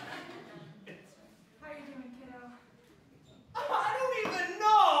 How are you doing, kiddo? I don't even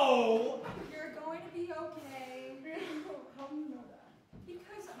know! You're going to be okay. How do you know that?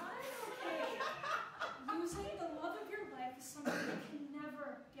 Because I'm okay. Losing the love of your life is something you can never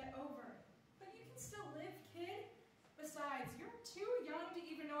get over. But you can still live, kid. Besides, you're too young to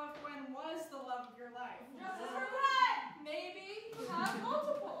even know if Gwen was the love of your life. Just for that, maybe you have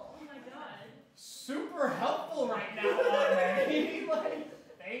multiple. Oh my god. Super helpful right now, Alana. Like,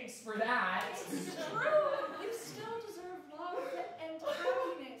 thanks for that. It's true. You still deserve love and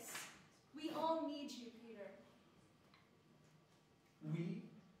happiness. We all need you, Peter. We?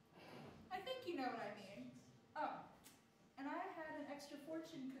 I think you know what I mean. Oh, and I had an extra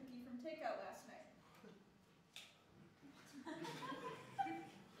fortune cookie from takeout last night.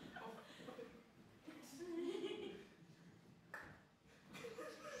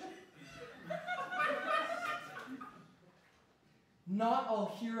 Not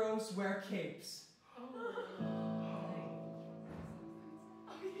all heroes wear capes.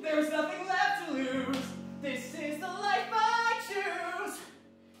 There's nothing left to lose. This is the life I choose.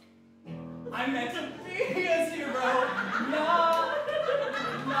 I'm meant to be a zero, not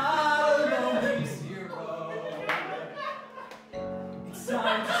a lonely zero. It's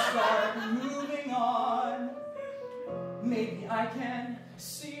time to start moving on. Maybe I can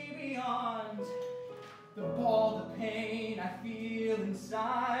see beyond the ball, the pain I feel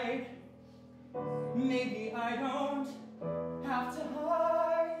inside. Maybe I don't have to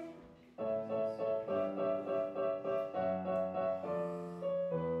hide.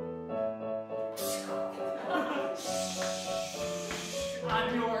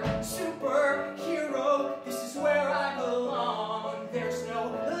 I'm your superhero. This is where I belong. There's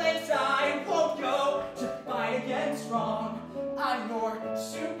no lengths I won't go to fight against wrong. I'm your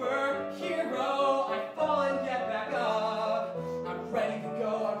superhero. I fall and get back up. I'm ready to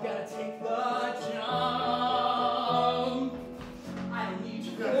go. I've got to take the jump. I don't need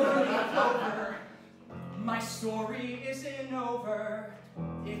you to worry over. My story isn't over.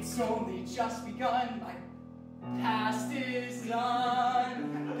 It's only just begun. My past is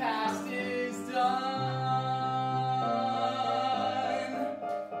done. Past is done.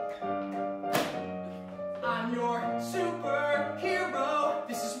 I'm your superhero.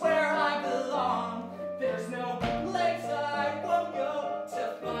 This is where I belong. There's no place I won't go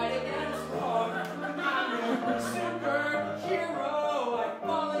to fight against wrong. I'm your superhero. I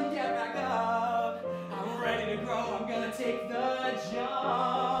fall and get back up. I'm ready to grow. I'm gonna take the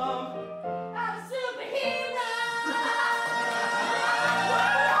jump. I'm a superhero.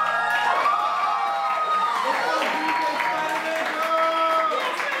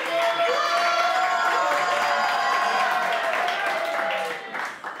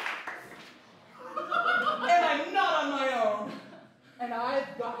 And I'm not on my own. And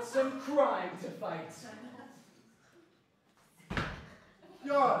I've got some crime to fight.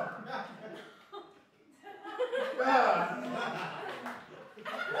 Yeah.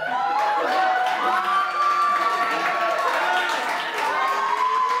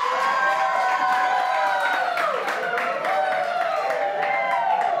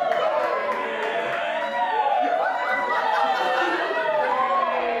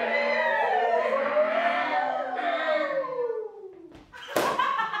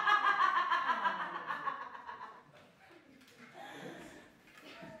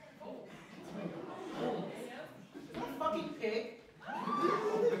 Fucking pig.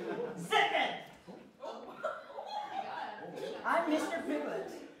 Zip it! I'm Mr.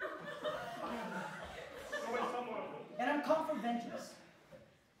 Piglet. And I'm come for vengeance.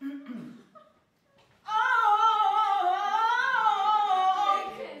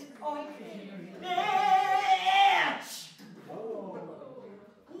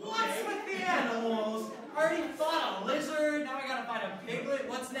 What's with the animals? Already fought a lizard, now I gotta fight a piglet.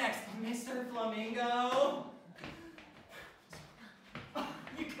 What's next, Mr. Flamingo?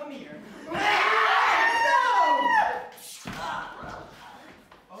 You come here. No!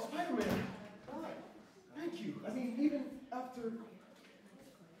 Spider-Man. Thank you. I mean, even after...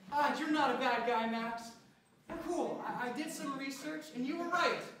 You're not a bad guy, Max. Cool, I did some research, and you were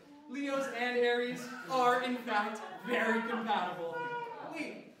right. Leos and Aries are, in fact, very compatible.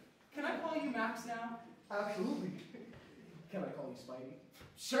 Wait, can I call you Max now? Absolutely. Can I call you Spidey?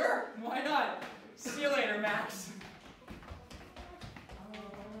 Sure, why not? See you later, Max.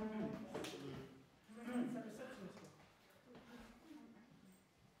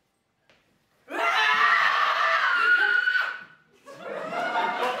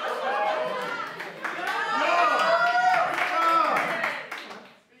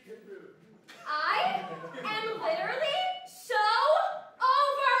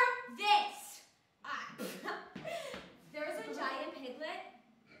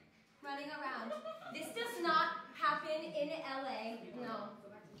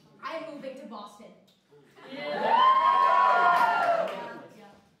 Boston. Yeah.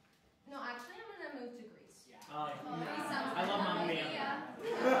 No, actually, I'm gonna move to Greece. Greece sounds I love Mamma Mia.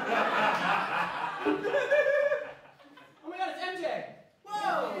 Oh my god, it's MJ!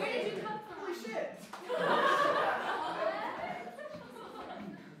 Whoa! Where did you come from? Holy shit!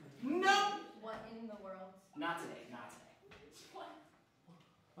 Nope! What in the world? Not today, not today. What?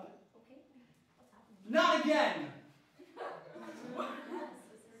 Okay. What's happening? Not again!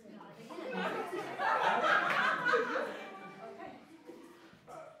 Okay.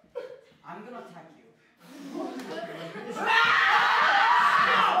 I'm gonna attack you.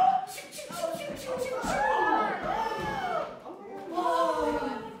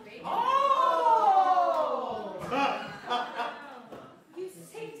 You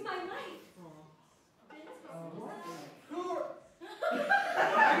saved my life.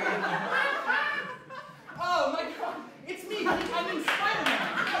 Oh my god! It's me! I mean Spider-Man!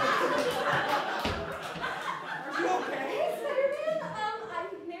 Are you okay? Hey, Spider-Man. I'm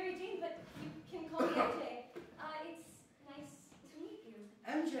Mary Jane, but you can call me MJ. It's nice to meet you.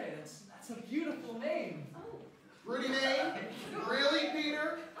 MJ, that's a beautiful name. Oh. Pretty name? Really, Peter?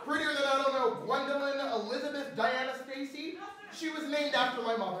 Prettier than, I don't know, Gwendolyn, Elizabeth, Diana, Stacy? She was named after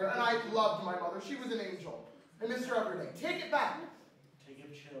my mother, and I loved my mother. She was an angel. I miss her every day. Take it back. Take a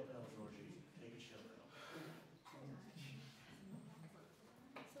chill pill, Georgie. Take a chill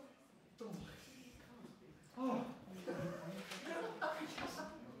pill. Oh.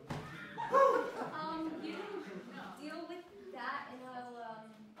 You deal with that, and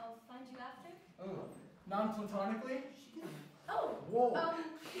I'll find you after. Oh. Non-platonically? Oh. Whoa. Don't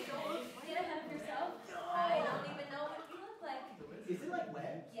get ahead of yourself. I don't even know what you look like. Is it like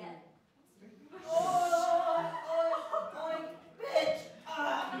wet? Yet. Bitch!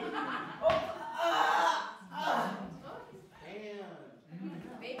 Damn.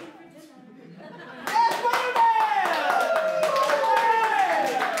 Baby for dinner.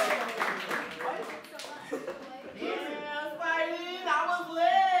 Yeah, Spidey, that was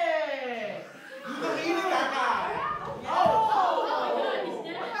lit! You deleted that guy! Oh!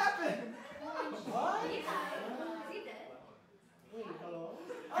 What happened? What? He's dead. Wait, hello?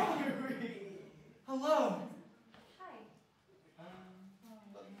 Hello. Hi.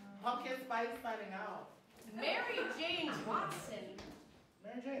 Pumpkin Spice signing out. Mary Jane Watson.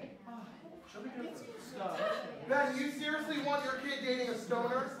 Mary Jane. Show me your stuff. Ben, you seriously want your kid dating a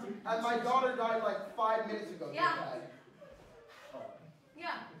stoner? And my daughter died like 5 minutes ago. Yeah. Dad.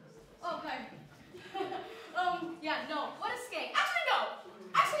 Yeah. Okay. Yeah, no. What a skank.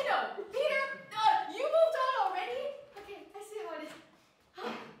 Actually, no. Peter, you moved on already? Okay, I see how it is.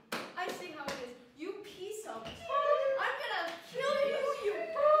 I see how it is. You piece of... I'm gonna kill you.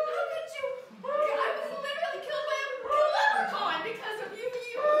 How could you... I was literally killed by a leprechaun because of you.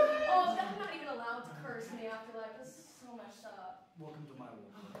 Oh, I'm not even allowed to curse in the afterlife. This is so messed up. Welcome to my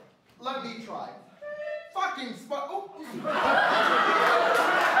world. Let me try. Fucking oh.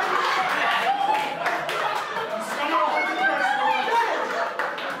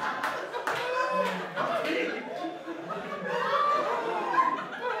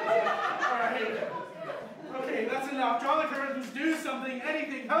 Okay, that's enough. Draw the curtains, do something,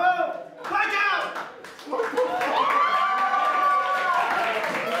 anything. Hello? Back out!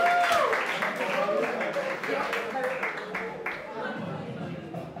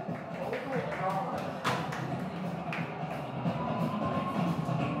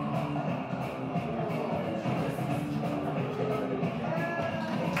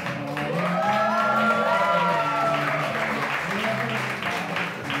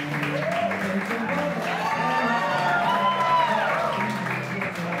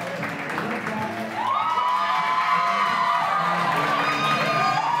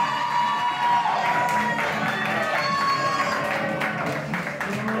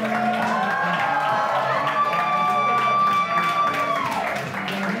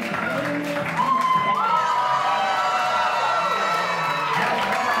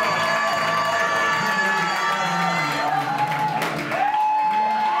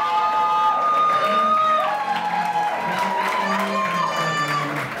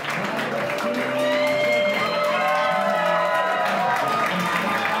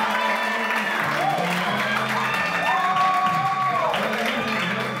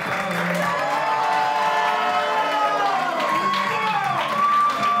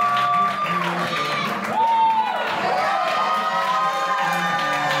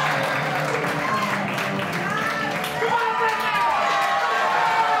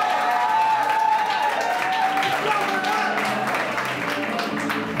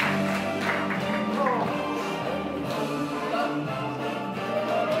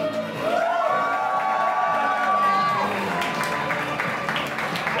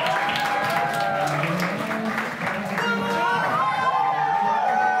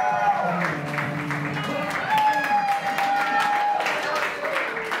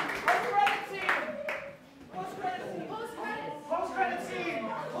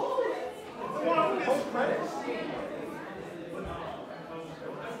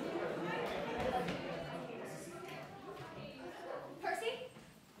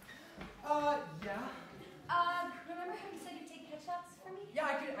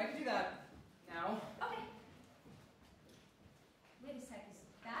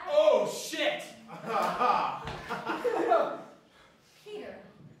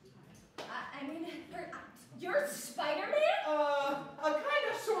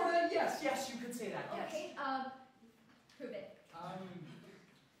 Yes, you could say that, yes. Okay, prove it.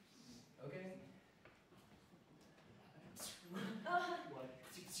 Okay. What?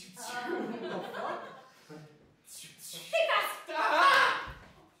 The fuck? Think fast!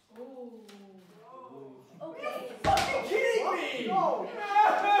 Okay. Are you fucking kidding me? No!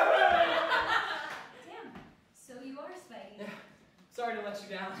 Damn. So you are Spidey. Yeah. Sorry to let you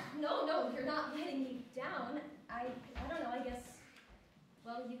down. No, you're not letting me down. I don't know, I guess,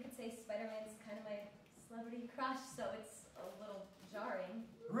 well, you could say Spider-Man's kind of my celebrity crush, so it's a little jarring.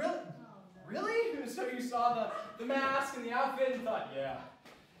 Really? Really? So you saw the mask and the outfit and thought, yeah,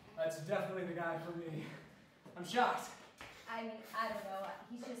 that's definitely the guy for me. I'm shocked. I mean, I don't know,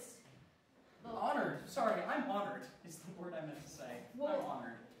 he's just... Well, Honored. Sorry, I'm honored is the word I meant to say. Well, I'm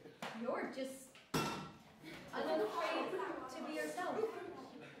honored. You're just unafraid to be yourself.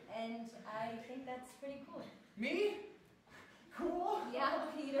 And I think that's pretty cool. Me? Cool? Yeah,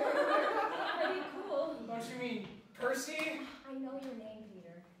 Peter, you're pretty cool. Don't you mean Percy? I know your name,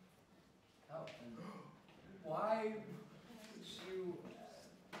 Peter. Oh, and why would you...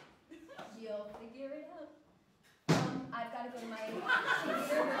 You'll figure it out. I've got to go to my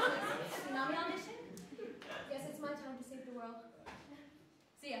cheerleader versus tsunami audition. Guess it's my time to save the world.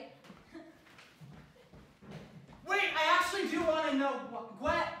 See ya. Wait, I actually do want to know what...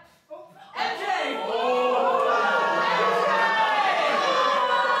 Gwen! MJ!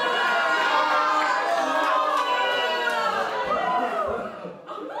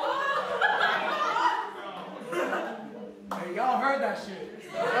 Hey, y'all heard that shit.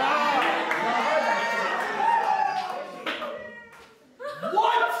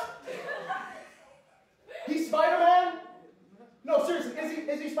 What? He's Spider-Man? No, seriously,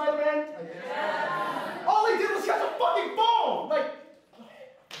 is he Spider-Man? Yeah. All he did was catch a fucking phone! Like,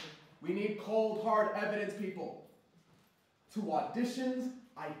 we need cold, hard evidence, people. To auditions,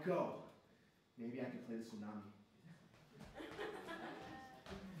 I go. Maybe I can play the tsunami.